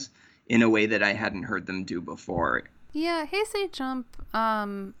genres in a way that I hadn't heard them do before. Yeah, Hey Say Jump,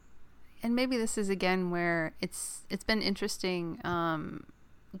 and maybe this is again where it's been interesting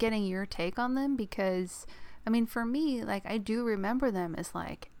getting your take on them, because I mean, for me, like, I do remember them as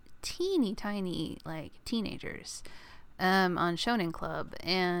like teeny tiny like teenagers on Shonen Club,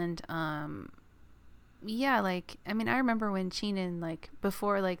 and yeah, like, I mean, I remember when Sheenan, like,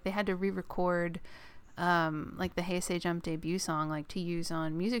 before, like, they had to re-record like the Hey Say Jump debut song, like, to use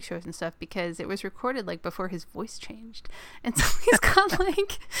on music shows and stuff, because it was recorded like before his voice changed, and so he's got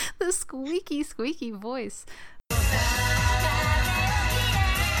like the squeaky voice.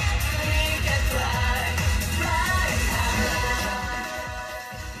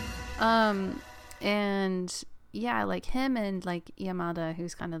 And yeah, like him and like Yamada,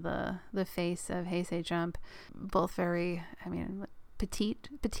 who's kind of the face of Hey Say Jump, both very, I mean,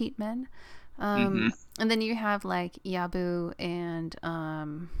 petite men. And then you have like Yabu and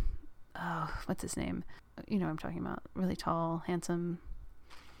oh, what's his name? You know what I'm talking about. Really tall, handsome.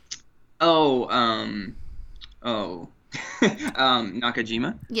 Nakajima?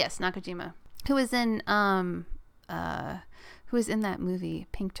 Yes, Nakajima. Who was in that movie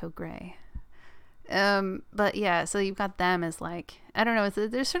Pink Toe Gray. But yeah, so you've got them as like, I don't know,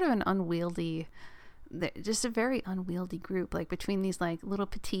 there's sort of an unwieldy, just a very unwieldy group, like between these like little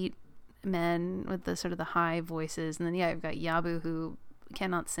petite men with the sort of the high voices, and then yeah, you've got Yabu, who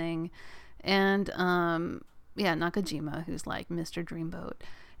cannot sing, and yeah, Nakajima, who's like Mr. Dreamboat,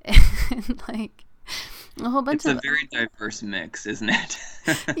 and like a whole bunch of... It's a very diverse mix, isn't it?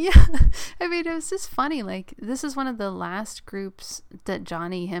 Yeah, I mean, it was just funny, like, this is one of the last groups that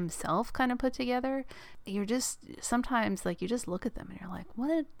Johnny himself kind of put together. You're just, sometimes, like, you just look at them and you're like,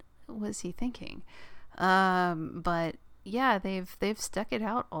 what was he thinking? But yeah, they've stuck it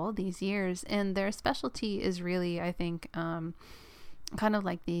out all these years, and their specialty is really, I think, kind of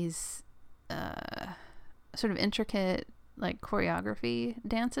like these sort of intricate, like, choreography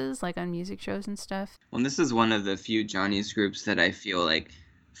dances, like on music shows and stuff. Well, this is one of the few Johnny's groups that I feel like,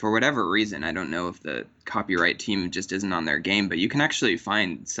 for whatever reason, I don't know if the copyright team just isn't on their game, but you can actually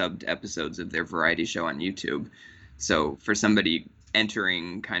find subbed episodes of their variety show on YouTube. So for somebody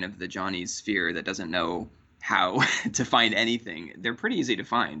entering kind of the Johnny's sphere that doesn't know how to find anything, they're pretty easy to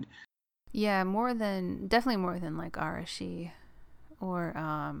find. Yeah, definitely more than like Arashi or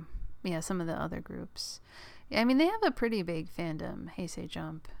yeah, some of the other groups. I mean, they have a pretty big fandom, Hey Say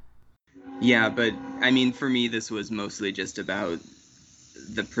Jump. Yeah, but I mean, for me, this was mostly just about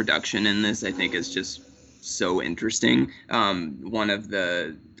the production in this. I think is just so interesting. One of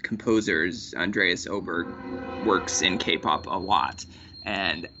the composers, Andreas Oberg, works in K-pop a lot,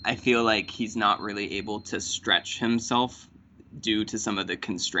 and I feel like he's not really able to stretch himself due to some of the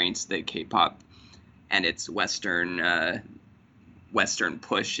constraints that K-pop and its Western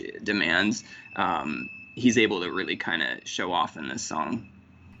push demands. He's able to really kind of show off in this song.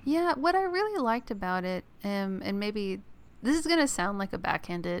 Yeah, what I really liked about it, and maybe this is going to sound like a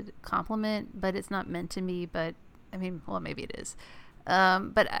backhanded compliment, but it's not meant to be, but I mean, well, maybe it is.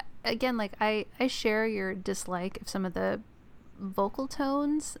 But again, like I share your dislike of some of the vocal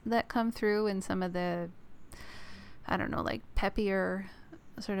tones that come through in some of the, I don't know, like peppier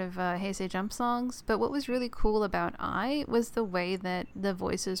sort of Heisei Jump songs. But what was really cool about I was the way that the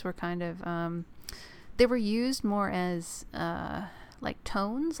voices were kind of, they were used more as like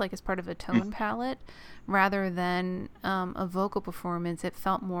tones, like as part of a tone palette, rather than a vocal performance. It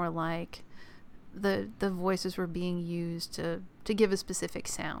felt more like the voices were being used to give a specific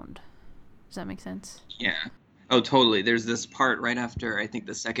sound. Does that make sense? Yeah. Oh, totally. There's this part right after, I think,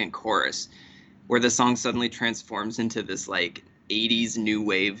 the second chorus where the song suddenly transforms into this like 80s new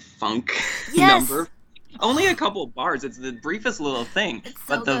wave funk number. Only a couple bars. It's the briefest little thing. It's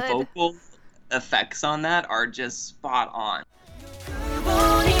but so the good. vocal effects on that are just spot on.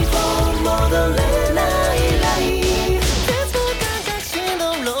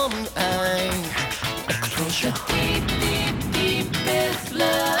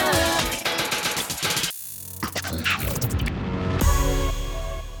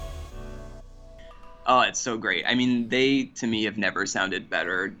 Oh, it's so great. I mean, they, to me, have never sounded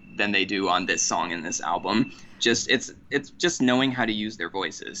better than they do on this song and this album. It's just knowing how to use their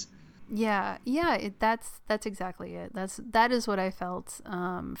voices. Yeah, that's exactly it. That is what I felt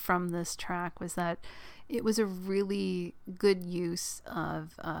from this track, was that it was a really good use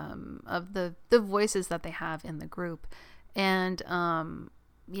of the voices that they have in the group. And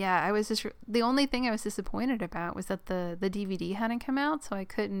yeah, I was just, the only thing I was disappointed about was that the DVD hadn't come out, so I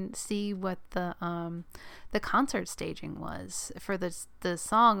couldn't see what the concert staging was for the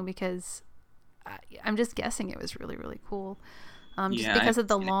song, because I'm just guessing it was really, really cool. Just because of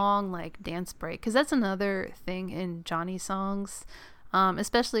the long like dance break, because that's another thing in Johnny songs,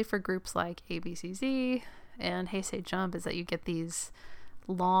 especially for groups like ABCZ and Heisei Jump, is that you get these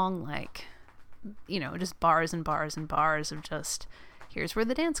long, like, you know, just bars and bars and bars of just, here's where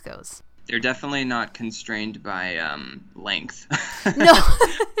the dance goes. They're definitely not constrained by length. No.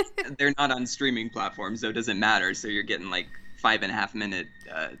 They're not on streaming platforms, so it doesn't matter. So you're getting like 5.5 minute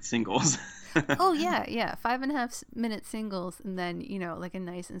singles. Oh yeah 5.5 minute singles, and then, you know, like a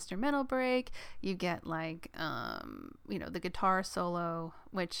nice instrumental break. You get like you know, the guitar solo,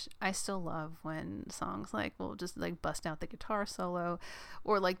 which I still love when songs like will just like bust out the guitar solo,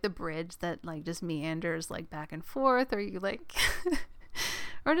 or like the bridge that like just meanders like back and forth, or you like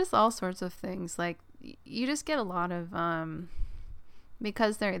or just all sorts of things. Like you just get a lot of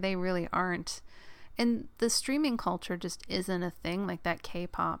because they really aren't. And the streaming culture just isn't a thing. Like that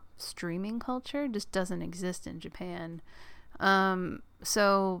K-pop streaming culture just doesn't exist in Japan.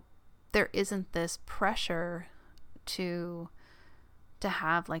 So there isn't this pressure to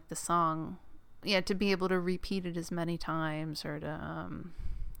have like the song, to be able to repeat it as many times, or to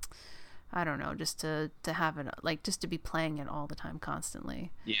I don't know, just to have it, like, just to be playing it all the time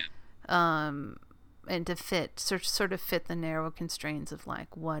constantly. Yeah. And to sort of fit the narrow constraints of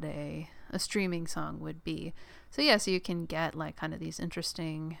like what a streaming song would be. So yeah, so you can get like kind of these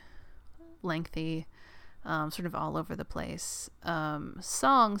interesting, lengthy, sort of all over the place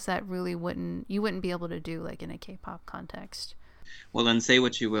songs that really you wouldn't be able to do like in a K-pop context. Well, then say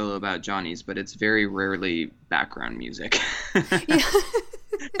what you will about Johnny's, but it's very rarely background music. Yeah.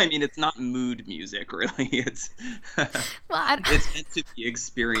 I mean, it's not mood music, really. It's Well, it's meant to be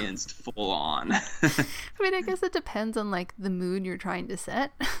experienced full on. I mean, I guess it depends on like the mood you're trying to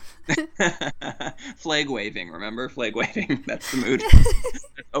set. Flag waving, remember? Flag waving, that's the mood.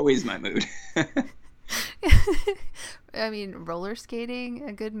 That's always my mood. I mean, roller skating,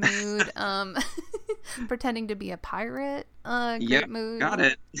 a good mood. Pretending to be a pirate, great mood. Got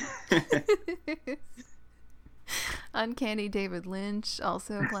it. Uncanny David Lynch,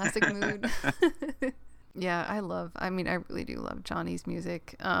 also a classic mood. Yeah, I really do love Johnny's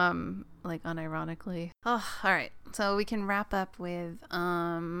music, like unironically. Oh, all right. So we can wrap up with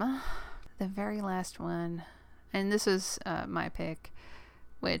the very last one. And this was my pick,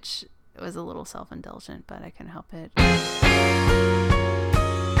 which was a little self-indulgent, but I couldn't help it.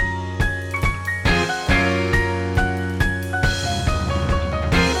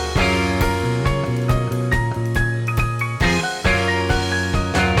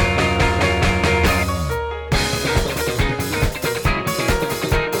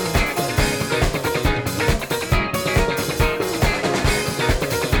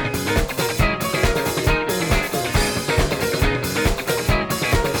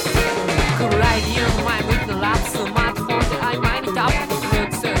 Could ride you mind with the last smartphone that I might up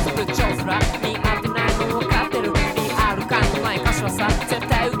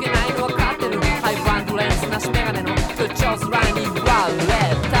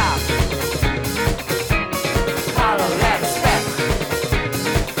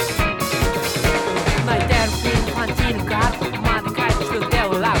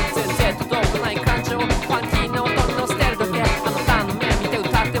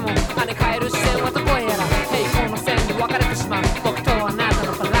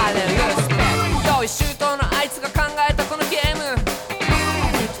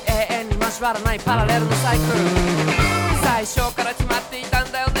サイクル最初から決まっていた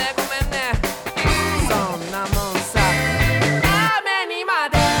んだよねごめんねそんなもんさ雨にま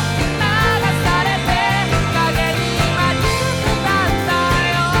で流されて影に巻き込んだ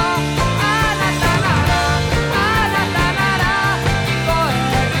よあなたなら聞こえ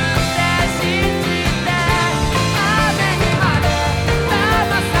るって信じて雨にまで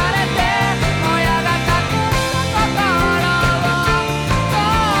騙されて親が隠す心を遠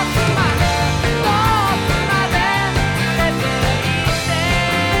くまで連れて行って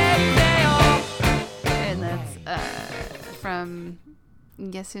ってよ And that's from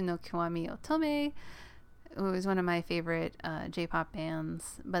Gesu no Kiwami Otome, who is one of my favorite J-pop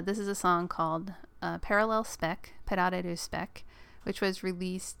bands. But this is a song called Parallel Spec, Parareru Spec, which was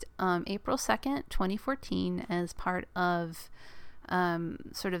released April 2nd, 2014 as part of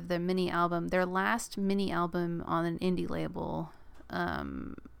sort of the mini album, their last mini album on an indie label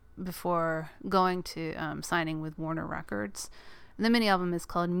before going to signing with Warner Records. And the mini album is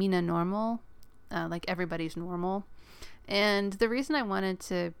called Mina Normal, like Everybody's Normal. And the reason I wanted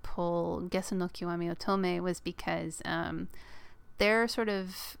to pull Gesu no Kiwami Otome was because they're sort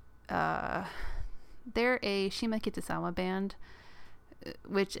of they're a Shima Kitazawa band,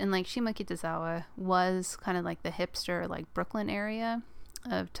 which in like Shima Kitazawa was kind of like the hipster like Brooklyn area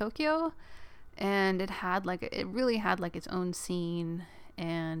of Tokyo, and it really had like its own scene.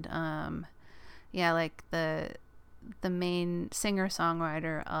 And yeah, like the main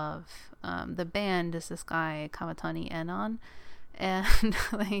singer-songwriter of the band is this guy Kawatani Enon, and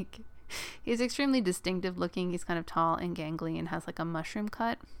like he's extremely distinctive looking. He's kind of tall and gangly and has like a mushroom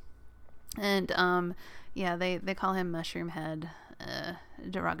cut, and yeah, they call him Mushroom Head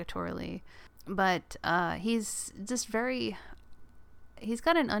derogatorily, but he's just he's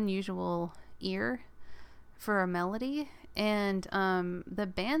got an unusual ear for a melody. And the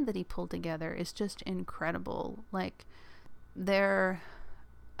band that he pulled together is just incredible. Like, they're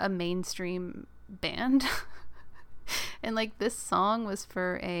a mainstream band. And like this song was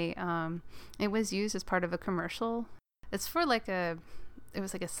for it was used as part of a commercial. It's for like it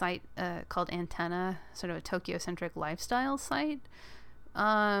was like a site called Antenna, sort of a Tokyo-centric lifestyle site. But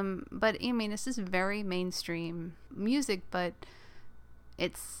I mean, it's just very mainstream music, but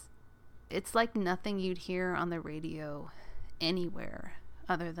it's like nothing you'd hear on the radio anywhere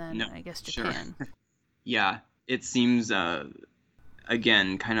other than, I guess, Japan. Sure. Yeah, it seems,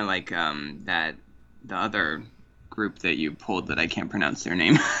 again, kind of like that the other group that you pulled that I can't pronounce their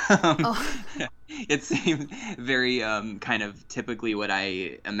name. It seems very kind of typically what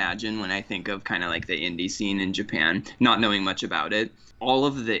I imagine when I think of kind of like the indie scene in Japan, not knowing much about it. All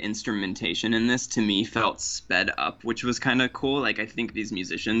of the instrumentation in this to me felt sped up, which was kind of cool. Like, I think these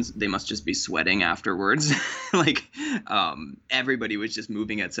musicians, they must just be sweating afterwards. Like, everybody was just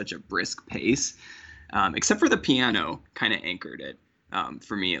moving at such a brisk pace, except for the piano kind of anchored it,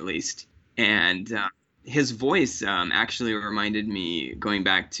 for me at least. And his voice actually reminded me, going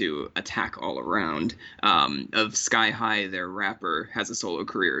back to Attack All Around, of Sky High. Their rapper has a solo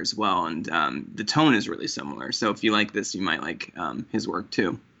career as well, and the tone is really similar. So if you like this, you might like his work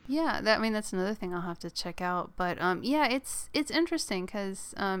too. Yeah, I mean, that's another thing I'll have to check out. But yeah, it's interesting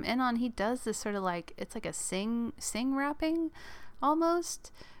because Enon, he does this sort of like, it's like a sing rapping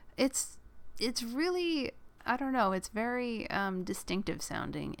almost. It's really, I don't know, it's very distinctive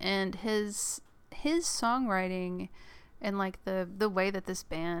sounding, and his songwriting and like the way that this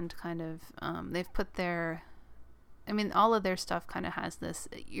band kind of they've put their, I mean, all of their stuff kind of has this,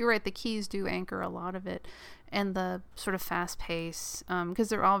 you're right, the keys do anchor a lot of it, and the sort of fast pace, because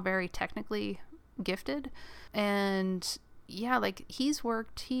they're all very technically gifted. And yeah, like he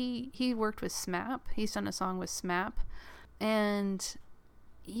worked with SMAP. He's done a song with SMAP, and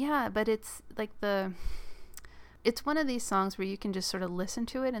yeah, but it's like it's one of these songs where you can just sort of listen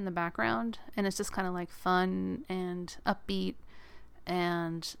to it in the background, and it's just kind of like fun and upbeat,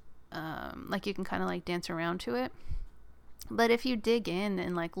 and like you can kind of like dance around to it. But if you dig in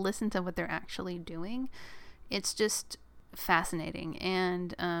and like listen to what they're actually doing, it's just fascinating.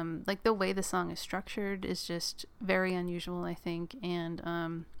 And like the way the song is structured is just very unusual, I think.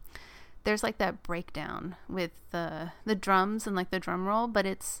 And there's like that breakdown with the drums and like the drum roll, but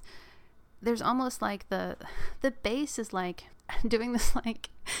there's almost like the bass is like doing this like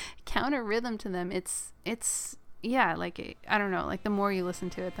counter rhythm to them. It's yeah, like I don't know, like the more you listen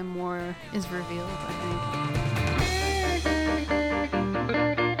to it, the more is revealed, I think.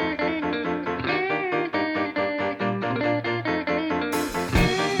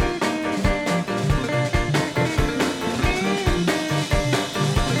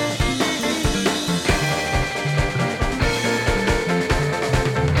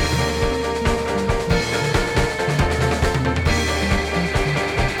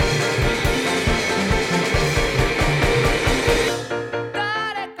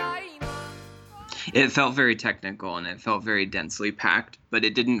 It felt very technical and it felt very densely packed, but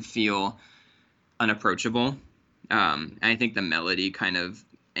it didn't feel unapproachable. And I think the melody kind of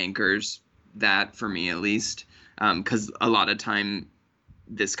anchors that for me, at least, because a lot of time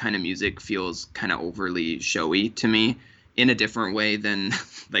this kind of music feels kind of overly showy to me in a different way than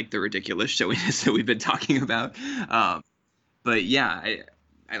like the ridiculous showiness that we've been talking about. But yeah,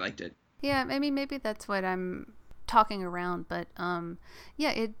 I liked it. Yeah, I mean, maybe that's what I'm talking around, but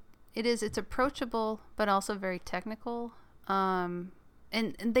yeah, it's approachable, but also very technical, and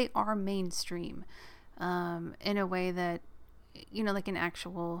they are mainstream, in a way that, you know, like an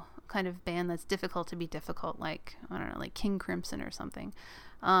actual kind of band that's difficult to be difficult, like, I don't know, like King Crimson or something.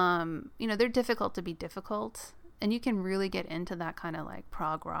 You know, they're difficult to be difficult, and you can really get into that kind of like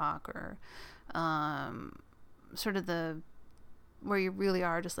prog rock or sort of where you really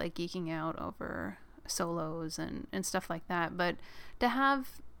are just like geeking out over solos and stuff like that. But to have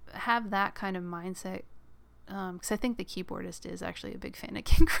that kind of mindset, because I think the keyboardist is actually a big fan of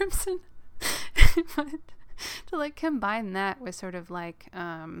King Crimson, but to like combine that with sort of like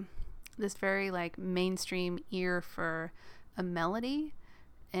this very like mainstream ear for a melody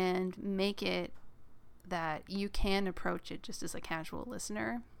and make it that you can approach it just as a casual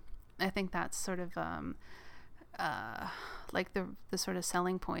listener, I think that's sort of like the sort of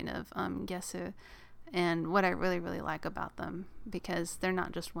selling point of Gesu, and what I really, really like about them, because they're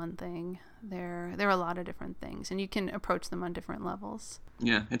not just one thing. They're a lot of different things, and you can approach them on different levels.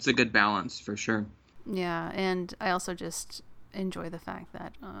 Yeah, it's a good balance for sure. Yeah, and I also just enjoy the fact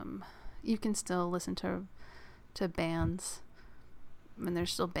that you can still listen to bands, and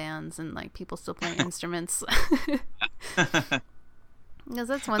there's still bands, and like people still playing instruments. Because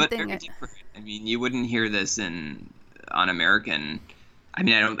that's one thing. I mean, you wouldn't hear this on American. I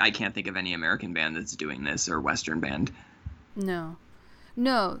mean, I can't think of any American band that's doing this, or Western band. No,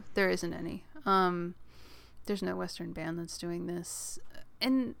 there isn't any. There's no Western band that's doing this,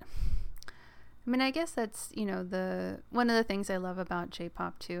 and I mean, I guess that's, you know, one of the things I love about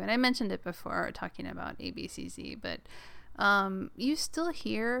J-pop too, and I mentioned it before talking about ABCZ, but you still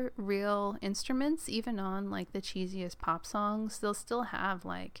hear real instruments even on like the cheesiest pop songs. They'll still have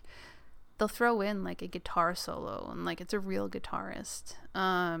like, they'll throw in like a guitar solo and like it's a real guitarist,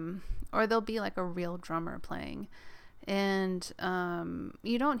 or there'll be like a real drummer playing, and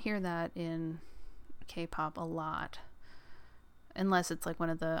you don't hear that in K-pop a lot unless it's like one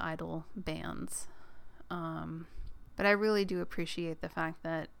of the idol bands. But I really do appreciate the fact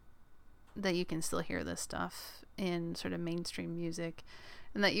that you can still hear this stuff in sort of mainstream music,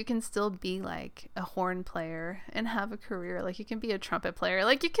 and that you can still be like a horn player and have a career. Like you can be a trumpet player,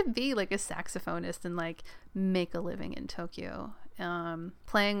 like you can be like a saxophonist and like make a living in Tokyo,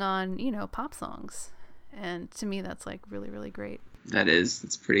 playing on, you know, pop songs. And to me, that's like really, really great.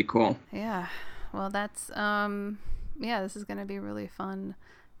 It's pretty cool. Yeah. Well, that's, yeah, this is going to be really fun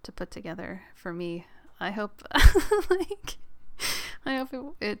to put together for me. I hope,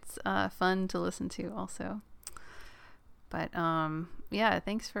 it's fun to listen to also. But yeah,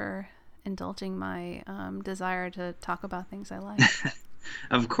 thanks for indulging my desire to talk about things I like.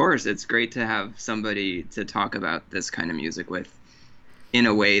 Of course, it's great to have somebody to talk about this kind of music with in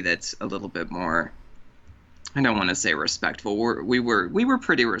a way that's a little bit more, I don't want to say respectful. We were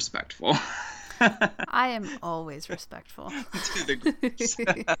pretty respectful. I am always respectful. To the groups.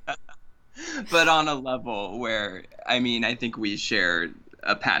 But on a level where, I mean, I think we share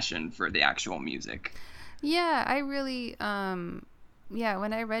a passion for the actual music. Yeah, I really, yeah,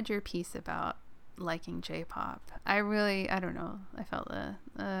 when I read your piece about liking J-pop, I don't know, I felt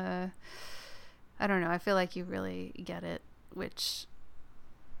I don't know, I feel like you really get it, which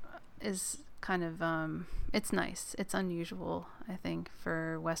is kind of, it's nice. It's unusual, I think,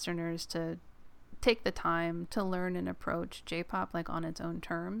 for Westerners to take the time to learn and approach J-pop like on its own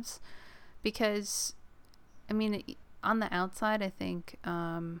terms, because, I mean, on the outside, I think,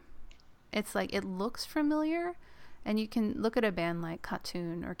 it's like it looks familiar, and you can look at a band like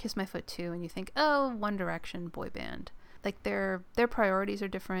KAT-TUN or Kiss My Foot 2 and you think, oh, One Direction boy band. Like their priorities are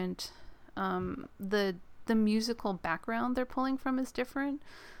different. The musical background they're pulling from is different.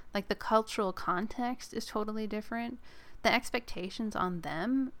 Like the cultural context is totally different. The expectations on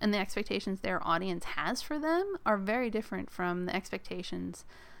them and the expectations their audience has for them are very different from the expectations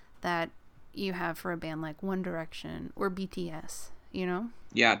that you have for a band like One Direction or BTS, you know?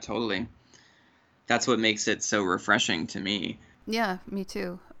 Yeah, totally. That's what makes it so refreshing to me. Yeah, me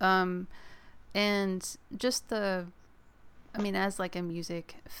too. And just I mean, as like a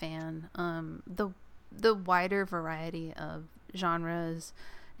music fan, the wider variety of genres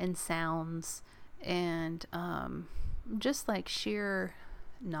and sounds and just like sheer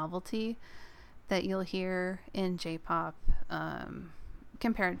novelty that you'll hear in J-pop,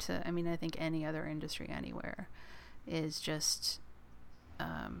 compared to, I mean, I think any other industry anywhere, is just,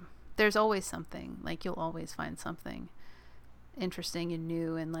 there's always something. Like, you'll always find something interesting and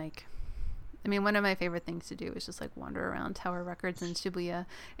new. And like, I mean, one of my favorite things to do is just like wander around Tower Records in Shibuya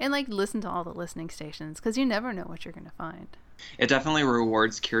and like listen to all the listening stations, because you never know what you're going to find. It definitely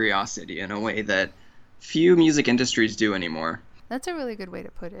rewards curiosity in a way that few music industries do anymore. That's a really good way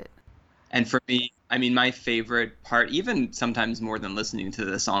to put it. And for me, I mean, my favorite part, even sometimes more than listening to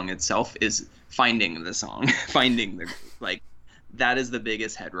the song itself, is finding the song, finding the, like, that is the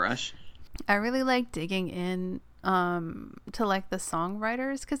biggest head rush. I really like digging in to like the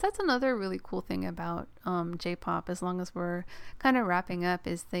songwriters, because that's another really cool thing about J-pop, as long as we're kind of wrapping up,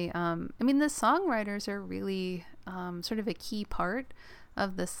 is they I mean, the songwriters are really sort of a key part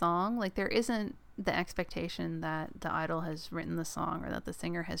of the song. Like, there isn't the expectation that the idol has written the song or that the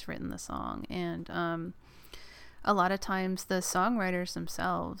singer has written the song, and a lot of times the songwriters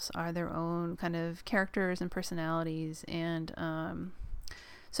themselves are their own kind of characters and personalities. And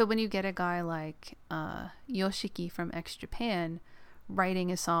so when you get a guy like Yoshiki from X Japan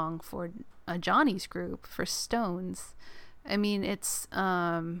writing a song for a Johnny's group, for Stones, I mean, it's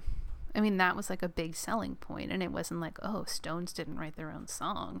I mean, that was like a big selling point. And it wasn't like, oh, Stones didn't write their own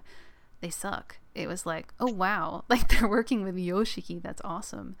song, they suck. It was like, oh wow, like, they're working with Yoshiki, that's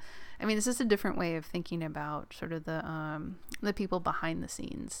awesome. I mean, it's just a different way of thinking about sort of the people behind the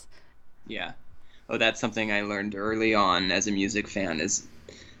scenes. Yeah. Oh, that's something I learned early on as a music fan, is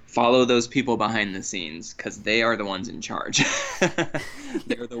follow those people behind the scenes, because they are the ones in charge.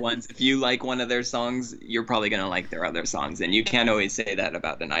 They're the ones, if you like one of their songs, you're probably going to like their other songs. And you can't always say that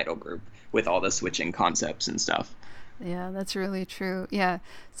about an idol group with all the switching concepts and stuff. Yeah, that's really true. Yeah.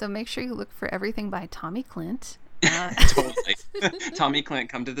 So make sure you look for everything by Tommy Clint. Totally. Tommy Clint,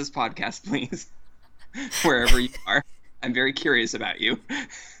 come to this podcast, please. Wherever you are. I'm very curious about you.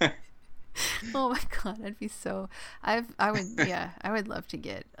 Oh my God, I'd be so, I would love to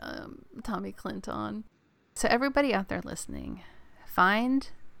get Tommy Clint on. So everybody out there listening, find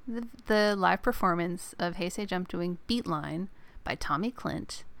the live performance of Hey Say Jump doing Beatline by Tommy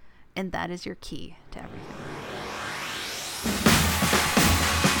Clint, and that is your key to everything.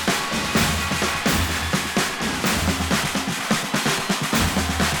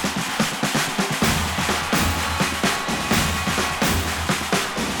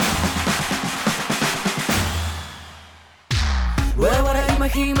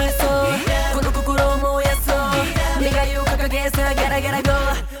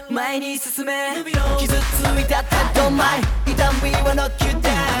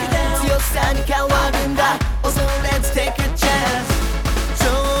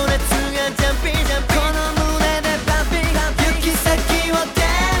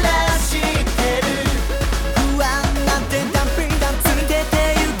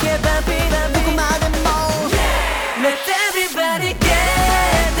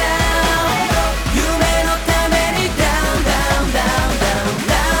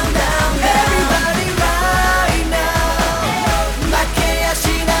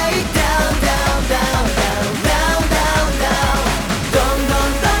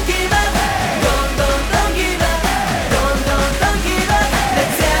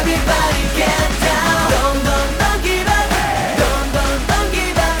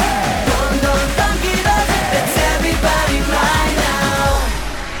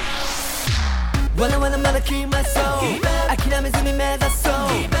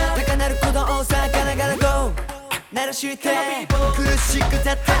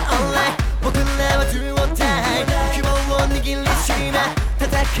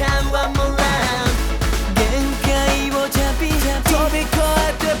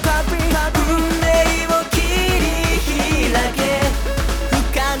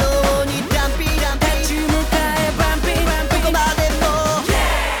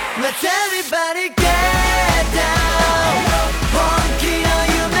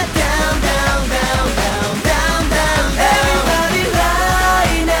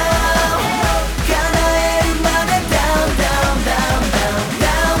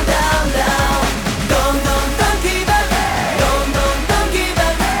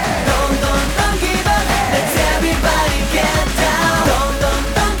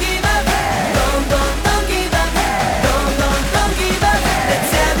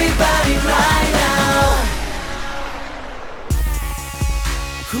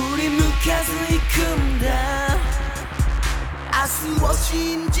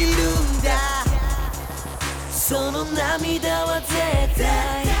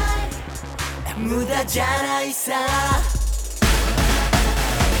 Muda じゃないさ